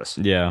them justice.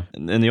 Yeah.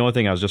 And the only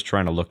thing I was just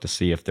trying to look to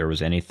see if there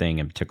was anything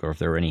in particular, if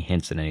there were any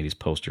hints in any of these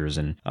posters.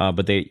 And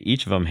but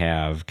each of them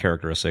have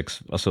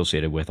characteristics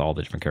associated with all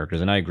the different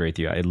characters. And I agree with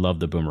you. I love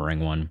the Boomerang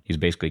one. He's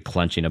basically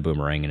clenching a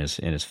boomerang in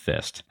his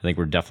fist. I think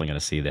we're definitely going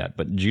to see that.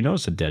 But did you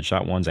notice the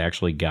Deadshot one's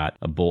actually got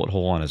a bullet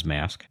hole on his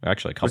mask?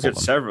 Actually, a couple of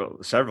them.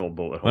 Several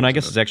bullet holes. And I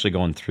guess it's actually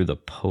going through the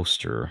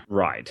poster.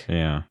 Right.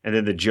 Yeah. And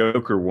then the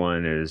Joker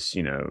one is,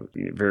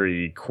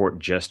 very court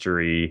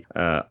jestery,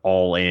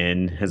 all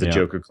in, has a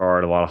Joker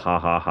card, a lot of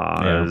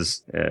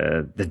ha-ha-ha's.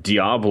 Yeah. The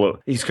Diablo,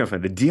 he's kind of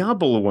funny. The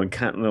Diablo one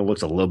kind of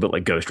looks a little bit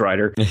like Ghost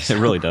Rider. It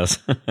really does.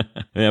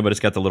 Yeah, but it's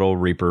got the little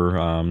Reaper,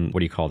 what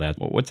do you call that?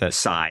 What's that?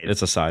 Scythe.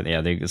 It's a scythe.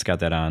 Yeah, it's got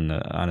that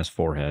on his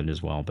forehead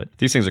as well. But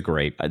these things are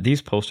great.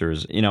 These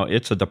posters,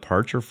 it's a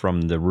departure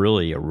from the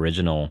really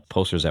original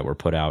posters that were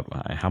put out.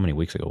 How many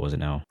weeks ago was it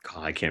now?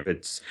 God, I can't.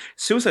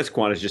 Suicide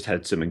Squad has just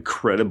had some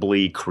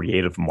incredibly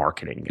creative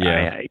marketing.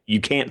 Yeah.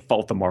 You can't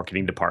fault the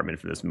marketing department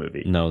for this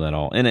movie. No, not at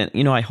all.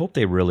 And I hope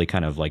they really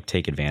kind of like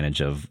take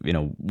advantage of,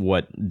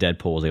 what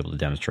Deadpool was able to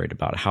demonstrate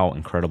about how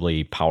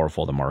incredibly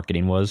powerful the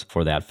marketing was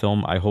for that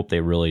film. I hope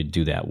they really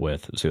do that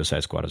with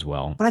Suicide Squad as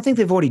well. But I think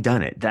they've already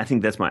done it. I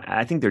think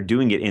they're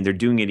doing it, and they're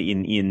doing it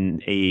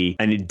in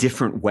a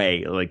different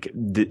way, like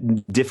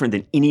different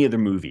than any other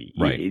movie.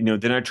 Right.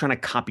 They're not trying to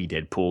copy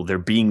Deadpool. They're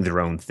being their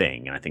own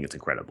thing, and I think it's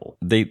incredible.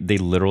 They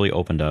literally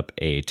opened up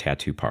a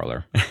tattoo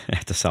parlor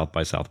at the South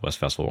by Southwest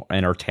Festival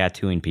and are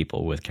tattooing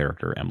people with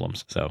character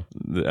emblems. So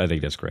I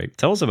think that's great.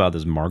 Tell us about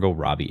this Margot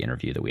Robbie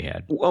interview that we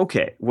had.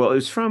 Okay. Well, it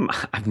was from,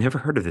 I've never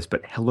heard of this,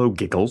 but Hello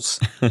Giggles.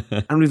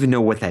 I don't even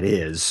know what that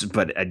is,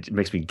 but it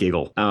makes me giggle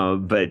illegal.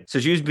 But so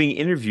she was being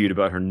interviewed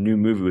about her new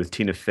movie with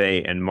Tina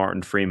Fey and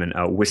Martin Freeman,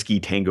 Whiskey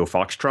Tango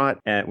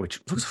Foxtrot, which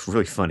looks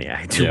really funny.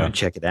 I do want to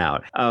check it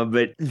out.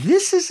 But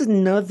this is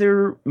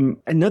another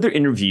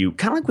interview,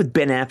 kind of like with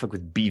Ben Affleck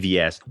with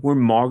BVS, where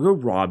Margot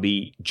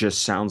Robbie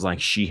just sounds like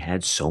she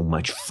had so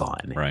much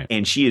fun. Right.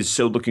 And she is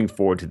so looking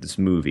forward to this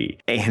movie.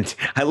 And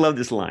I love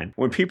this line.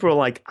 When people are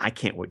like, I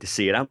can't wait to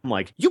see it, I'm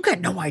like, you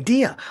got no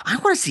idea. I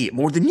want to see it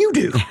more than you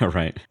do.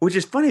 Right. Which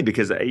is funny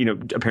because,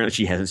 apparently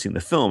she hasn't seen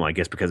the film, I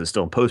guess, because it's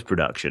still in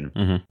post-production.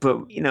 Mm-hmm.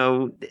 But,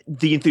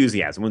 the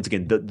enthusiasm, once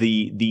again,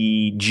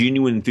 the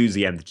genuine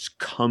enthusiasm that just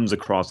comes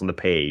across on the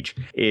page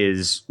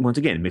is, once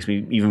again, it makes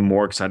me even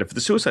more excited for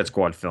the Suicide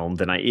Squad film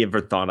than I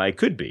ever thought I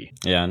could be.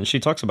 Yeah, and she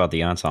talks about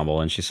the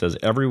ensemble, and she says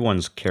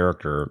everyone's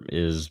character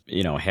is,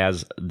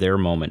 has their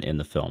moment in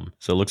the film.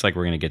 So it looks like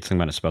we're going to get some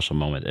kind of special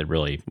moment. It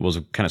really will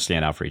kind of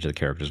stand out for each of the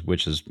characters,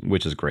 which is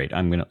great.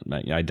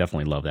 I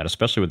definitely love that,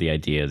 especially with the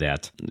idea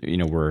that,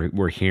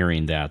 we're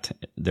hearing that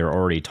they're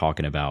already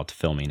talking about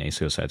filming a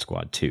Suicide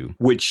Squad 2.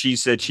 Which she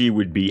said she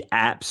would be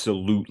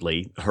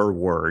absolutely, her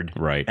word,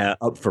 right,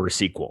 up for a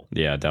sequel.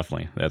 Yeah,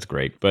 definitely. That's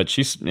great. But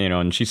she's,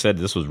 and she said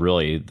this was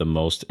really the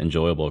most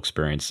enjoyable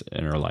experience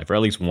in her life, or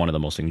at least one of the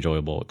most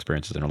enjoyable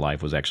experiences in her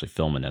life was actually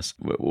filming this.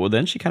 Well,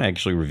 then she kind of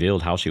actually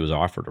revealed how she was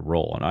offered a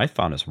role, and I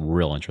found this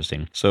real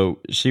interesting. So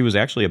she was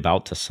actually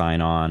about to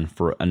sign on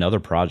for another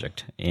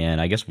project,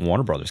 and I guess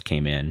Warner Brothers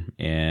came in,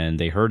 and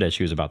they heard that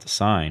she was about to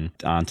sign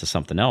on to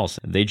something else.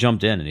 They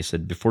jumped in, and they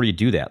said, before you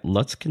do that,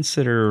 let's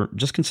consider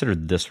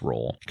this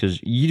role,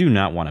 because you do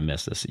not want to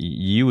miss this.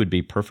 You would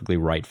be perfectly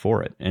right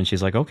for it. And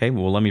she's like, okay,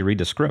 well, let me read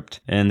the script.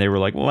 And they were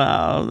like,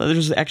 well,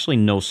 there's actually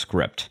no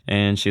script.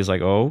 And she's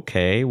like,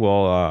 okay,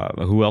 well,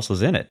 who else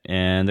is in it?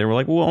 And they were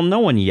like, well, no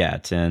one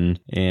yet. And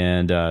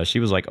she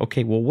was like,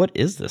 okay, well, what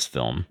is this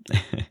film?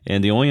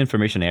 And the only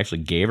information they actually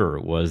gave her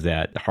was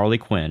that Harley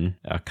Quinn,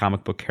 a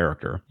comic book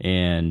character,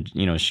 and,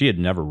 she had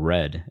never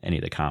read any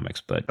of the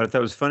comics. But what I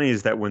thought was funny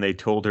is that when they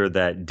told her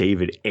that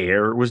David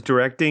Ayer was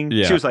directing,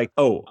 she was like,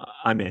 oh,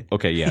 I'm in.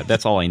 Okay, yeah,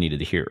 that's all I needed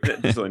to hear.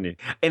 That's all I need.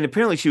 And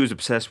apparently she was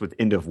obsessed with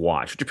End of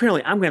Watch, which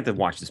apparently I'm going to have to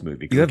watch this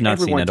movie. You have not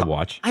seen End of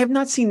Watch? I have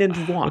not seen End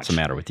of Watch. What's the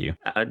matter with you?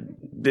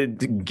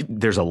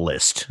 There's a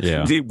list.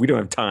 Yeah. We don't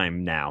have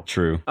time now.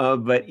 True.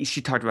 But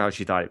she talked about how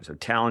she thought it was so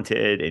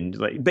talented, and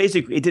like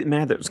basically it didn't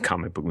matter that it was a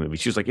comic book movie.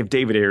 She was like, if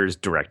David Ayer is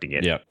directing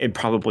it and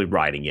probably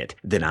writing it,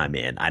 then I'm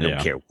in. I don't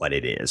care what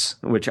it is,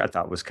 which I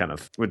thought was kind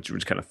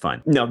of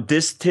fun. Now,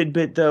 this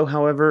tidbit, though,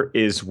 however,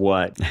 is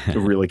what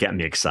really got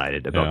me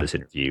excited about this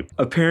interview.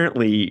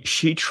 Apparently,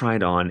 she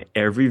tried on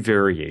every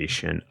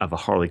variation of a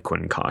Harley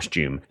Quinn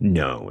costume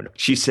known.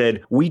 She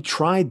said, we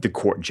tried the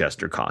court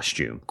jester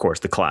costume, of course,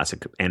 the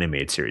classic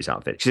animated series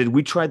outfit. She said,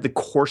 we tried the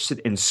corset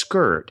and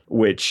skirt,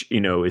 which,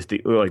 is the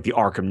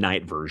Arkham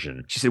Knight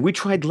version. She said, we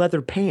tried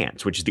leather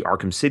pants, which is the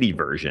Arkham City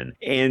version.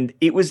 And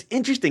it was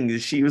interesting that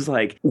she was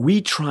like,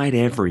 we tried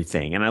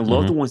everything. And I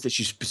love the ones that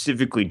she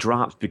specifically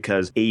drops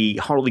because a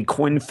Harley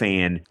Quinn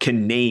fan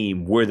can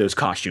name where those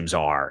costumes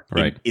are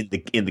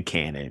in the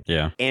canon.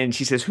 Yeah. And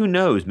she says, who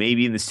knows?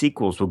 Maybe in the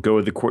sequels we'll go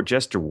with the court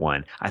jester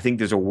one. I think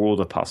there's a world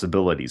of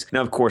possibilities.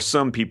 Now, of course,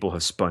 some people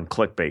have spun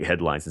clickbait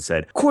headlines and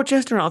said, court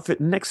jester outfit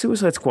in the next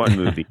Suicide Squad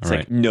movie. It's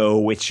like,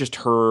 no, it's just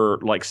her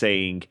like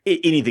saying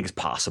anything's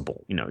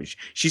possible.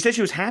 She said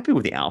she was happy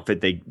with the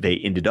outfit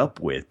they ended up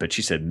with, but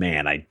she said,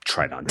 man, I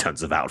tried on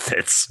tons of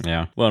outfits.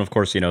 Yeah. Well, and of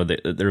course,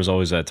 there's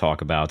always that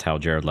talk about how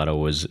Jared Leto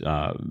was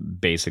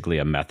basically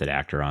a method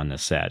actor on the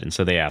set. And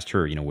so they asked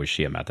her, was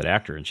she a method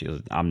actor? And she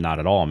was, I'm not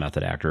at all a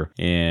method actor.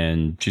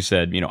 And she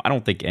said, I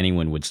don't think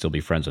anyone would still be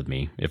friends with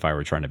me if I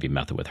were trying to be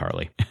method with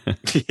Harley.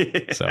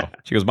 So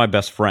she goes, my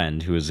best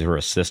friend, who is her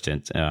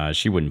assistant,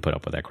 she wouldn't put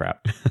up with that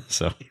crap.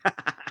 So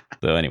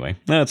anyway,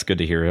 that's good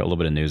to hear a little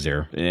bit of news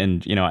there.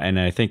 And, and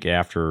I think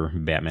after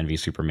Batman v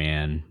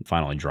Superman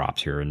finally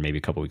drops here, and maybe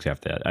a couple weeks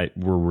after that,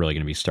 we're really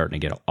going to be starting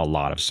to get a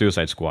lot of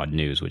Suicide Squad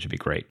news, which would be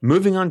great.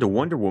 Moving on to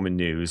Wonder Woman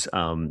news,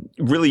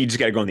 really, you just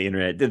got to go on the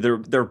internet.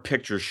 There are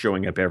pictures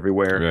showing up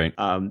everywhere.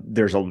 Right.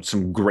 There's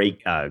some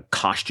great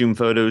costume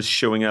photos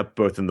showing up,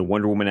 both in the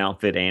Wonder Woman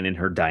outfit and in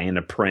her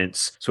Diana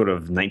Prince sort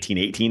of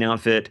 1918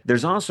 outfit.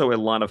 There's also a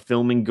lot of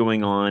filming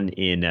going on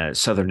in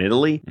southern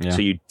Italy,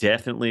 so you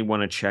definitely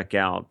want to check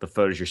out the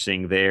photos you're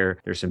seeing there.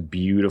 There's some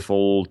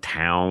beautiful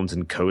towns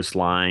and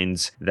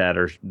coastlines that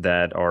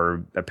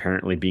are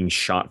apparently being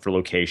shot for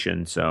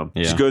location. So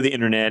just go to the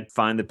internet,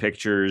 find the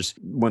pictures.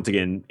 Once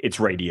again, it's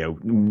radio.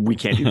 We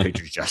can't do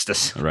pictures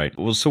justice. Right.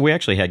 Well, so we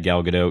actually had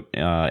Gal Gadot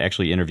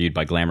actually interviewed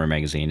by Glamour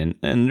magazine,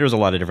 and there's a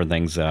lot of different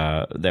things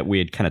that we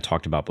had kind of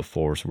talked about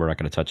before, so we're not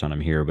going to touch on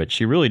them here, but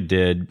she really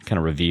did kind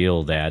of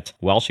reveal that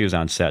while she was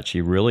on set,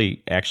 she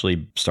really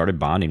actually started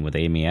bonding with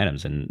Amy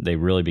Adams, and they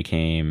really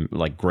became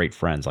like great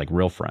friends, like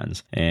real friends.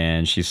 friends.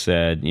 And she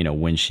said,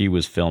 when she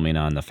was filming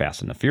on the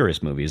Fast and the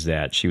Furious movies,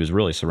 that she was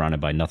really surrounded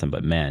by nothing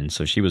but men.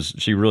 So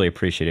she really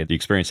appreciated the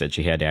experience that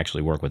she had to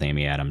actually work with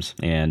Amy Adams.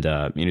 And,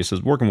 he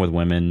says working with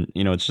women,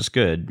 it's just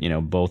good.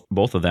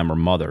 Both of them are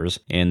mothers,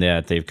 and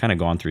that they've kind of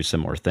gone through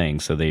similar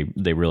things. So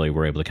they really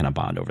were able to kind of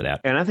bond over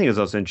that. And I think it's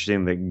also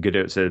interesting that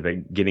Godot said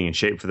about getting in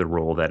shape for the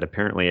role, that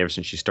apparently ever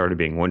since she started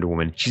being Wonder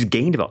Woman, she's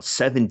gained about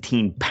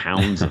 17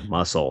 pounds of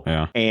muscle.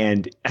 Yeah.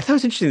 And I thought it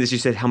was interesting that she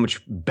said how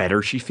much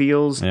better she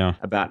feels, Yeah.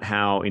 about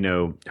how,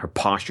 her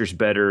posture's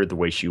better, the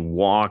way she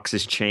walks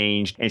has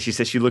changed. And she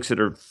says she looks at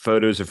her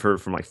photos of her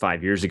from like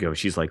 5 years ago.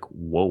 She's like,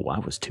 whoa, I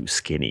was too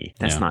skinny.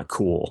 That's not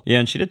cool. Yeah,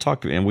 and she did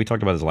talk, and we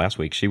talked about this last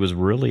week. She was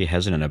really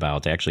hesitant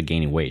about actually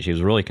gaining weight. She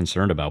was really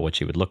concerned about what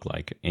she would look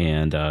like,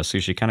 and so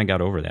she kind of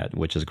got over that,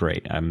 which is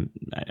great.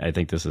 I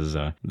think this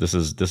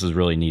is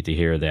really neat to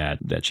hear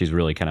that she's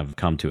really kind of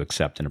come to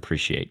accept and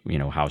appreciate,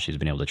 how she's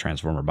been able to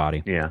transform her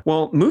body. Yeah.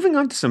 Well, moving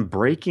on to some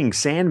breaking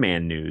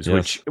Sandman news, Yes.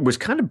 which was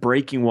kind of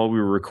breaking while we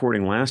were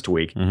recording last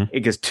week,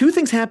 because two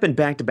things happened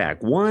back to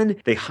back. One,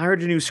 they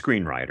hired a new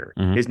screenwriter.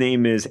 His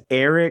name is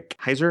Eric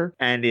Heiser,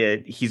 and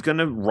he's going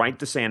to write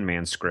the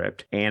Sandman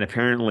script. And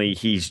apparently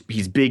he's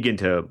big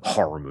into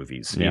horror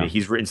movies. Yeah.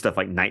 He's written stuff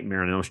like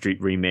Nightmare on Elm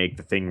Street remake,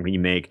 The Thing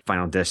remake,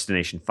 Final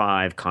Destination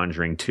 5,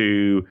 Conjuring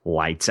 2,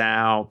 Lights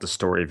Out, The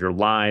Story of Your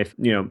Life.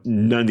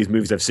 None of these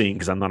movies I've seen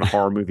because I'm not a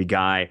horror movie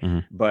guy,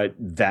 but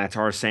that's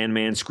our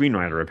Sandman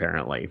screenwriter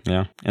apparently.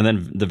 Yeah. And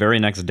then the very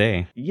next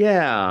day.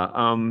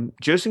 Yeah.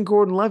 Joseph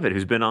Gordon-Levitt,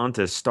 who's been on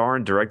to star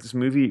and direct this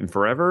movie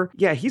forever.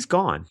 Yeah, he's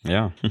gone.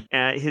 Yeah.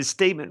 His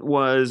statement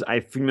was,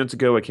 a few months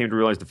ago, I came to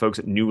realize the folks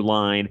at New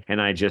Line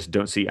and I just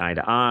don't see eye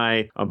to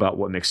eye about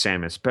what makes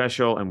Sandman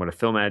special and what a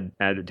film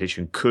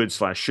adaptation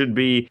could/should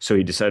be. So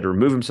he decided to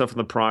remove himself from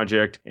the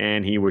project,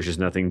 and he wishes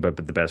nothing but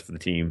the best for the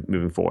team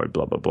moving forward.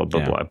 Blah, blah, blah,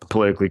 blah, blah.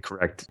 Politically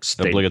correct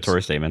statements.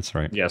 Obligatory statements,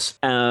 right? Yes.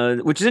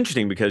 Which is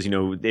interesting because,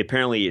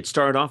 apparently it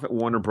started off at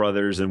Warner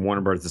Brothers, and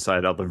Warner Brothers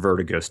decided all the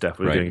Vertigo stuff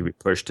was going to be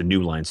pushed to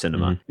New Line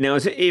Cinema. Now,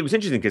 it was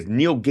interesting because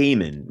Neil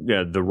Gaiman,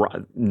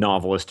 the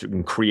novelist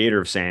and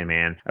creator of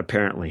Sandman,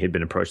 apparently had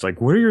been approached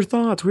like, what are your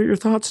thoughts? What are your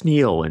thoughts,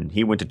 Neil? And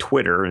he went to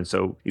Twitter, and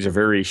so these are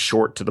very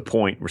short to the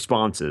point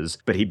responses.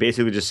 But he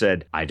basically just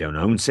said, I don't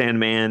own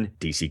Sandman.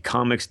 DC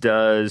Comics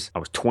does. I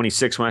was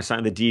 26 when I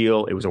signed the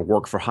deal. It was a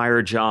work for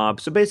hire job.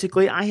 So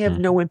basically, I have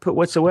no input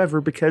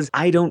whatsoever because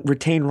I don't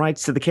retain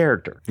rights to the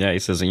character. Yeah, he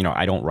says,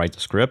 I don't write the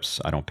scripts.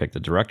 I don't pick the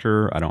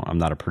director. I'm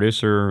not a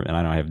producer, and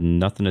I don't have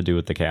nothing to do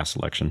with the cast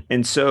selection.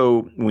 And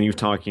so when you're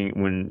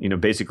talking,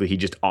 basically he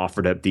just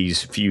offered up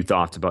these few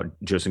thoughts about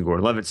Joseph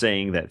Gordon-Levitt,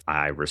 saying that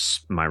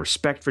my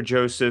respect for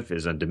Joseph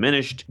is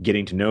undiminished.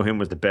 Getting to know him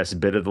was the best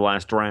bit of the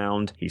last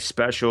round. He's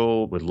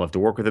special. Would love to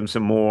work with him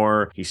some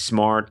more. He's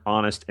smart,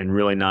 honest, and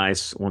really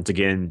nice. Once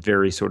again,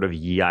 very sort of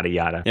yada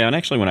yada. Yeah, and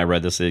actually when I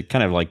read this, it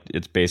kind of like,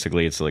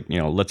 it's like,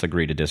 let's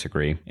agree to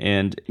disagree.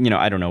 And,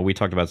 I don't know, we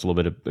talked about this a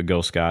little bit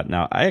ago, Scott.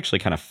 Now, I actually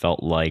kind of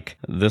felt like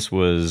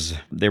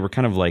they were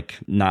kind of like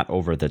not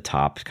over the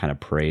top kind of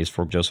praise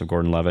for Joseph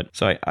Gordon-Levitt.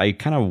 So I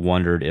kind of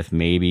wondered if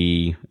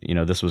maybe,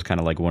 this was kind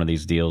of like one of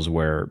these deals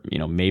where,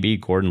 maybe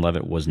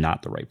Gordon-Levitt was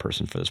not the right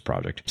person for this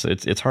project. So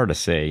it's hard to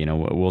say,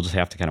 we'll just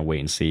have to kind of wait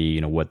and see,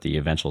 what the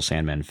eventual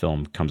Sandman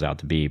film comes out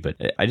to be. But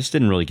I just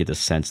didn't really get the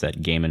sense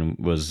that Gaiman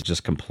was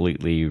just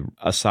completely,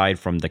 aside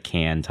from the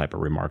canned type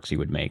of remarks he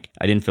would make,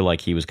 I didn't feel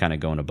like he was kind of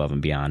going above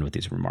and beyond with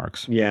these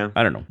remarks. Yeah.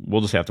 I don't know.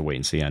 We'll just have to wait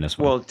and see on this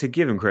one. Well, to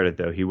give him credit,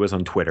 though, he was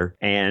on Twitter.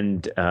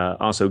 And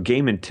also,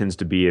 Gaiman tends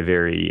to be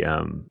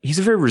he's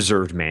a very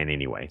reserved man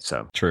anyway.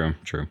 So True.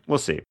 We'll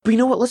see. But you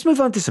know what? Let's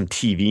move on to some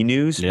TV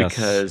news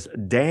because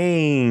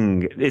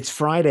dang, it's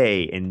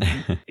Friday. And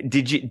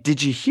did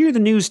you hear the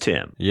news,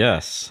 Tim?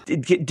 Yes.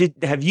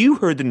 Have you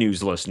heard the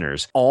news,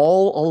 listeners?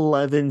 All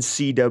 11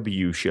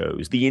 CW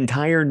shows, the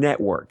entire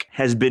network,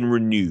 has been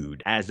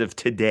renewed as of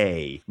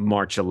today,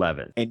 March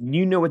 11th. And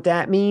you know what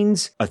that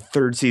means? A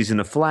third season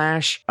of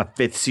Flash, a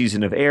fifth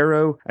season of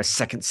Arrow, a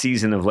second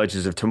season of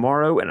Legends of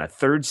Tomorrow, and a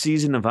third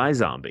season of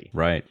iZombie.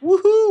 Right.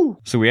 Woohoo!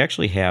 So we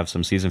actually have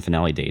some season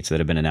finale dates that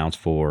have been announced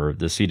for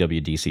the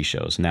CW DC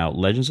shows. Now,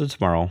 Legends of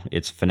Tomorrow,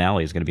 its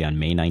finale is going to be on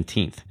May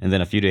 19th. And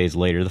then a few days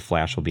later, The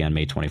Flash will be on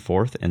May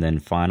 24th. And then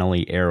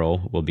finally,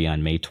 Arrow will be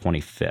on May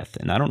 25th.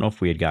 And I don't know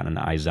if we had gotten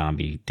an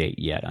iZombie date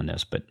yet on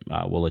this, but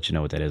we'll let you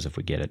know what that is if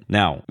we get it.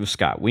 Now,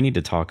 Scott, we need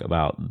to talk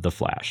about The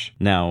Flash.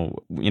 Now,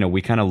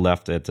 we kind of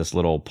left at this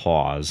little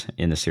pause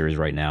in the series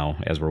right now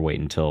as we're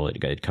waiting until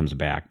it comes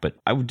back. But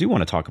I do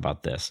want to talk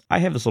about this. I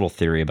have this little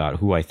theory about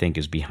who I think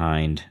is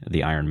behind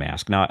the Iron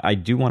Mask. Now, I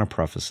do want to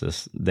preface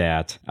this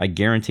that I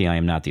guarantee I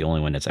am not the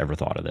only one that's ever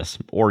thought of this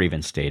or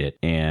even stated.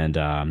 And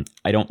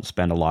I don't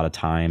spend a lot of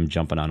time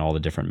jumping on all the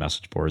different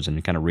message boards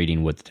and kind of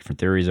reading what the different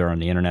theories are on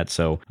the internet.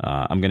 So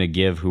I'm going to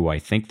give who I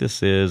think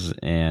this is.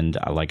 And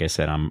like I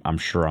said, I'm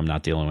sure I'm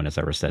not the only one that's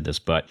ever said this,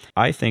 but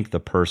I think the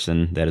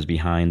person that is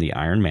behind the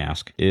Iron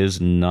Mask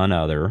is none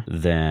other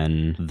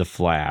than the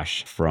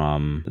Flash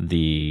from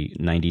the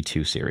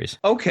 92 series.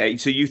 Okay,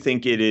 so you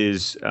think it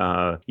is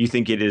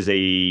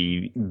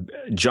a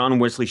John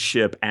Wesley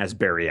Shipp as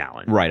Barry Barry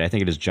Allen. Right. I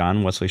think it is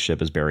John Wesley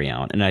Shipp as Barry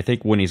Allen. And I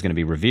think when he's going to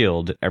be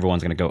revealed,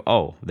 everyone's going to go,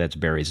 oh, that's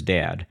Barry's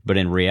dad. But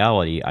in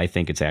reality, I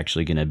think it's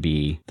actually going to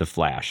be the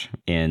Flash.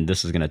 And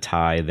this is going to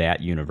tie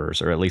that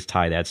universe, or at least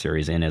tie that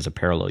series in as a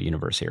parallel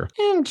universe here.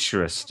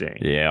 Interesting.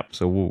 Yeah.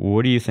 So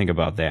what do you think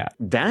about that?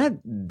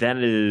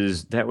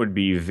 That would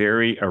be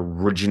very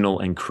original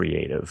and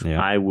creative.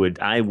 Yeah. I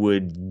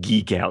would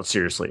geek out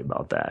seriously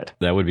about that.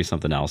 That would be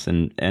something else.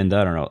 And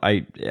I don't know.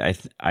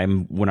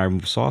 I'm when I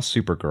saw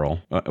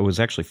Supergirl, it was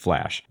actually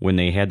Flash, when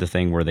they had the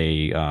thing where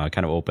they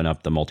kind of open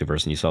up the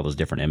multiverse and you saw those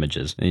different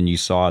images, and you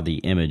saw the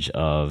image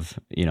of,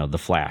 the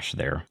Flash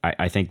there.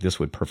 I think this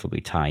would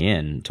perfectly tie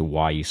in to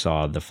why you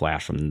saw the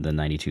Flash from the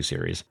 92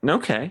 series.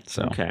 Okay.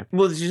 So. Okay.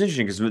 Well, this is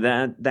interesting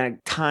because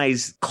that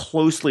ties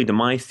closely to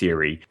my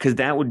theory, because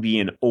that would be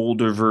an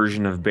older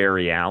version of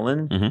Barry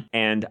Allen. Mm-hmm.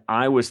 And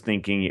I was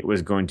thinking it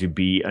was going to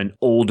be an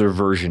older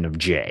version of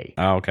Jay.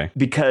 Oh, okay.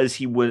 Because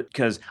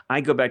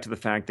I go back to the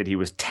fact that he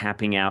was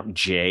tapping out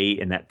Jay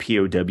in that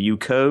POW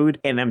code,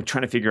 and I'm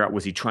trying to figure out,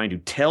 was he trying to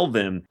tell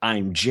them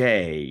I'm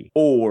Jay,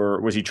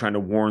 or was he trying to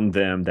warn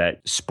them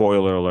that,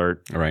 spoiler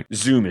alert, right,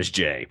 Zoom is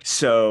Jay?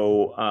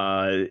 So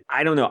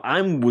I don't know.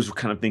 I was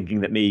kind of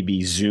thinking that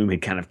maybe Zoom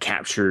had kind of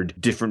captured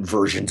different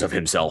versions of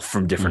himself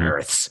from different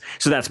Earths.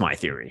 So that's my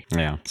theory.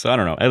 Yeah. So I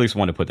don't know. I at least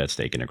want to put that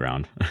stake in the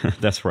ground.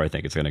 That's where I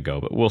think it's going to go,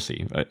 but we'll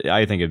see.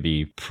 I think it'd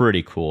be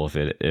pretty cool if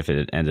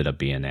it ended up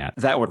being that.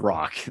 That would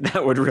rock.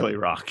 That would really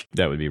rock.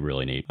 That would be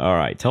really neat. All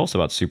right. Tell us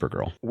about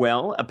Supergirl.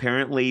 Well,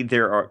 apparently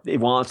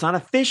while it's not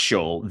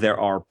official, there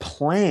are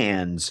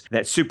plans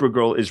that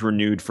Supergirl is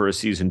renewed for a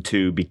season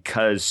 2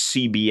 because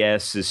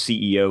CBS's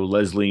CEO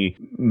Leslie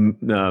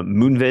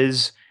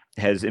Moonves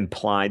has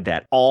implied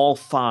that all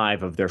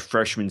 5 of their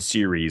freshman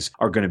series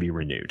are going to be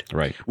renewed.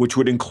 Right. Which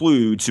would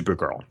include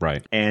Supergirl.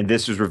 Right. And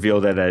this was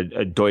revealed at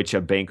a Deutsche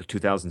Bank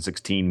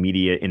 2016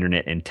 Media,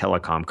 Internet, and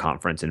Telecom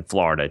conference in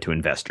Florida to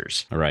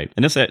investors. Right.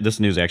 And this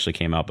news actually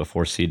came out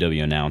before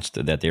CW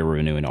announced that they were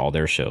renewing all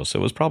their shows. So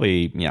it was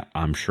probably,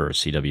 I'm sure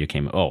CW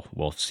came, oh,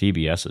 well, if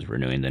CBS is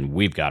renewing, then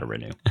we've got to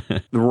renew.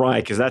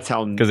 Right, because that's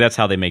how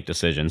they make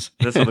decisions.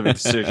 That's how they make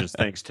decisions.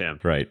 Thanks, Tim.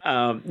 Right.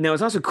 Now,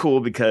 it's also cool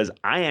because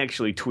I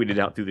actually tweeted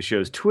out through the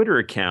show's Twitter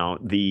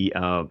account the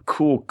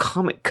cool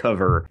comic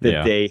cover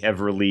that they have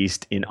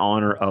released in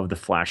honor of the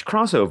Flash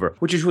crossover,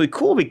 which is really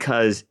cool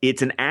because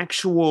it's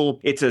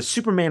a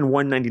Superman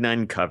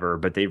 199 cover,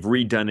 but they've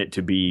redone it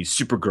to be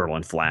Supergirl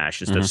and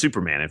Flash instead of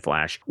Superman and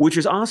Flash, which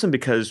is awesome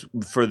because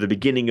for the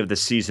beginning of the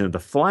season of the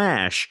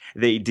Flash,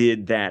 they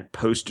did that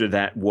poster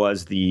that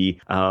was the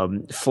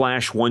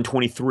Flash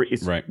 123.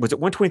 Right. Was it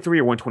 123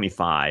 or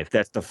 125?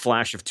 That's the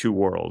Flash of Two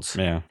Worlds.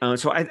 Yeah.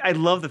 So I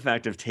love the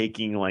fact of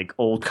taking like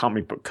old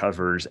comic book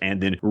covers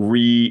and then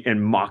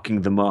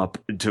mocking them up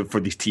for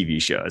these TV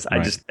shows.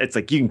 Right. It's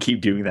like you can keep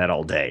doing that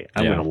all day.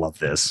 I'm going to love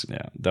this.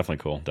 Yeah,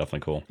 definitely cool.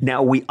 Definitely cool.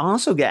 Now, we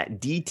also got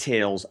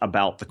details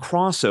about the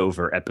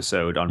crossover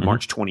episode on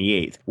March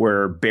 28th,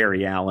 where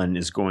Barry Allen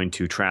is going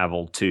to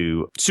travel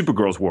to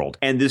Supergirl's world.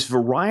 And this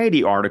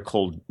Variety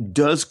article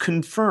does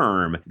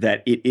confirm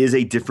that it is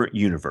a different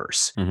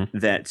universe.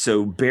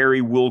 So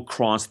Barry will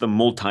cross the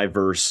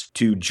multiverse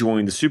to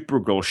join the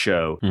Supergirl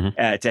show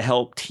to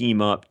help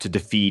team up to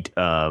defeat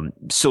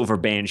Silver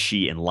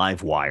Banshee and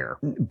Livewire.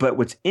 But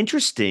what's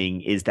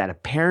interesting is that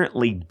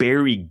apparently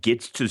Barry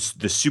gets to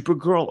the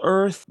Supergirl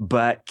Earth,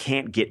 but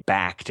can't get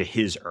back to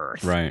his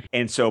Earth. Right.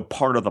 And so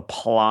part of the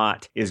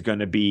plot is going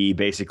to be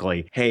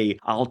basically, hey,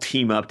 I'll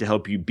team up to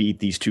help you beat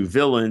these 2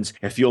 villains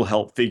if you'll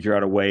help figure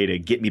out a way to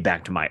get me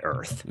back to my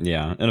Earth.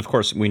 Yeah. And of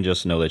course, we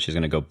just know that she's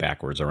going to go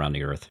backwards around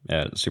the Earth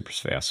at super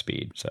fast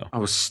speed. So.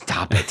 Oh,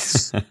 stop it.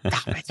 Stop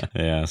it.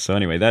 Yeah. So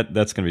anyway,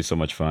 that's going to be so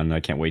much fun. I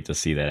can't wait to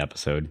see that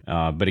episode.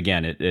 But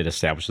again, it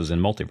establishes in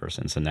multiverse.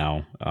 And so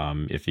now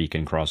if he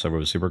can cross over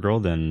with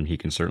Supergirl, then he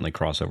can certainly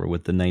cross over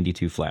with the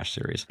 92 Flash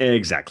series.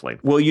 Exactly.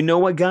 Well, you know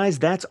what, guys?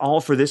 That's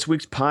all for this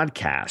week's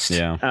podcast.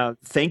 Yeah.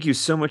 Thank you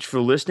so much for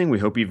listening. We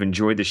hope you've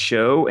enjoyed the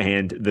show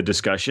and the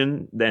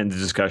discussion and the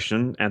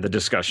discussion and the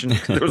discussion.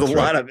 There was a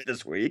lot of it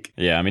this week.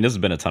 Yeah. I mean, this has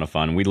been a ton of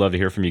fun. We'd love to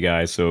hear from you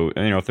guys. So,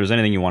 if there's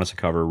anything you want us to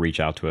cover, reach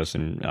out to us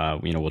and,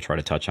 we'll try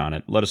to touch on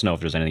it. Let us know if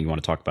there's anything you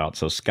want to talk about.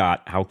 So,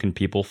 Scott, how can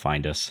people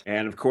find us?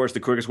 And of course, the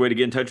quickest way to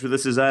get in touch with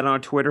us is at our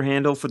Twitter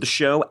handle for the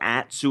show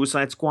at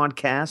Suicide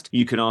Squadcast.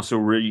 You can also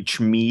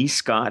reach me,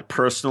 Scott,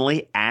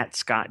 personally at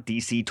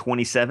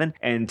ScottDC27.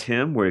 And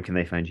Tim, where can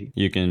they find you?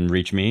 You can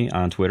reach me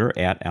on Twitter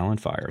at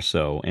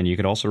AlanFire. And you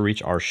can also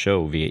reach our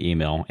show via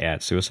email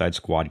at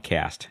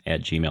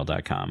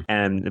suicidesquadcast@gmail.com.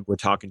 And we're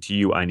talking to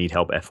you, I Need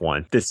Help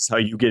F1. This is how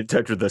you get in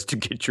touch with us to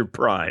get your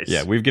prize.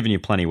 Yeah, we've given you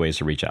plenty of ways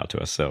to reach out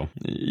to us. So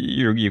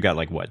you got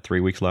 3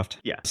 weeks left?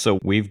 Yeah. So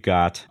we've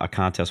got a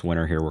contest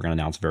winner here we're going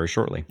to announce very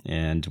shortly.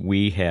 And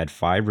we had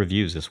 5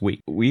 reviews this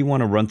week. We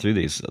want to run through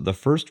these. The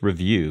first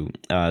review,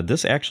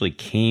 this actually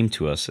came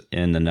to us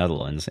in the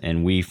Netherlands,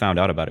 and we found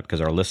out about it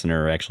because our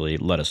listener actually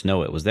let us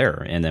know it was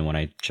there. And then when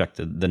I checked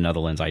the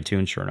Netherlands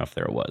iTunes, sure enough,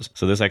 there it was.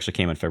 So this actually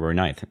came on February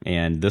 9th,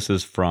 and this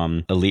is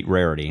from Elite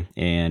Rarity,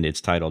 and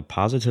it's titled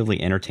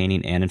Positively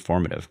Entertaining and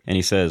Informative. And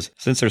he says,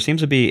 since there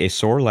seems to be a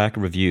sore lack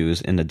of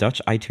reviews in the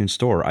Dutch iTunes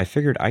store, I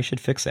figured I should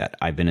fix that.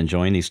 I've been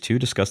enjoying these two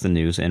discuss the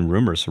news and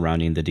rumors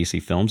surrounding the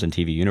DC films and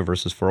TV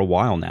universes for a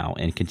while now,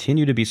 and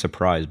continue to be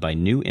surprised by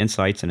new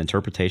insights and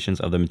interpretations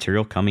of the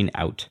material coming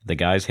out. The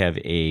guys have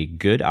a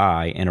good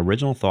eye and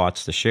original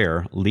thoughts to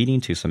share,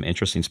 leading to some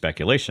interesting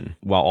speculation,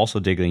 while also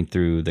digging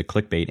through the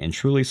clickbait and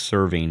truly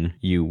serving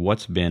you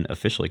what's been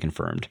officially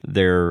confirmed.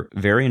 They're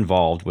very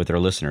involved with their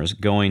listeners,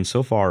 going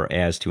so far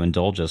as to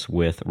indulge us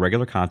with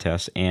regular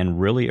contests and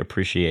really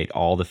appreciate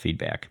all the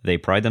feedback. They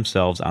pride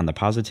themselves on the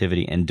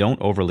positivity and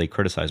don't overly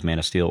criticize Man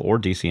of Steel or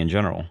DC in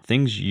general,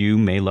 things you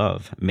may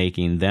love,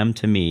 making them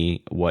to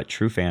me what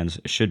true fans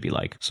should be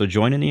like. So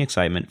join in the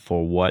excitement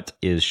for what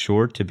is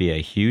sure to be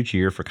a huge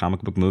year for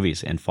comic book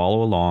movies and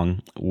follow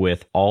along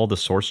with all the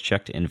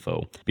source-checked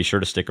info. Be sure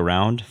to stick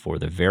around for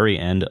the very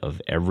end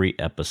of every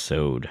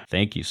episode.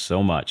 Thank you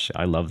so much.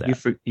 I love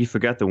that. You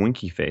forgot the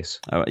winky face.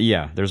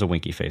 Yeah, there's a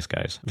winky face,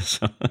 guys.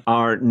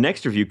 Our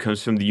next review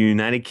comes from the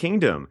United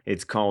Kingdom.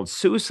 It's called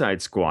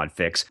Suicide Squad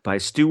Fix by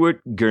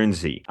Stuart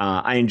Guernsey.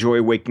 I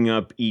enjoy waking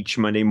up each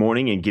Monday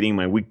morning and getting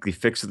my weekly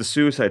fix of the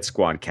Suicide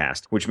Squad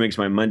cast, which makes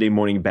my Monday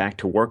morning back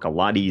to work a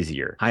lot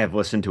easier. I have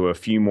listened to a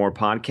few more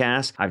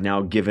podcasts. I've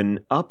now given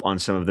up on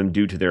some of them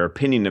due to their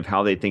opinion of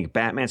how they think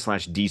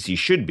Batman/DC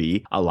should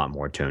be, a lot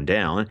more toned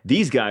down.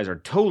 These guys are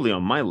totally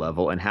on my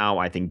level and how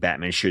I think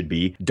Batman should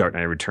be, Dark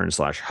Knight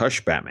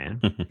Returns/Hush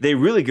Batman. They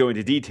really go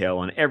into detail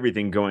on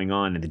everything going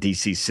on in the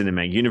DC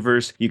cinematic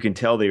universe. You can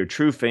tell they are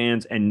true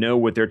fans and know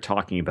what they're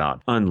talking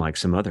about, unlike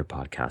some other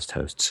podcast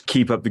hosts.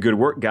 Keep up the good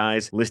work,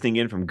 guys. Listening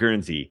in from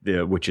Guernsey,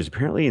 which is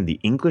apparently in the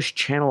English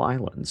Channel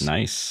Islands.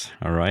 Nice.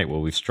 All right.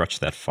 Well, we've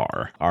stretched that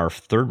far. Our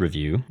third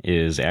review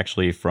is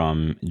actually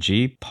from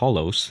G.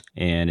 Paulos,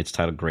 and it's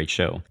titled Great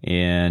Show.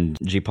 And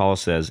G. Paulos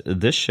says,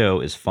 this show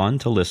is fun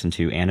to listen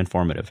to and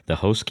informative. The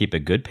hosts keep a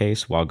good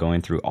pace while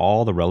going through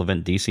all the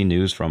relevant DC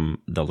news from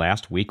the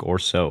last week or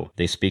so.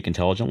 They speak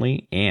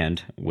intelligently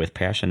and with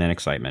passion and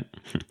excitement.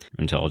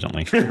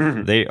 Intelligently.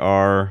 They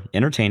are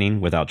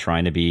entertaining without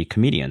trying to be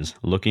comedians.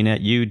 Looking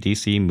at you,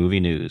 DC Movie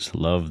News.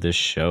 Love this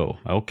show.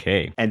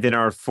 Okay. And then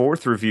our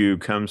fourth review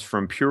comes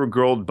from Pure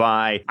Gold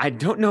by, I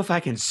don't know if I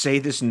can say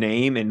this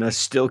name and let's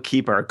still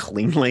keep our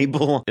clean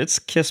label. It's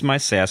Kiss My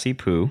Sassy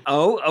Poo.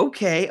 Oh,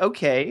 okay.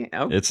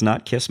 It's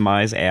not Kiss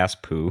My's Ass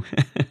Poo.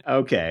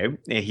 Okay.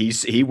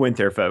 He went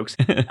there, folks.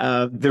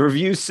 The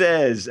review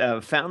says,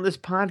 found this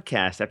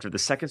podcast after the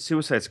second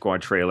Suicide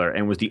Squad trailer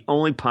and was the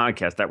only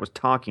podcast that was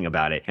talking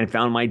about it and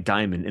found my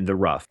diamond in the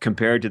rough.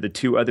 Compared to the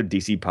two other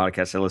DC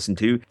podcasts I listen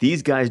to,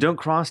 these guys don't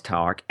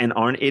crosstalk and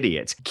aren't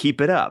idiots.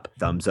 Keep it up.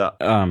 Thumbs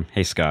up.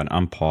 Hey, Scott,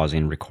 I'm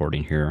pausing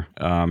recording here.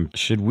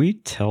 Should we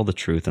tell the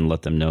truth and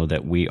let them know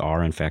that we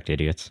are, in fact,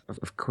 idiots?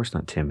 Of course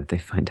not, Tim. If they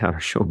find out, our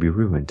show will be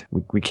ruined.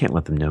 We can't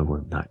let them know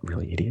we're not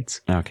really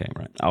idiots. Okay,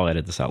 right. I'll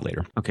edit this out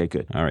later. Okay,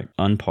 good. All right,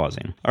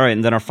 unpausing. All right,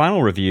 and then our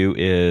final review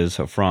is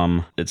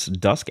from, it's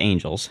Dusk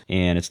Angels,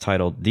 and it's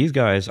titled, These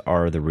Guys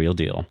Are the Real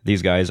Deal.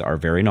 These guys are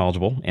very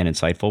knowledgeable and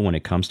insightful when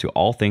it comes to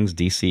all things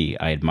DC.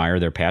 I admire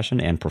their passion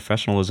and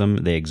professionalism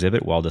they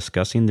exhibit while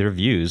discussing their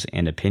views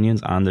and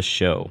opinions on the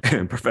show.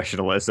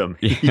 Professionalism.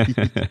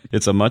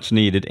 It's a much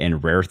needed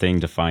and rare thing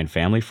to find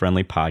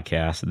family-friendly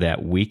podcasts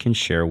that we can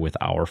share with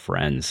our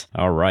friends.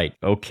 All right.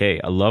 Okay.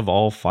 I love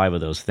all 5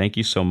 of those. Thank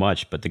you so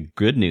much. But the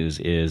good news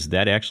is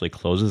that actually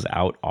closes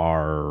out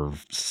our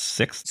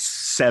 6th?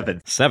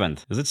 7th.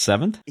 7th. Is it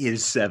 7th? It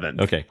is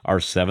 7th. Okay. Our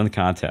 7th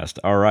contest.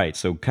 All right.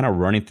 So kind of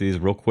running through these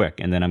real quick,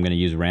 and then I'm going to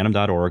use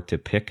random.org to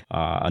pick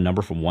a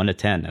number from 1 to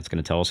 10. That's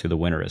going to tell us who the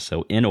winner is.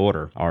 So in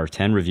order, our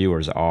 10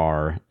 reviewers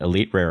are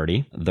Elite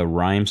Rarity, The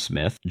Rhyme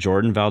Smith,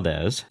 Jordan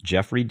Valdez,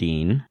 Jeffrey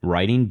Dean,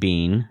 Writing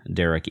Bean,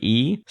 Derek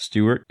E.,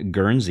 Stuart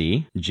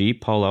Guernsey, G.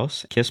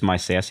 Paulos, Kiss My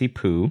Sassy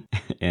Poo,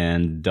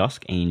 and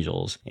Dusk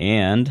Angels.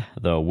 And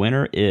the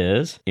winner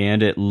is,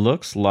 and it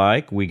looks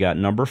like we got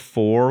number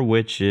 4,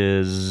 which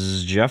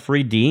is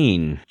Jeffrey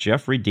Dean.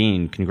 Jeffrey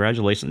Dean,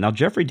 congratulations. Now,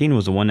 Jeffrey Dean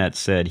was the one that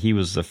said he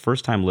was the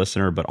first-time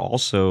listener, but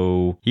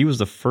also he was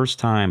the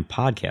first-time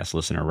podcast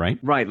listener, right?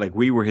 Right, like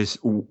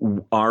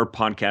our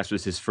podcast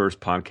was his first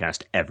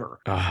podcast ever.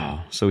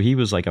 Oh, so he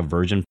was like a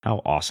virgin.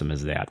 How awesome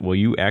is that? Well,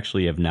 you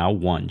actually have now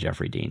won,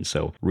 Jeffrey Dean.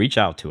 So reach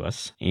out to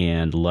us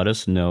and let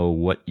us know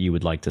what you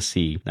would like to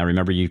see. Now,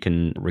 remember, you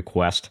can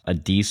request a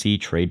DC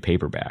trade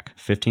paperback,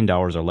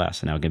 $15 or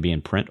less. Now, it can be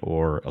in print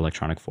or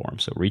electronic form.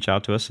 So reach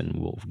out to us and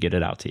we'll get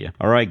it out to you.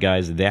 All right,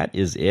 guys, that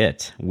is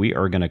it. We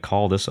are going to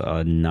call this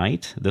a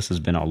night. This has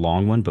been a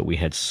long one, but we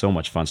had so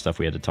much fun stuff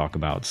we had to talk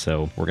about.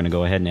 So we're going to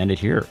go ahead and end it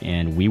here.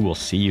 And we will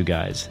see you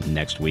guys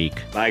next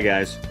week. Bye,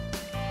 guys.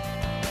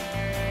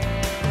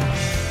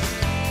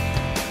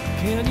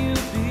 Can you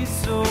be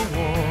so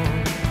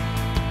warm?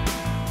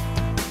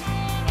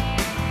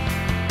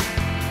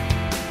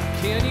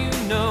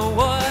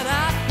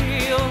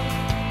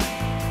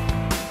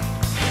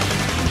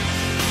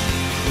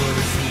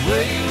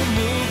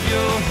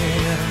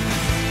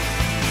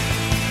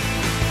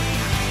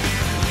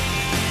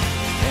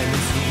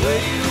 Will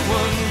you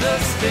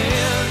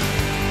understand?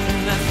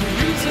 And that's the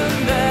reason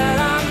that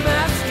I'm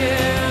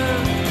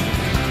asking.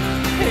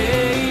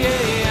 Hey,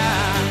 yeah,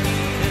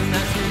 yeah. And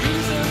that's the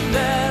reason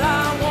that I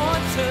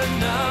want to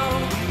know.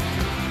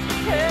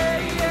 Hey,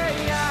 yeah,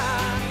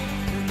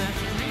 yeah. And that's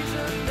the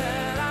reason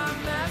that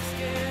I'm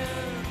asking.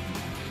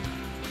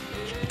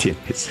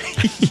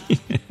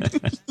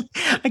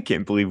 I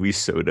can't believe we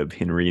sewed up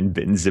Henry and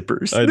Ben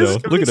zippers. I know.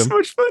 Look at him. So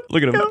much fun.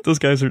 Look at them. Those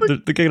guys are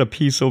they're gonna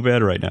pee so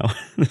bad right now.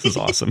 This is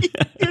awesome.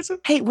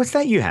 Hey, what's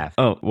that you have?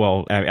 Oh,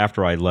 well,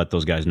 after I let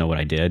those guys know what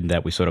I did,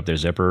 that we sewed up their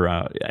zipper,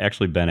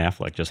 actually Ben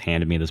Affleck just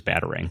handed me this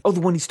Batarang. Oh,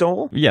 the one he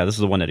stole? Yeah, this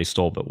is the one that he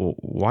stole, but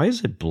why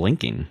is it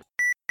blinking?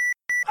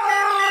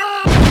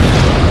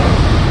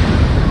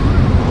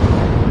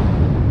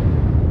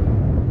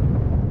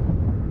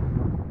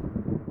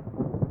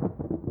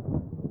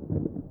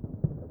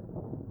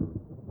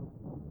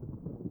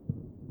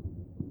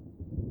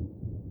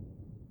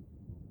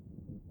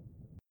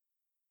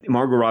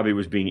 Margot Robbie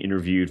was being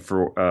interviewed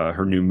for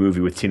her new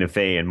movie with Tina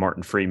Fey, and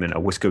Martin Freeman,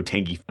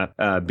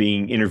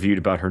 being interviewed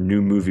about her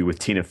new movie with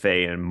Tina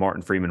Fey and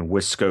Martin Freeman,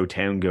 Whiskey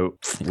Tango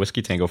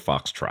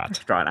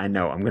Foxtrot. I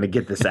know, I'm going to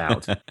get this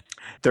out.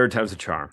 Third time's a charm.